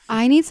know?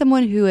 I need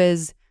someone who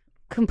is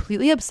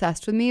completely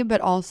obsessed with me,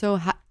 but also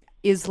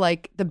is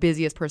like the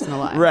busiest person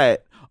alive. Right.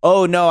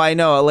 Oh no, I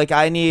know. Like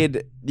I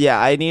need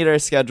our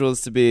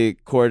schedules to be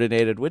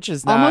coordinated, which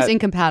is not, Almost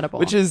incompatible.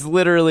 which is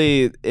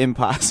literally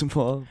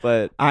impossible.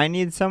 But I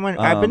need someone.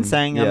 I've been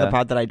saying on the yeah.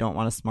 pod that I don't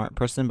want a smart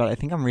person, but I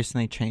think I'm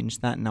recently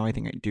changed that. Now I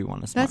think I do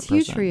want a smart person.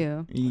 That's huge for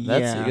you.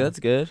 that's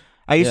good.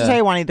 I used to Yeah. say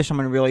I want either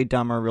someone really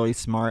dumb or really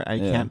smart. I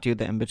Yeah. can't do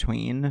the in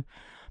between.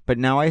 But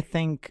now I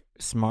think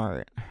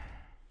smart.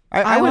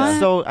 I I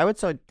would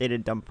still date a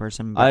dumb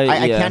person. But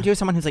I- I yeah. can't do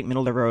someone who's like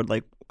middle of the road,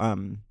 like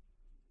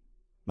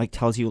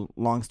tells you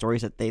long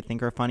stories that they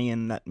think are funny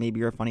and that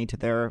maybe are funny to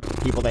their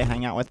people they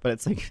hang out with, but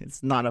it's like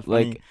it's not a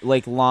funny.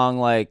 Like long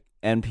like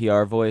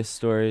NPR voice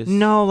stories.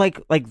 No,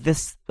 like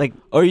this, like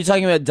Or are you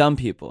talking about dumb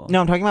people? no,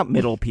 I'm talking about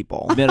middle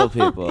people. Middle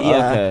people.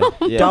 Yeah.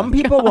 Okay. Yeah. Dumb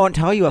people won't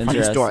tell you a funny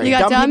Interesting. story. You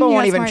got dumb, people you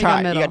won't got even smart, you try.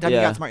 got middle. You got dumb, you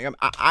Yeah. got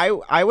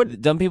smart. I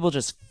would. Dumb people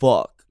just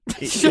fuck.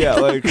 Yeah,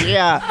 like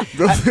Yeah.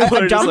 people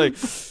A are dumb-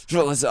 just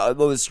like,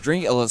 let's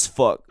drink, let's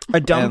fuck. A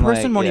dumb And,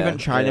 person like, won't yeah, even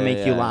try to yeah, make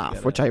yeah, you I laugh,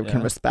 get which it, I yeah.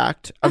 can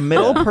respect. A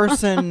middle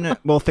person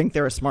will think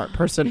they're a smart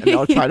person and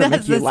they'll try to make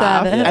That's you the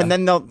laugh. saddest. And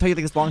then they'll tell you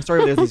like this long story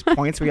where there's these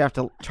points where you have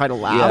to try to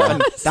laugh. Yeah.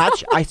 And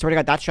that's, I swear to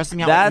God, that stresses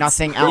me out like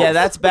nothing else. Yeah,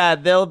 that's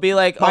bad. They'll be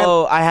like, My-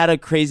 "Oh, I had a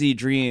crazy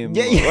dream."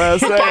 Yeah, yeah. Well,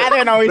 it's like- I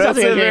don't know. He's that's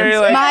having a a very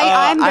dream. like,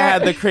 I'm I very-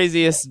 had the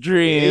craziest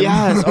dream.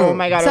 Yes. Oh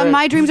my God. So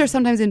my dreams are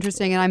sometimes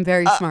interesting, and I'm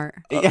very smart.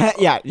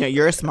 yeah,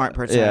 you're a smart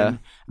person. Yeah.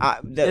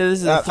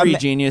 This is three a-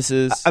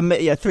 geniuses.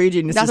 Yeah, three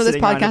geniuses. That's what this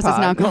sitting around a podcast is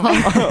now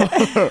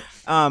pod. called.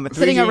 Three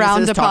Sitting around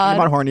geniuses a talking pod.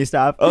 about horny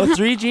stuff. Oh,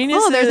 three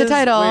geniuses. Oh, there's a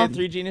title. Wait,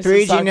 three geniuses.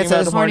 Three talking about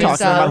geniuses the horny talking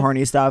stuff. about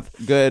horny stuff.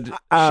 Good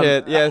Um,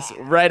 shit. Yes,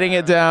 writing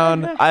it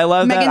down. I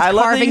love Megan's that. I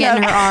love carving that it you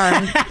in her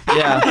have- arm.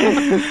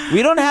 Yeah,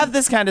 we don't have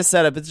this kind of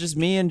setup. It's just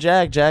me and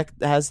Jack. Jack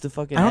has to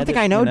fucking. I don't think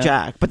I know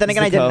Jack, but then He's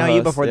again, I the didn't know you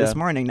co-host, before this yeah.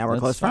 morning. Now we're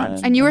That's close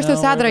friends. fine. And you were so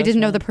No, sad that we're I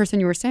didn't best know the friends. person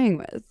you were staying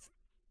with.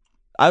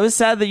 I was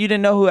sad that you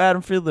didn't know who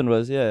Adam Friedland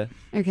was. Yeah,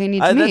 Okay, need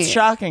to meet. that's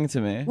shocking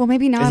to me. Well,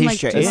 maybe now Is I'm he like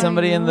straight? Is yeah,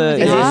 somebody in the?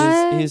 Is he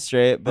hot? He's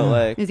straight, but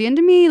like Is he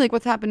into me? Like,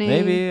 what's happening?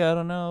 maybe I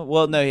don't know.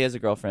 Well, no, he has a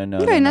girlfriend. No,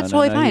 Okay, no, and no, that's no,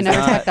 totally no, fine. he's I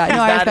respect not- that. No,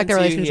 he's I not respect the into you.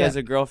 He relationship. has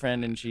a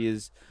girlfriend, and she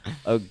is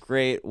a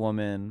great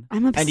woman.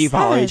 I'm obsessed. And do you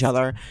follow each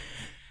other?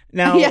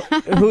 Now, Yeah.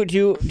 who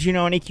do you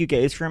know any cute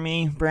gays for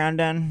me,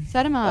 Brandon?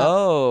 Set him up.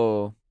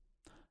 Oh,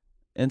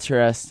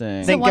 interesting.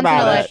 This is a Think once in a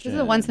about life- it. This is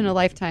a once in a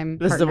lifetime.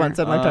 This is a partner. once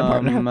in a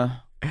lifetime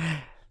partner.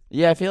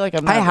 Yeah, I feel like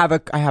I'm. Not, I have a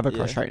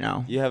crush Yeah. right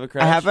now. You have a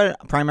crush. I have a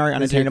primary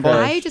Who's your unattainable.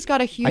 crush? I just got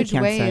a huge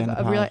can't say wave on the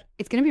of pod. real.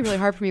 It's gonna be really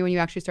hard for me when you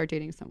actually start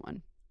dating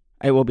someone.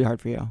 It will be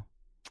hard for you.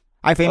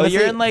 I Oh, famously.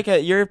 you're in like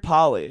you're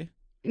poly.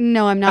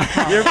 No, I'm not.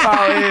 Paul. You're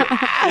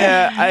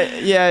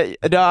poly.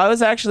 No, I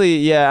was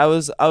actually I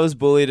was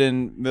bullied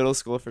in middle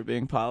school for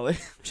being poly.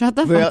 Shut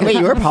the Really? fuck Wait,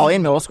 up. you were poly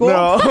in middle school?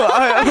 No,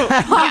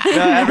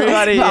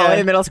 everybody. Poly Yeah,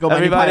 in middle school. but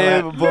you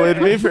everybody poly-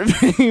 bullied me for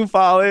being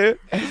poly.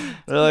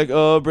 They're like,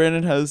 "Oh,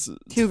 Brandon has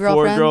Two 4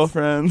 girlfriends?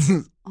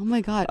 girlfriends." Oh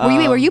my god.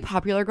 Were you Um,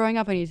 popular growing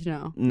up? I need to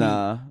know.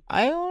 Nah,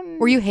 I don't.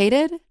 Were you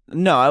hated?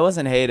 no, I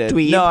wasn't hated.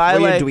 dweeb? No, I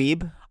were like. you a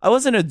dweeb? I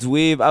wasn't a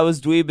dweeb. I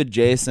was dweeb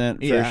adjacent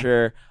for Yeah.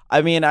 sure.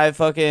 I mean, I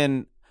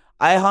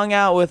hung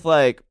out with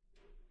like,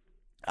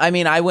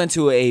 I went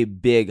to a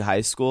big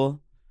high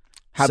school.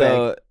 How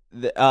big?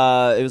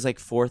 It was like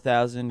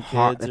 4,000 kids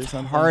or It's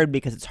something. hard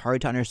because it's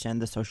hard to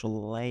understand the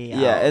social layout.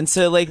 Yeah, and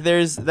so like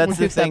that's What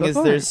the you've said thing is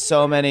before. there's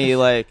so many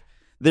like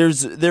there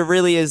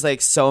really is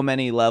like so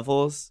many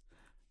levels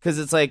because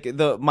it's like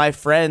my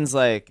friends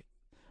like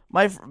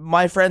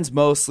my friends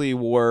mostly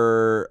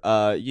were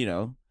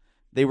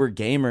they were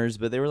gamers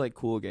but they were like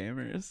cool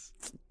gamers.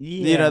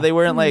 You know, they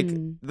weren't like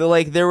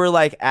they were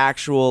like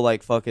actual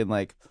like fucking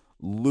like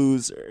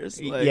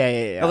losers. Like,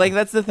 yeah. But like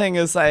that's the thing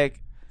is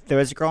like There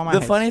was a girl in my the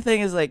high funny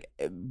thing is like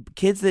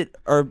kids that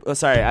are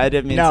sorry I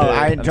didn't mean No, to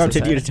I I'm so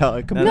interrupted you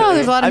sorry. to tell it. No,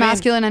 there's a lot of I mean-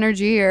 masculine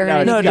energy here.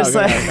 No, just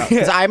like-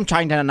 because I'm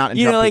trying to not interrupt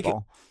You know, like,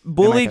 people.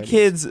 bullied 30s.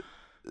 kids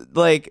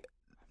like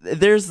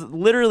there's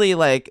literally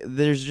like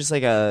there's just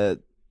like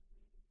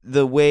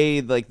the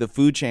way like the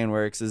food chain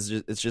works is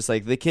just, it's just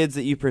like the kids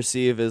that you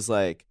perceive as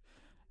like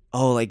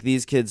oh like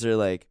these kids are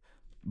like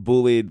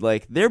bullied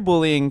like they're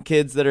bullying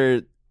kids that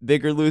are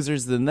bigger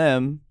losers than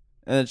them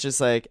and it's just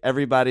like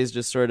everybody's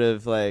just sort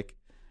of like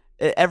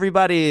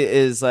everybody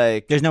is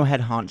like There's no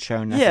head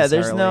honcho necessarily. yeah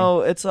there's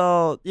no it's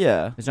all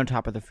yeah There's no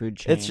top of the food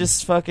chain. it's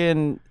just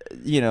fucking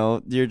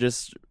you're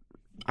just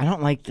I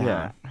don't like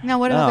that. Yeah. Now,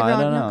 what about No, the I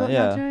girl? don't No, know, go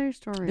yeah. tell your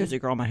story. There's a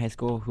girl in my high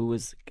school who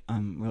was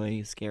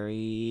really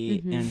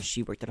scary, Mhm. and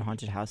she worked at a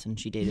haunted house, and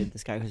she dated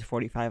this guy who's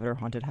 45 at her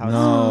haunted house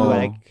No. who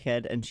had a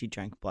kid, and she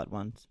drank blood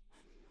once.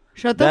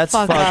 Shut the that's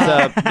fuck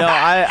fucked up. No,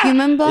 I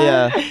Human blood?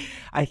 yeah.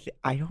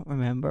 I don't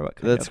remember what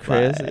kind That's of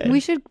blood. crazy.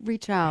 We should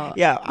reach out.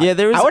 Yeah, Yeah,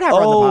 there was. I would have her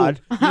on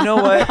the pod. You know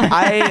what?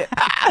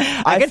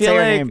 I can feel say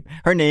her like- name.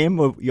 Her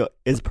name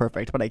is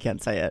perfect, but I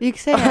can't say it. You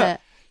can say it.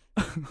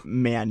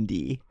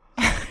 Mandy.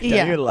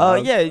 Yeah. You Oh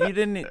love- yeah, you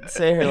didn't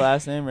say her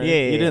last name, right?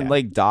 Yeah, you didn't yeah.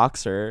 like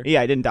dox her.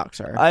 Yeah, I didn't dox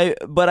her.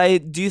 But I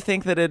do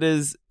think that it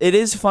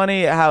is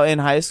funny how in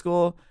high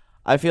school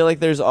I feel like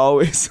there's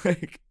always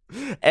like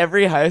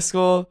every high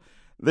school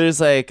there's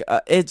like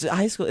it's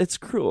high school. It's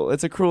cruel.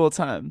 It's a cruel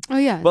time. Oh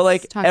yeah. But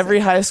like it's toxic. every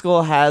high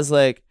school has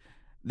like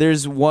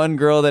there's one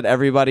girl that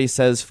everybody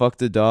says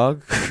fucked a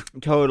dog.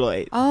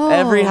 Totally. Oh.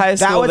 Every high That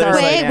school. was our-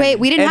 there's, Wait,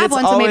 we didn't and have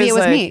it's one, so maybe it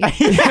was always me.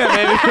 yeah,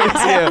 maybe it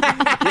was you.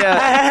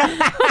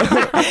 Yeah.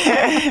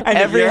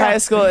 Every high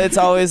school, it's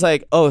always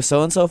like, oh,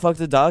 so and so fucked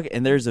a dog,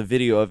 and there's a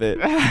video of it,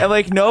 and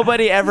like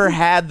nobody ever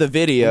had the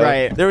video.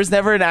 Right. There was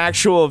never an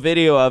actual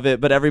video of it,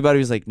 but everybody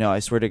was like, no, I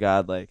swear to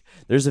God, like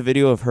there's a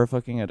video of her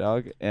fucking a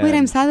dog. And Wait,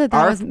 I'm sad that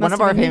Our, was one must of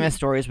have our been me. famous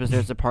stories was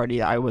there's a party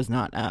that I was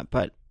not at,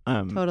 but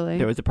Totally.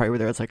 there was a party where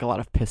there was like a lot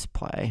of piss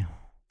play.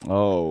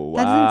 Oh wow.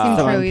 That doesn't seem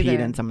Someone true peed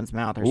either. in someone's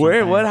mouth or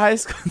Where? something. What high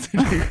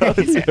school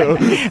did you go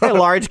to? A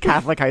large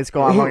Catholic high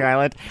school on Long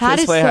Island. That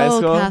is Display so High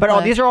School? Catholic. But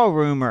all these are all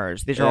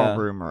rumors. These are Yeah. all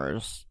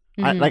rumors.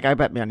 Mhm. I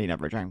bet Mandy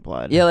never drank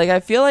blood. Yeah, like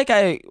I feel like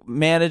I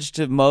managed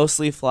to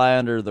mostly fly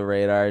under the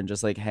radar and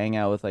just like hang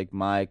out with like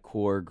my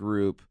core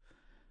group,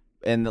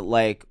 and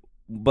like,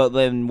 but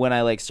then when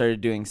I like started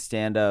doing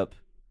stand up,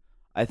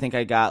 I think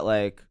I got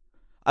like,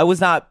 I was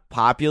not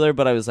popular,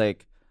 but I was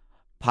like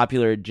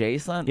popular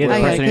adjacent. Yeah, the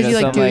where, person who does you,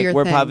 like, some, do your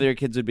where thing. popular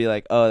kids would be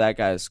like, oh, that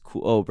guy's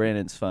cool. Oh,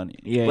 Brandon's funny.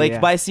 Yeah, like yeah.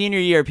 by senior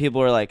year,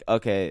 people were like,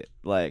 okay,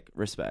 like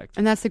respect,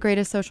 And that's the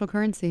greatest social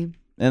currency.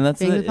 and that's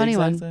Being it, the funny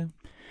one. exactly.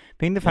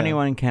 Being the funny Yeah.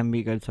 one can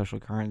be good social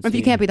currency. If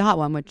you can't be the hot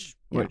one, which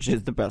which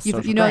is the best you,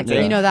 social you know, currency.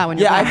 you know that one.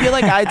 Yeah, I feel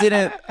like I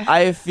didn't.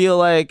 I feel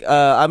like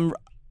I'm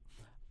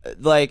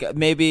like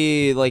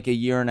maybe like a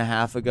year and a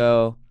half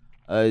ago,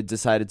 I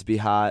decided to be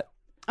hot.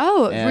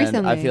 Oh, And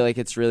recently. I feel like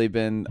it's really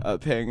been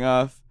paying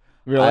off.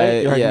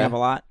 Really? You're hooking yeah. up a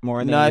lot more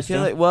than No, you I used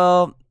feel to?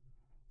 like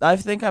I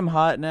think I'm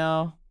hot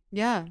now.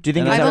 yeah. Do you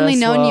think And it's I've a, only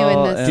known you in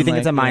well, this- do you think and,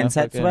 it's a like,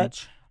 mindset fucking-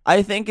 switch?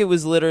 I think it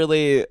was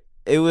literally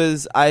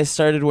I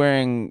started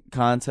wearing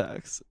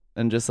contacts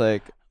and just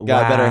like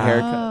got better Wow.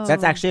 haircuts. Oh.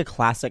 That's actually a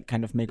classic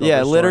kind of makeover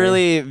Yeah, story.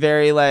 literally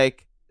very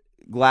like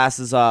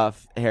glasses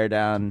off, hair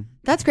down.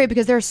 That's great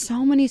because there are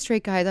so many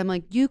straight guys. I'm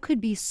like, you could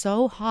be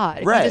so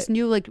hot if Right. you just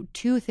knew like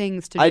two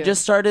things to do. I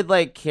just started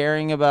like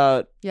caring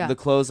about Yeah. the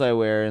clothes I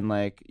wear and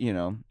like,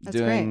 That's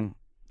doing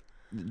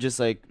just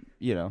like,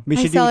 We I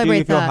should do celebrate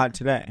you feel that. hot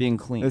today? being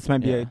clean. This might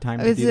be Yeah. a time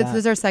to This do that.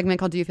 is our segment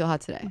called "Do You Feel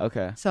Hot Today?"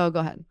 Okay. So go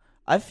ahead.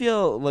 I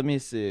feel, let me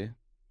see.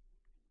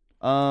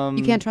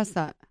 You can't trust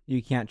that.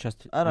 You can't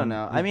trust. I don't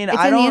know. I mean, It's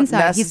I in the don't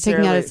inside. He's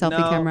taking out his selfie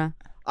necessarily- no, camera.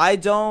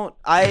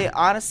 I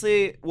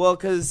honestly, well,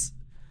 because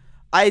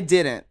I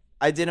didn't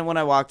when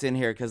I walked in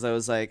here because I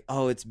was like,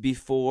 oh, it's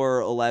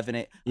before 11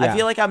 a.m. I Yeah.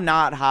 feel like I'm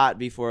not hot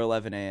before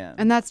 11 a.m.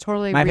 And that's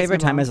totally My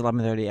favorite time reasonable.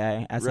 is 11:30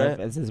 a. As Right. if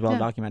this is well Yeah.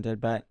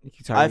 documented, but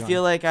sorry, I go feel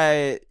on. like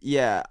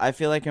I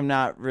feel like I'm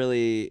not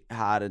really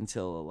hot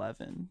until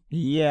 11.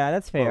 Yeah,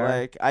 that's But, fair.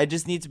 like, I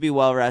just need to be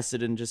well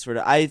rested and just sort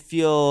of. I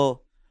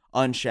feel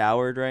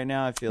unshowered right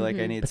now. I feel like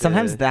I need but to.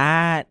 sometimes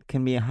that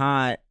can be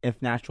hot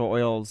if natural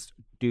oils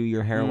do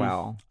your hair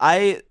well.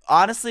 I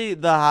honestly,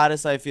 the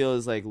hottest I feel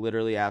is like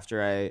literally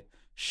after I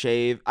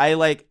shave.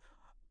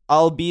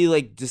 I'll be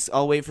like,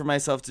 I'll wait for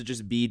myself to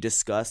just be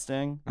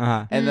disgusting,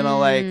 Uh-huh. and then I'll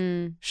like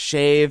Mm.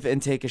 shave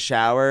and take a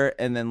shower,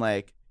 and then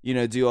like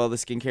do all the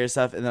skincare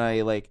stuff, and then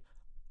I like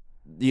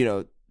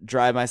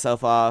dry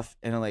myself off,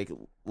 and I like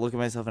look at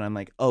myself, and I'm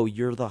like, oh,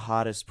 you're the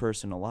hottest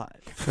person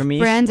alive. For me,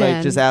 Brandon.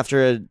 Like just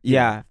after a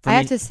yeah. For I me,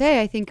 have to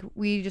say, I think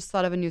we just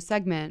thought of a new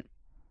segment.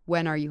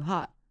 When are you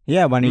hot?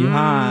 Yeah, when are you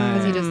hot?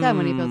 Because he just said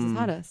when he feels his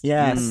hottest.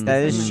 Yes, Mm,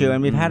 that is mm, true,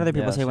 and we've had mm, other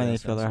people yes, say when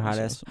yes, they feel yes, their yes,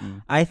 hottest. yes,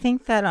 mm. I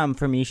think that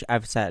for me,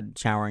 I've said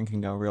showering can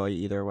go really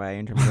either way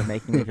in terms of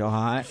making me feel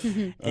hot,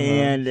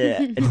 and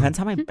it depends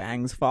how my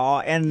bangs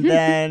fall. And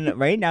then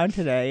right now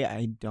today,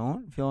 I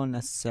don't feel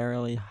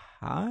necessarily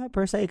hot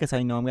per se because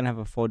I know I'm gonna have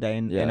a full day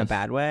in a Yes.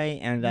 bad way,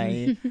 and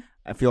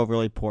I feel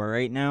really poor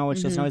right now,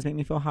 which doesn't always make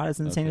me feel hot, as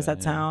insane as Okay,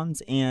 that yeah.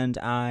 sounds.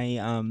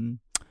 And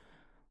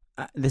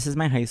this is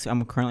my high school.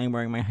 I'm currently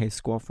wearing my high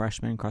school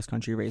freshman cross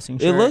country racing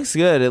shirt. It looks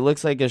good. It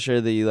looks like a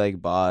shirt that you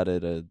like bought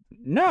at a.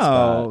 No,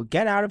 spot.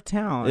 get out of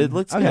town. It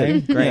looks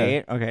okay, good.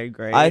 great. Okay,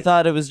 great. I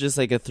thought it was just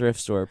like a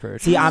thrift store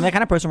purchase. See, I'm the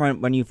kind of person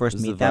when you first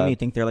This is meet the them, vibe. you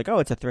think they're like, oh,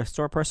 it's a thrift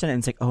store person, and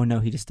it's like, oh no,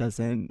 he just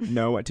doesn't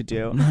know what to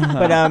do.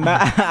 But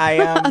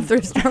I A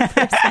thrift store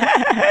person.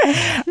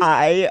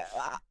 I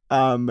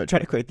try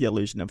to create the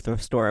illusion of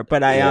thrift store,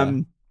 but I Yeah.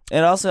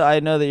 And also, I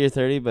know that you're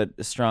 30,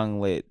 but strong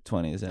late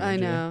 20s energy. I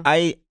know.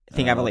 I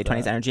think I have a love late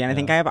 20s that. energy, and I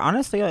think Yeah. I have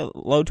honestly a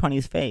low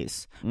 20s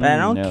face, but I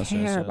don't yes,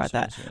 care yes, about yes,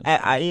 that. yes,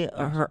 yes, I yes.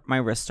 hurt, my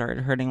wrist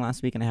started hurting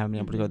last week, and I haven't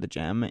been able to go to the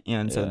gym,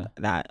 and so Yeah.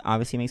 that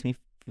obviously makes me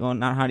feel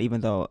not hot,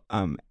 even though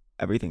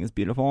everything is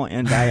beautiful,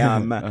 and I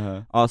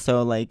Uh-huh.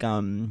 also like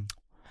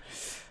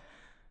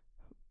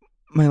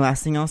my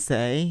last thing I'll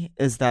say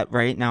is that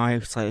right now I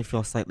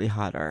feel slightly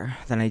hotter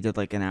than I did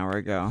like an hour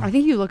ago. I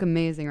think you look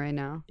amazing right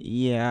now.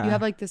 Yeah. You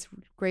have like this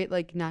great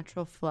like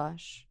natural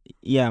flush.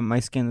 Yeah, my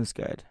skin is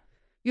good.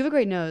 You have a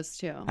great nose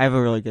too. I have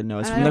a really good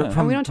nose. And From I the, don't-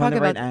 from, we don't from talk the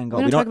about- right angle.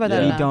 we don't talk about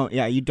that You enough. don't.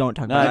 Yeah, you don't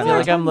talk No, about I that. feel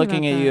like talking I'm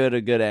looking about at that. you at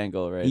a good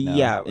angle right now.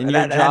 Yeah, and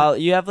your that- jaw,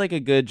 you have like a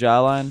good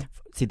jawline.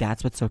 See,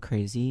 that's what's so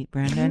crazy,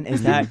 Brandon,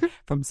 is that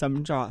from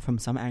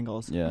some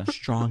angles, Yeah.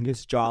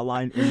 strongest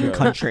jawline in the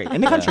country.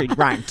 In the country,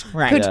 ranked.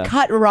 Could Yeah.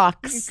 cut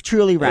rocks.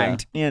 Truly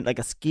ranked. And like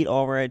a Skeet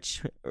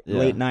Ulrich, Yeah.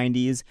 late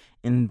 90s.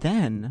 And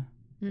then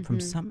from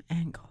Mhm. some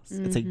angles,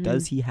 it's like,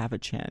 does he have a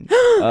chin?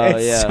 Oh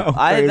It's yeah, so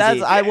I crazy.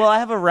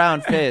 have a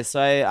round face, so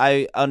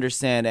I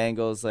understand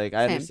angles. Like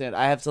I Same. understand.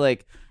 I have to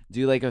like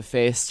do like a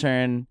face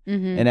turn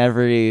Mhm. in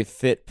every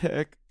fit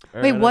pick.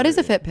 or Wait, what is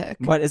a whatever. fit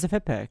pick? What is a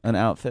fit pick? An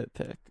outfit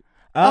pick.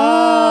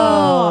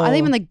 Oh, I think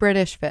even like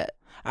British fit.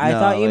 I No,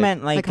 thought you like-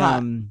 meant like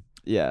hot.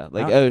 Yeah,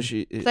 like Oh.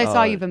 she. 'Cause I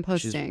saw oh, you've been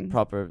she's posting.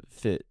 proper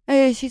fit.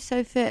 Oh, she's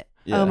so fit.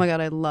 Yeah. Oh my god,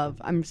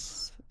 I'm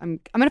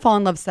gonna fall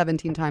in love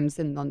 17 times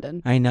in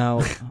London. I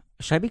know.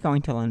 Should I be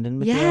going to London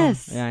with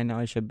Yes. you? Yeah, I know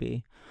I should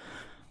be.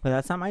 But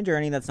that's not my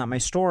journey. That's not my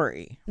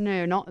story.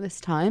 No, not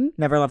this time.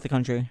 Never left the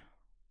country.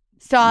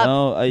 Stop.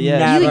 No, yeah,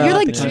 Never You're left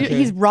like the country.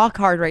 he's rock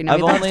hard right now. I've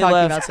We love only talking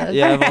left. about this.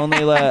 Yeah, I've only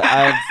left.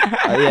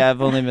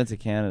 I've only been to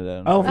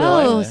Canada. Oh, really?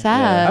 Oh,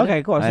 sad.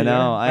 Okay, cool. So I know,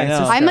 you're I my know.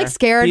 sister. I'm like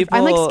scared.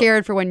 I'm like People-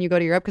 scared for when you go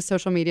to Europe because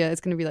social media is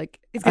gonna be like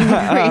it's gonna be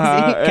crazy.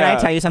 Can Yeah.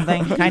 I tell you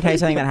something? Can I tell you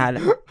something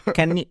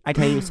that I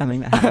tell you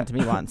something that happened to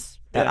me once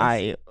that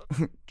I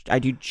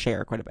do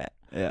share quite a bit,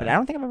 Yeah. but I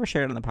don't think I've ever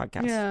shared it on the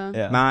podcast. Yeah.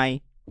 Yeah.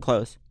 My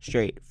close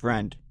straight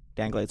friend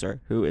Dan Glazer,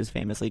 who is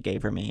famously gay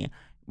for me,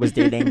 was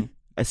dating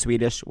a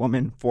Swedish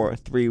woman for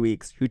 3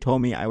 weeks who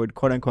told me I would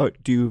quote unquote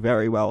do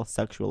very well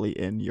sexually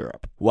in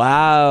Europe.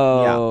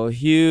 Wow.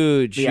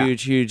 Huge, Yeah.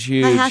 huge.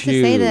 I have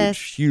to say this.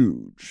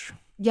 Huge.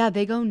 Yeah,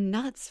 they go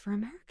nuts for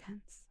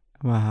Americans,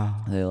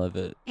 Wow. They love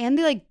it. and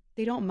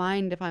they don't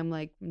mind if I'm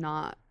like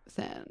not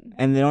thin.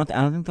 And I don't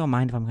think they'll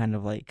mind if I'm kind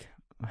of like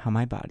how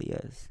my body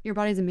is. Your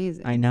body's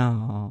amazing. I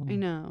know. I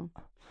know.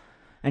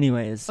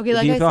 Anyways, Okay,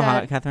 like do you I feel said-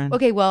 hot, Catherine?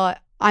 Okay, well,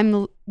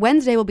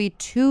 Wednesday will be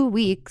 2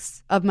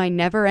 weeks of my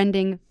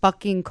never-ending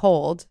fucking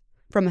cold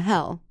from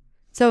hell.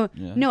 So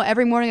Yeah. no,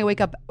 every morning I wake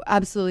up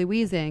absolutely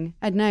wheezing.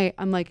 At night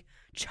I'm like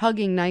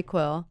chugging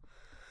NyQuil.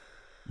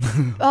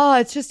 Oh,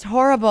 it's just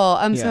horrible.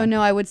 Yeah. So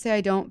no, I would say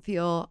I don't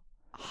feel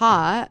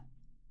hot,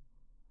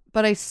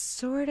 but I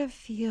sort of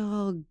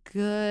feel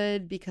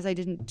good because I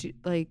didn't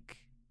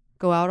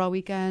go out all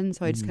weekend.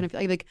 So I just kind of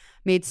like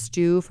made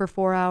stew for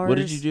 4 hours. What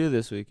did you do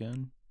this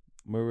weekend?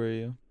 Where were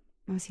you?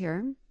 I was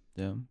here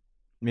Yeah.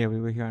 Yeah,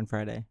 we were here on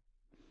Friday.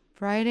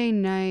 Friday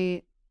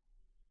night.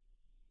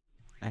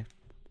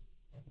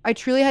 I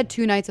truly had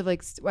 2 nights of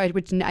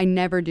which I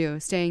never do,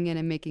 staying in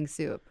and making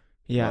soup.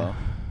 Yeah, Wow.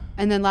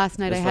 And then last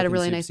night It's I had a fucking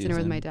really soup nice dinner with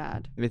season. my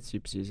dad, it's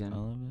soup I season.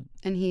 love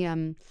it. and he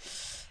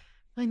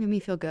really made me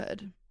feel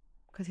good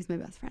because he's my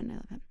best friend.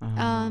 I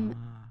love him.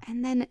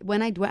 And then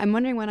I'm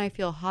wondering when I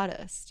feel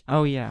hottest.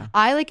 Oh yeah.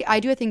 I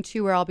do a thing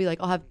too where I'll be like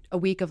I'll have a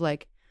week of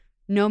like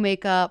no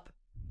makeup,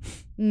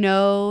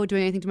 no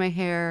doing anything to my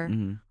hair.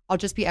 Mm-hmm. I'll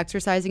just be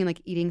exercising and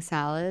like eating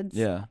salads.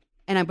 Yeah.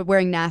 And I'm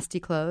wearing nasty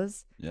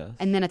clothes. Yes.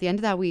 And then at the end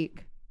of that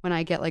week, when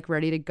I get like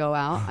ready to go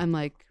out, I'm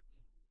like,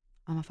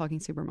 I'm a fucking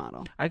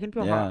supermodel. I can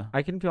feel Yeah. hot.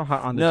 I can feel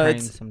hot on the No, train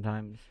it's-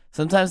 sometimes.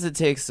 Sometimes it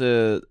takes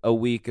a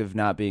week of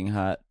not being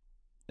hot,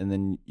 and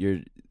then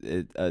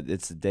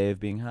it's a day of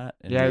being hot.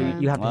 And Yeah, Yeah.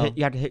 you have to Wow. hit.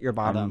 You have to hit your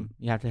bottom. I'm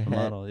you have to a hit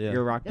model, yeah.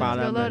 your rock You have to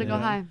bottom. go low to and- go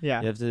high.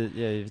 Yeah. You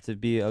have to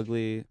be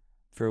ugly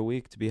for a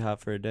week to be hot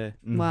for a day.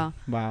 Mm. Wow.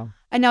 Wow.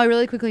 And now I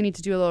really quickly need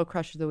to do a little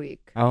crush of the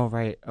week. Oh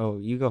right. Oh,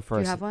 you go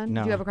first. have one?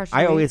 No. Do you have a crush of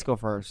I the always week? go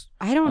first.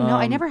 I don't know.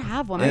 I Um, never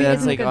have one. And Maybe it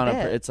that's isn't like a good on a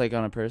bit. it's like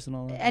on a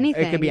personal level.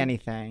 Anything. It could be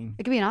anything.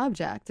 It could be an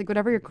object. Like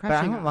whatever you're But I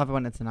crushing don't on. love it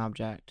when it's an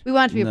object. We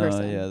want it to be No, a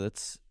person. yeah,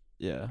 that's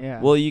yeah. Yeah.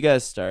 Well, you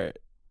guys start.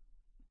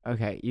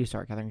 Okay, you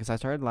start, Catherine, because I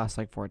started last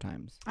like 4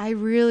 times. I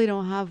really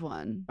don't have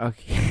one.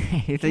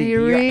 Okay. So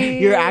You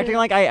you're acting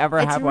like I ever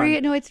It's have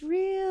one. no, it's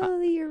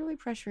really you're really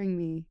pressuring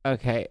me.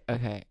 Okay.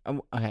 Okay.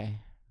 Okay.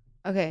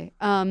 Okay.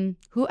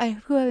 Who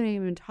haven't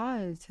even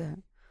talked to?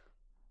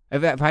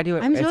 If I do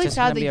it, I'm it's really just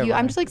sad gonna that be a I'm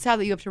run. just like sad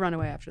that you have to run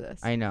away after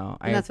this. I know.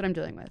 And that's what I'm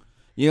dealing with.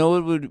 You know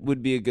what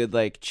would be a good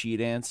like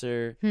cheat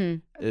answer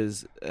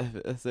is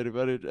has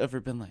anybody ever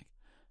been like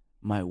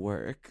my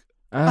work?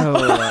 Oh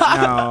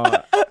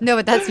no. No,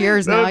 but that's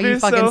yours now. You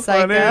fucking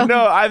psycho.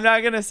 No, I'm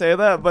not gonna say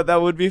that, but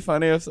that would be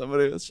funny if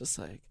somebody was just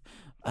like,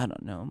 I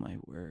don't know, my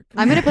work.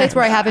 I'm in a place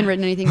where I haven't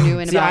written anything new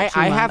in See, about 2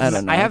 I months. have I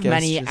don't know, I I have guess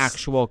many just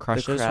actual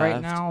crushes right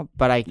craft. now,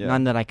 but Yeah.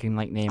 none that I can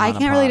like name. I on a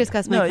can't really pod.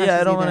 discuss my No, crushes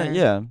yeah, I don't want either. to.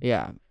 Yeah,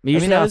 Yeah,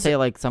 usually I I'll was- say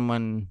like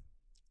someone.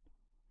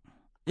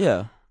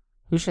 yeah.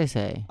 Who should I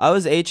say? I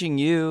was Hing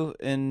you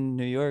in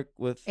New York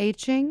with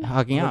Hing?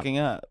 Hooking up. hooking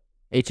up.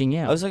 Hing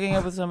you. I was hooking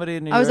up with somebody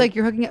in New York. I was like,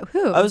 you're hooking up.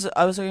 Who? I was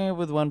hooking up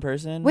with one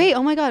person. Wait,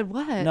 oh my God,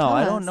 what? no, Tell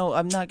I us. don't know.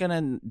 I'm not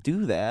gonna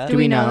do that. Do Do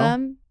we we know know?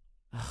 them?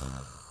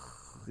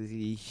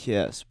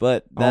 Yes,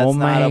 but that's Oh not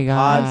my a pod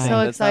God. I'm thing.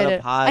 so That's not a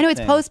excited. pod I know it's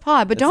thing. post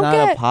pod, but It's don't not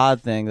get. a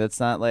pod thing. That's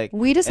not like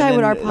We decide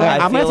what our pod. I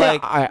I'm feel gonna say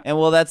like, and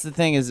well, that's the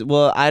thing is,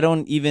 well, I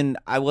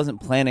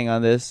wasn't planning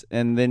on this,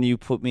 and then you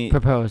put me,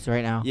 propose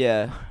right now.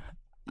 yeah,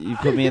 you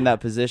put me in that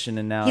position,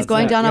 and now He's it's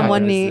going like, down on yeah,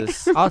 one is knee.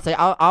 this-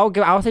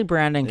 I'll say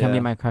Brandon can be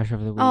Yeah. my crush of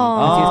the week. 'Cause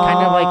Aw. he's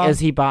kind of like, is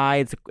he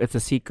bi? It's a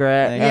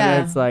secret. Thank And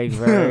you. it's like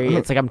very.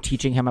 It's like I'm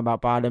teaching him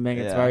about bottoming.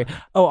 It's Yeah. very.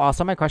 Oh,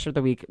 also my crush of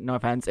the week. No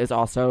offense, is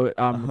also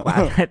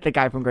the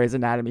guy from Grey's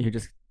Anatomy who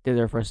just did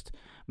their first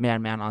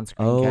man on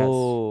screen kiss.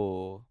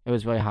 Oh, It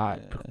was really hot.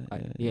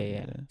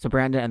 Yeah. So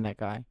Brandon and that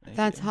guy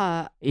That's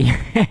hot.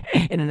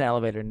 in an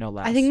elevator, no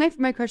less. I think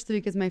my crush of the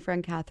week is my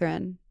friend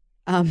Catherine.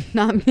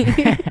 Not me.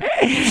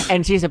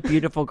 and she's a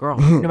beautiful girl,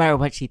 no matter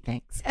what she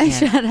thinks. And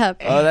Shut up.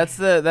 Oh, that's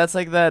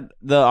like the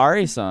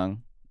Ari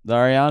song, the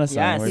Ariana song,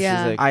 Yes. where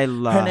Yeah. she's like, I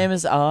love. her name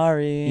is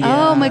Ari.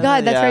 Oh my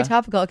God, that's Yeah. very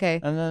topical. Okay.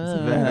 very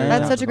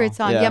That's such a great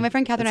topical. song. Yeah. Yeah, my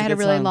friend Catherine It's and a I had a good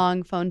really song.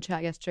 long phone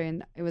chat yesterday,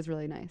 and it was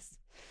really nice.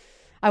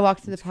 I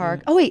walked through the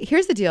park. Oh wait,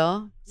 here's the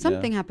deal.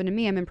 Something happened to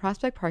me. I'm in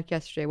Prospect Park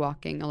yesterday,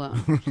 walking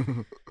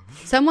alone.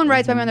 Someone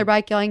rides by me on their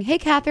bike, yelling, "Hey,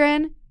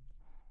 Catherine!"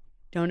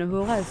 Don't know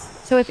who it was.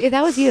 So if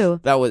that was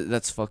you,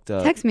 That's fucked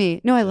up. text me.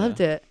 No, I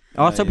loved it.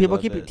 Also, you people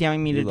love keep it.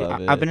 telling me to You do.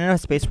 love I've it. been in a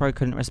space where I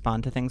couldn't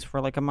respond to things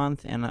for like a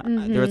month, and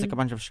there was like a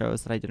bunch of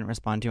shows that I didn't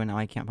respond to, and now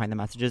I can't find the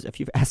messages. If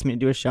you've asked me to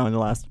do a show in the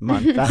last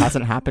month that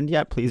hasn't happened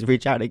yet, please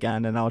reach out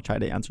again, and I'll try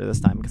to answer this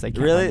time because I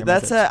can't. Really? Find your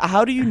That's message.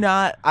 how do you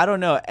not? I don't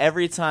know.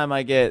 Every time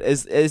I get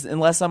is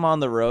unless I'm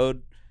on the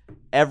road,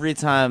 every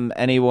time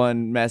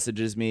anyone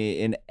messages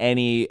me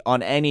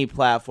on any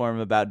platform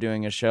about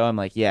doing a show, I'm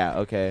like, yeah,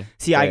 okay.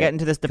 See, I get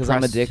into this because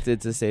depressed. I'm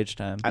addicted to stage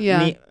time.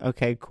 Yeah.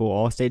 Okay,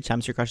 cool. Stage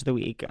time's your crush of the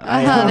week.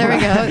 There we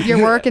go.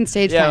 Your work and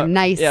stage time.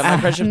 Nice. Yeah, my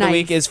crush of the Nice.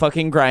 week is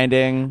fucking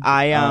grinding.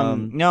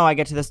 No, I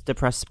get to this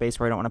depressed space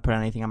where I don't want to put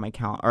anything on my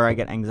calendar, or I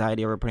get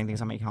anxiety over putting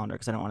things on my calendar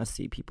because I don't want to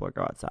see people or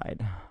go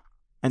outside.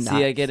 And See, I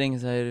that's- get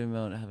anxiety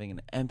about having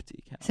an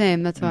empty calendar.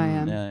 Same. That's who I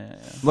am. Yeah.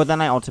 Well,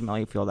 then I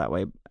ultimately feel that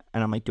way,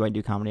 and I'm like, do I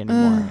do comedy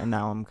anymore? And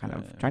now I'm kind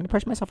of trying to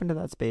push myself into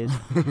that space.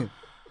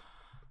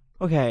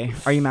 Okay,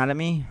 are you mad at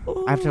me?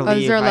 I have to Oh, is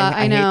leave. there a lot? I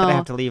I hate that I know.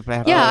 have to leave, but I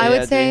have Yeah, to I leave. would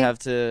do say- you have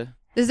to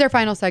This is our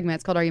final segment.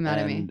 It's called "Are You Mad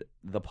at Me?" end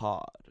the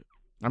pod.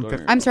 I'm,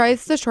 Or- I'm sorry,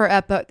 this is a short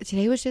ep, but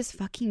today was just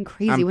fucking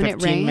crazy I'm when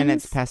 15 it rains.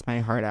 minutes past my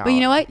heart out. But you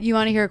know what? You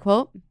want to hear a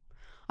quote?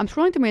 I'm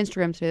scrolling through my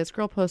Instagram today. This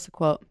girl posted a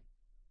quote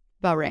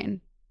about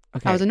rain.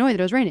 Okay. I was annoyed that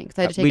it was raining because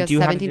I had to take we a do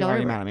have to $17 do Are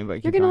You Mad Uber. at Me, but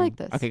You're keep gonna going. like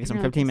this. Okay, because You're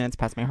I'm gonna like 15 this. minutes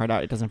past my heart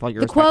out. It doesn't feel like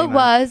you're The quote respecting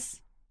that.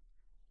 was,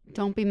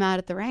 "Don't be mad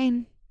at the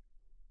rain.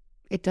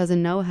 It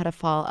doesn't know how to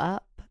fall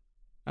up."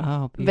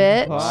 Oh,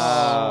 Bitch.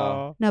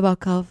 Wow.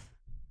 Nabokov.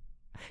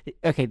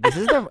 Okay, this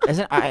is the.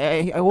 Isn't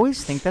I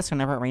always think this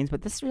whenever it rains,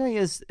 but this really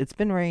is. It's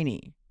been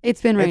rainy.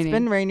 It's been raining. It's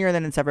been rainier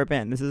than it's ever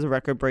been. This is a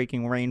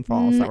record-breaking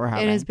rainfalls that we're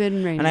having. It has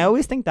been raining. And I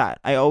always think that.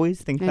 I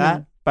always think I that,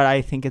 know. but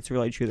I think it's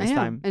really true I this know,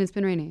 time. and it's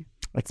been rainy.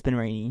 It's been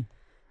rainy.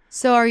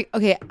 So are you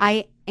okay?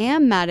 I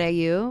am mad at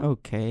you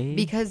Okay.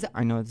 because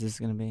I know what this is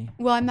gonna be.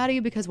 well, I'm mad at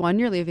you because one,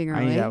 you're leaving I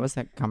early. knew that was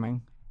that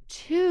coming.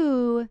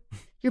 Two,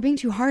 you're being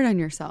too hard on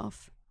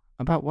yourself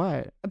About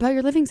what? about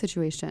your living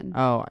situation.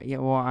 Oh, yeah.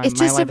 Well, It's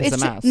my just life is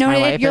it's a ju- mess. No, My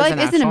your is life an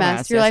isn't a actual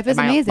mess. Your yes. life is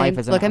My amazing. life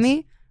is a Look at mess.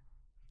 me.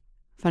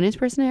 Funniest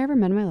person I ever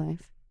met in my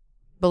life.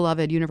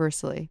 Beloved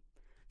universally.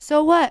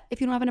 So what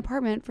if you don't have an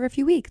apartment for a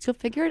few weeks? You'll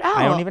figure it out.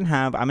 I don't even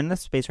have. I'm in this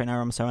space right now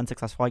where I'm so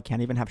unsuccessful. I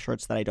can't even have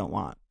shirts that I don't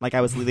want. Like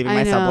I was leaving I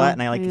my know, sublet,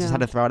 and I I just know.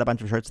 had to throw out a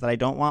bunch of shirts that I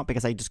don't want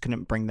because I just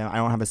couldn't bring them. I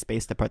don't have a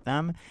space to put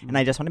them, and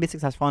I just want to be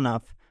successful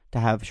enough to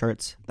have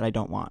shirts that I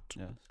don't want.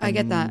 Yeah. I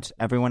get that. And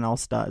everyone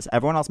else does.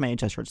 Everyone else my age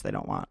has shirts they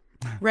don't want.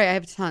 Right, I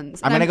have tons.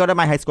 I'm And gonna go to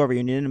my high school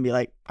reunion and be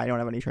like, I don't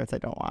have any shirts I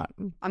don't want.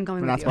 I'm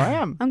coming And with that's you. where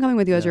I am. I'm coming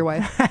with you as your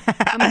wife.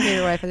 I'm gonna be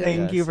your wife.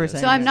 Thank you for Yes,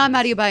 saying. So I'm that. not mad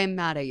at you, but I'm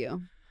mad at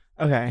you,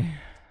 Okay.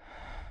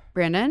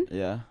 Brandon.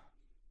 Yeah.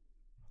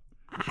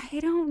 I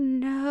don't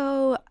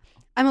know.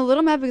 I'm a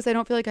little mad because I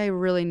don't feel like I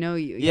really know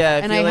you. yet.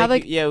 Yeah, and I have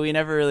like yeah, we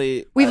never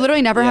really we've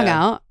literally never hung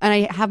yeah. out, and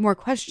I have more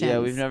questions. Yeah,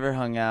 we've never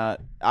hung out.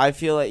 I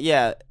feel like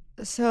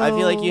So I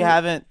feel like you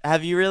haven't.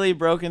 Have you really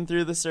broken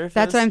through the surface?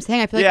 That's what I'm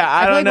saying. I feel like yeah,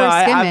 I feel don't like know.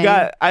 We're skimming. I've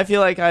got. I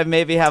feel like I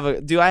maybe have a.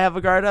 Do I have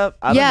a guard up?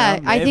 I Yeah,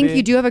 don't know, I think maybe.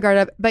 you do have a guard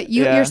up, but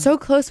Yeah. you're so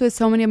close with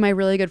so many of my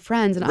really good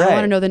friends, and I Right.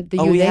 want to know the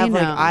Oh, you we they have know.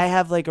 like I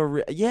have like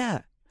a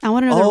yeah. I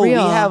want to know the Oh,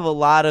 real. we have a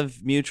lot of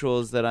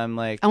mutuals that I'm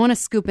like. I want to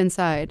scoop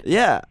inside.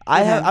 Yeah,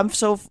 I have.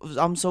 Okay.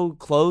 I'm so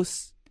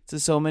close to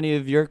so many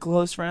of your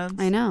close friends.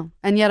 I know,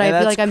 and yet And I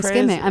feel that's like I'm crazy.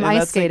 skimming. I'm And ice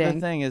that's, like, skating.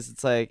 the thing is,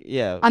 it's like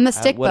yeah. I'm the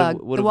stick what have-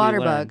 bug, what the have we water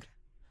learned? bug.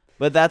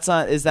 But that's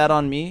on. Is that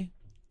on me?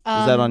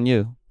 Is that on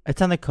you?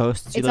 It's on the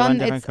coast. You It's live on- on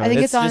different it's- I think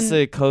coasts. it's just on-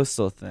 a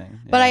coastal thing.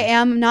 But yeah. I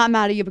am not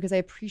mad at you because I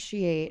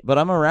appreciate But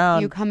I'm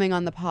around. you coming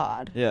on the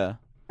pod, Yeah.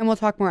 and we'll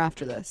talk more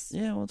after this.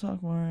 Yeah, we'll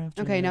talk more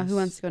after. Okay, now who this.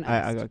 wants to go next?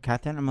 I go,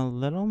 Catherine, I'm a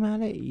little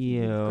mad at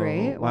you.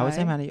 Great, Why was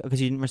I why? mad at you?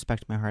 Because you didn't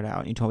respect my heart out.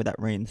 And you told me that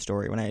rain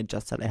story when I had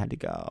just said I had to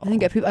go.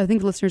 I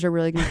think listeners are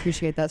really going to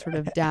appreciate that sort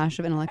of dash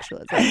of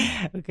intellectualism.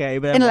 Okay,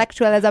 but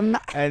Intellectualism.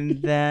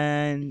 and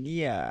then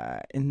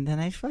and then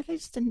I feel like I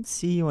just didn't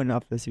see you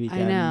enough this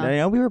weekend. know. I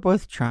know we were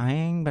both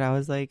trying, but I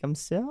was like, I'm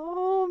so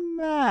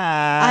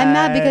mad. I'm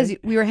mad because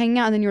we were hanging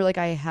out, and then you were like,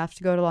 "I have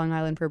to go to Long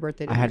Island for a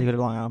birthday I dinner." had to go to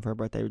Long Island for a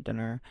birthday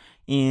dinner,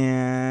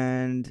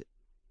 and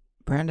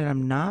Brandon,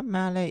 I'm not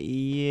mad at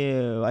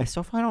you. I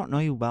still feel I don't know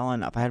you well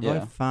enough. I had really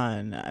Yeah.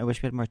 fun. I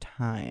wish we had more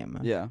time.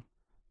 Yeah.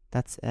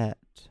 That's it.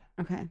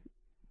 Okay.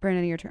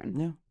 Brandon, your turn.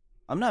 Yeah.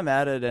 I'm not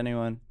mad at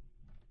anyone.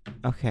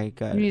 Okay,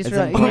 good. You, just Is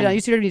it- really, you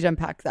sort of need to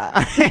unpack that.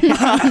 I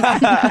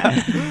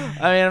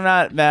mean, I'm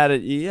not mad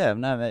at you. Yeah,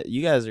 I'm not mad.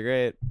 You guys are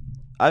great.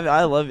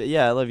 I love it.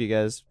 Yeah, I love you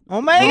guys. Oh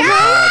my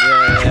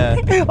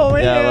god! Yeah. Oh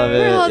my Yeah, I god! love it.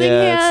 We're holding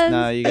hands.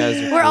 No, you guys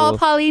are We're all cool.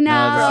 poly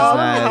now.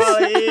 No, this is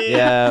nice. Poly.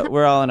 Yeah,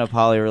 we're all in a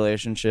poly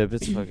relationship.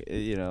 It's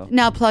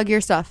Now plug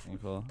your stuff.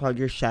 cool. Plug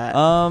your shit.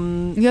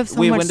 You have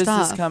so wait, much when does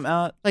stuff. this come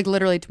out? Like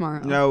literally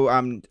tomorrow. No,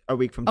 a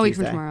week from A week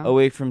Tuesday. from tomorrow. A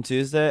week from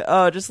Tuesday.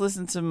 Oh, just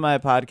listen to my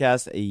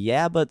podcast.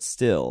 Yeah, but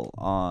still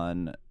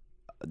on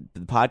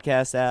the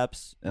podcast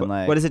apps and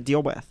What does it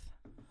deal with?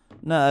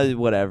 no,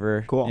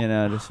 whatever. Cool.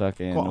 Just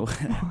fucking Cool.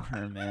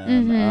 whatever,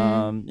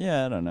 man.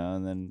 Yeah, I don't know.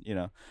 And then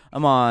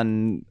I'm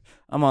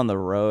on the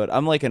road.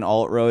 I'm like an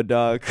alt road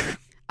dog.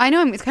 I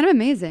know. It's kind of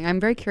amazing. I'm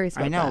very curious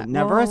about I know. that.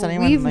 Never has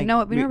anyone We've like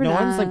never no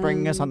one's like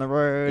bringing us done. on the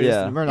road.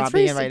 Yeah. We're not It's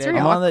being very- it's invited. very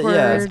I'm on the-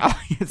 yeah,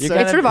 awkward. It's You're so-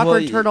 It's sort of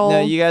awkward turtle.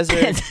 No, you guys are.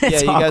 It's yeah, you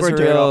guys awkward are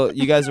turtle. real.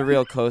 You guys are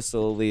real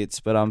coastal elites,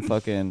 but I'm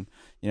fucking.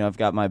 I've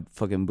got my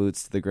fucking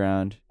boots to the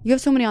ground. You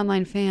have so many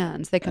online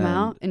fans. They come And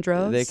out in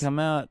droves. They come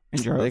out.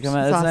 In droves. They come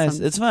out. That's It's nice.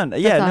 awesome. It's fun.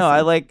 Yeah. No, I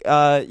awesome. like.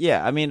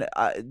 Yeah. I mean,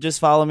 just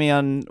follow me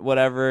on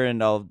whatever,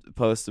 and I'll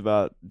post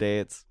about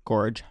dates.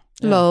 Gorge.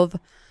 Love.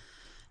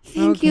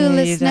 Thank you,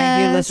 listeners.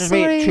 Thank you, listeners.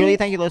 Sorry. Wait, truly,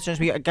 thank you,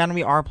 listeners. We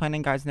are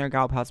planning Guys in Their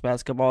Gal Pals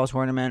basketball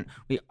tournament.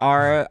 We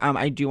are.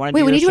 I do want to.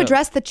 Wait, we need to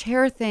address the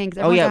chair thing. 'cause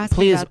Oh everyone's yeah, asking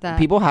please. About that.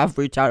 People have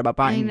reached out about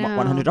buying I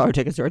know. $100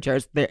 tickets to our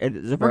chairs. We're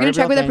gonna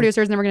check with the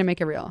producers and then we're gonna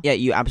make it real. Yeah,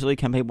 you absolutely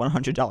can pay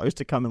 $100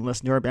 to come and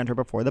listen to our banter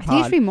before the I think it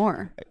should pod. be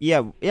more.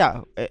 Yeah.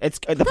 It's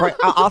the price.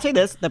 I'll say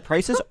this: the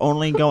price is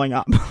only going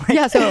up.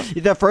 Yeah, so-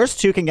 the first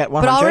two can get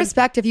 100. But all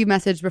respect if you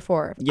messaged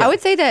before. Yeah. I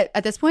would say that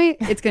at this point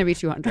it's gonna be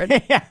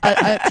 200. Yeah.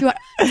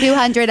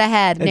 200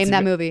 ahead. Name It's-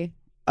 that movie.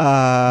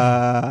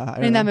 I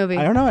don't Name that know. movie.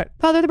 I don't know it.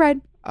 Father the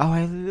Bride. Oh,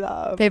 I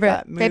love Favorite-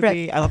 that movie.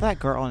 favorite. I love that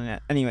girl in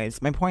it.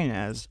 Anyways, my point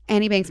is,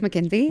 Annie Banks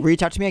McKenzie.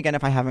 reach out to me again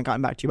if I haven't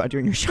gotten back to you about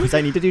doing your shows.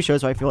 I need to do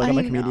shows so I feel like I'm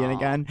a I comedian know.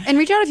 again. And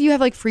reach out if you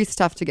have like free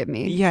stuff to give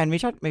me. Yeah, and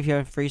reach out if you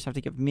have free stuff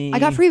to give me. I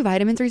got free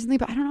vitamins recently,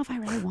 but I don't know if I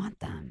really want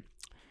them.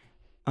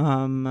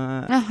 And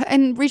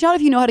And reach out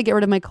if you know how to get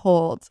rid of my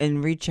colds.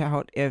 reach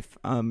out if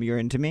you're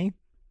into me.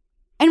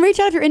 And reach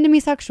out if you're into me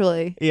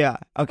sexually. Yeah.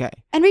 Okay.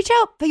 And reach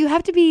out, but you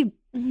have to be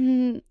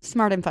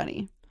smart and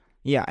funny.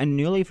 Yeah, and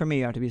newly for me,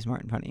 you have to be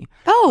smart and funny.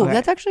 Oh, Okay.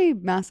 that's actually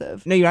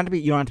massive. No, you don't have to be.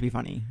 You don't have to be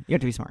funny. You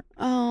have to be smart.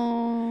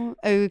 Oh,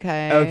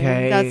 okay.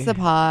 Okay. That's the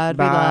pod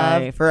Bye.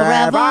 we love.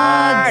 Forever,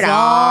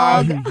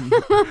 dog.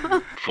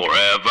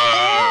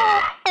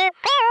 Forever.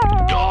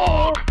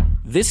 Dog.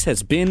 This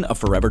has been a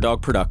Forever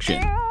Dog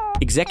production.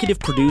 Executive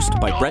produced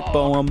by Brett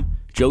Boehm,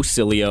 Joe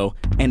Cilio,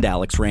 and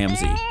Alex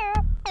Ramsey.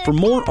 For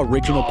more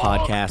original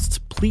podcasts,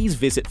 please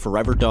visit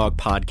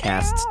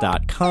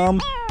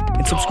foreverdogpodcasts.com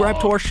and subscribe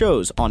to our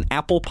shows on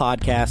Apple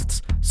Podcasts,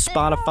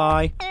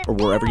 Spotify, or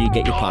wherever you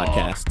get your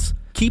podcasts.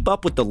 Keep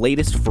up with the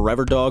latest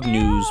Forever Dog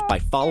news by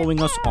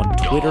following us on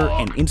Twitter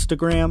and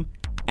Instagram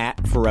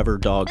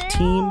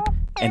 @ForeverDogTeam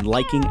and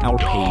liking our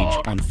page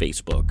on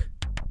Facebook.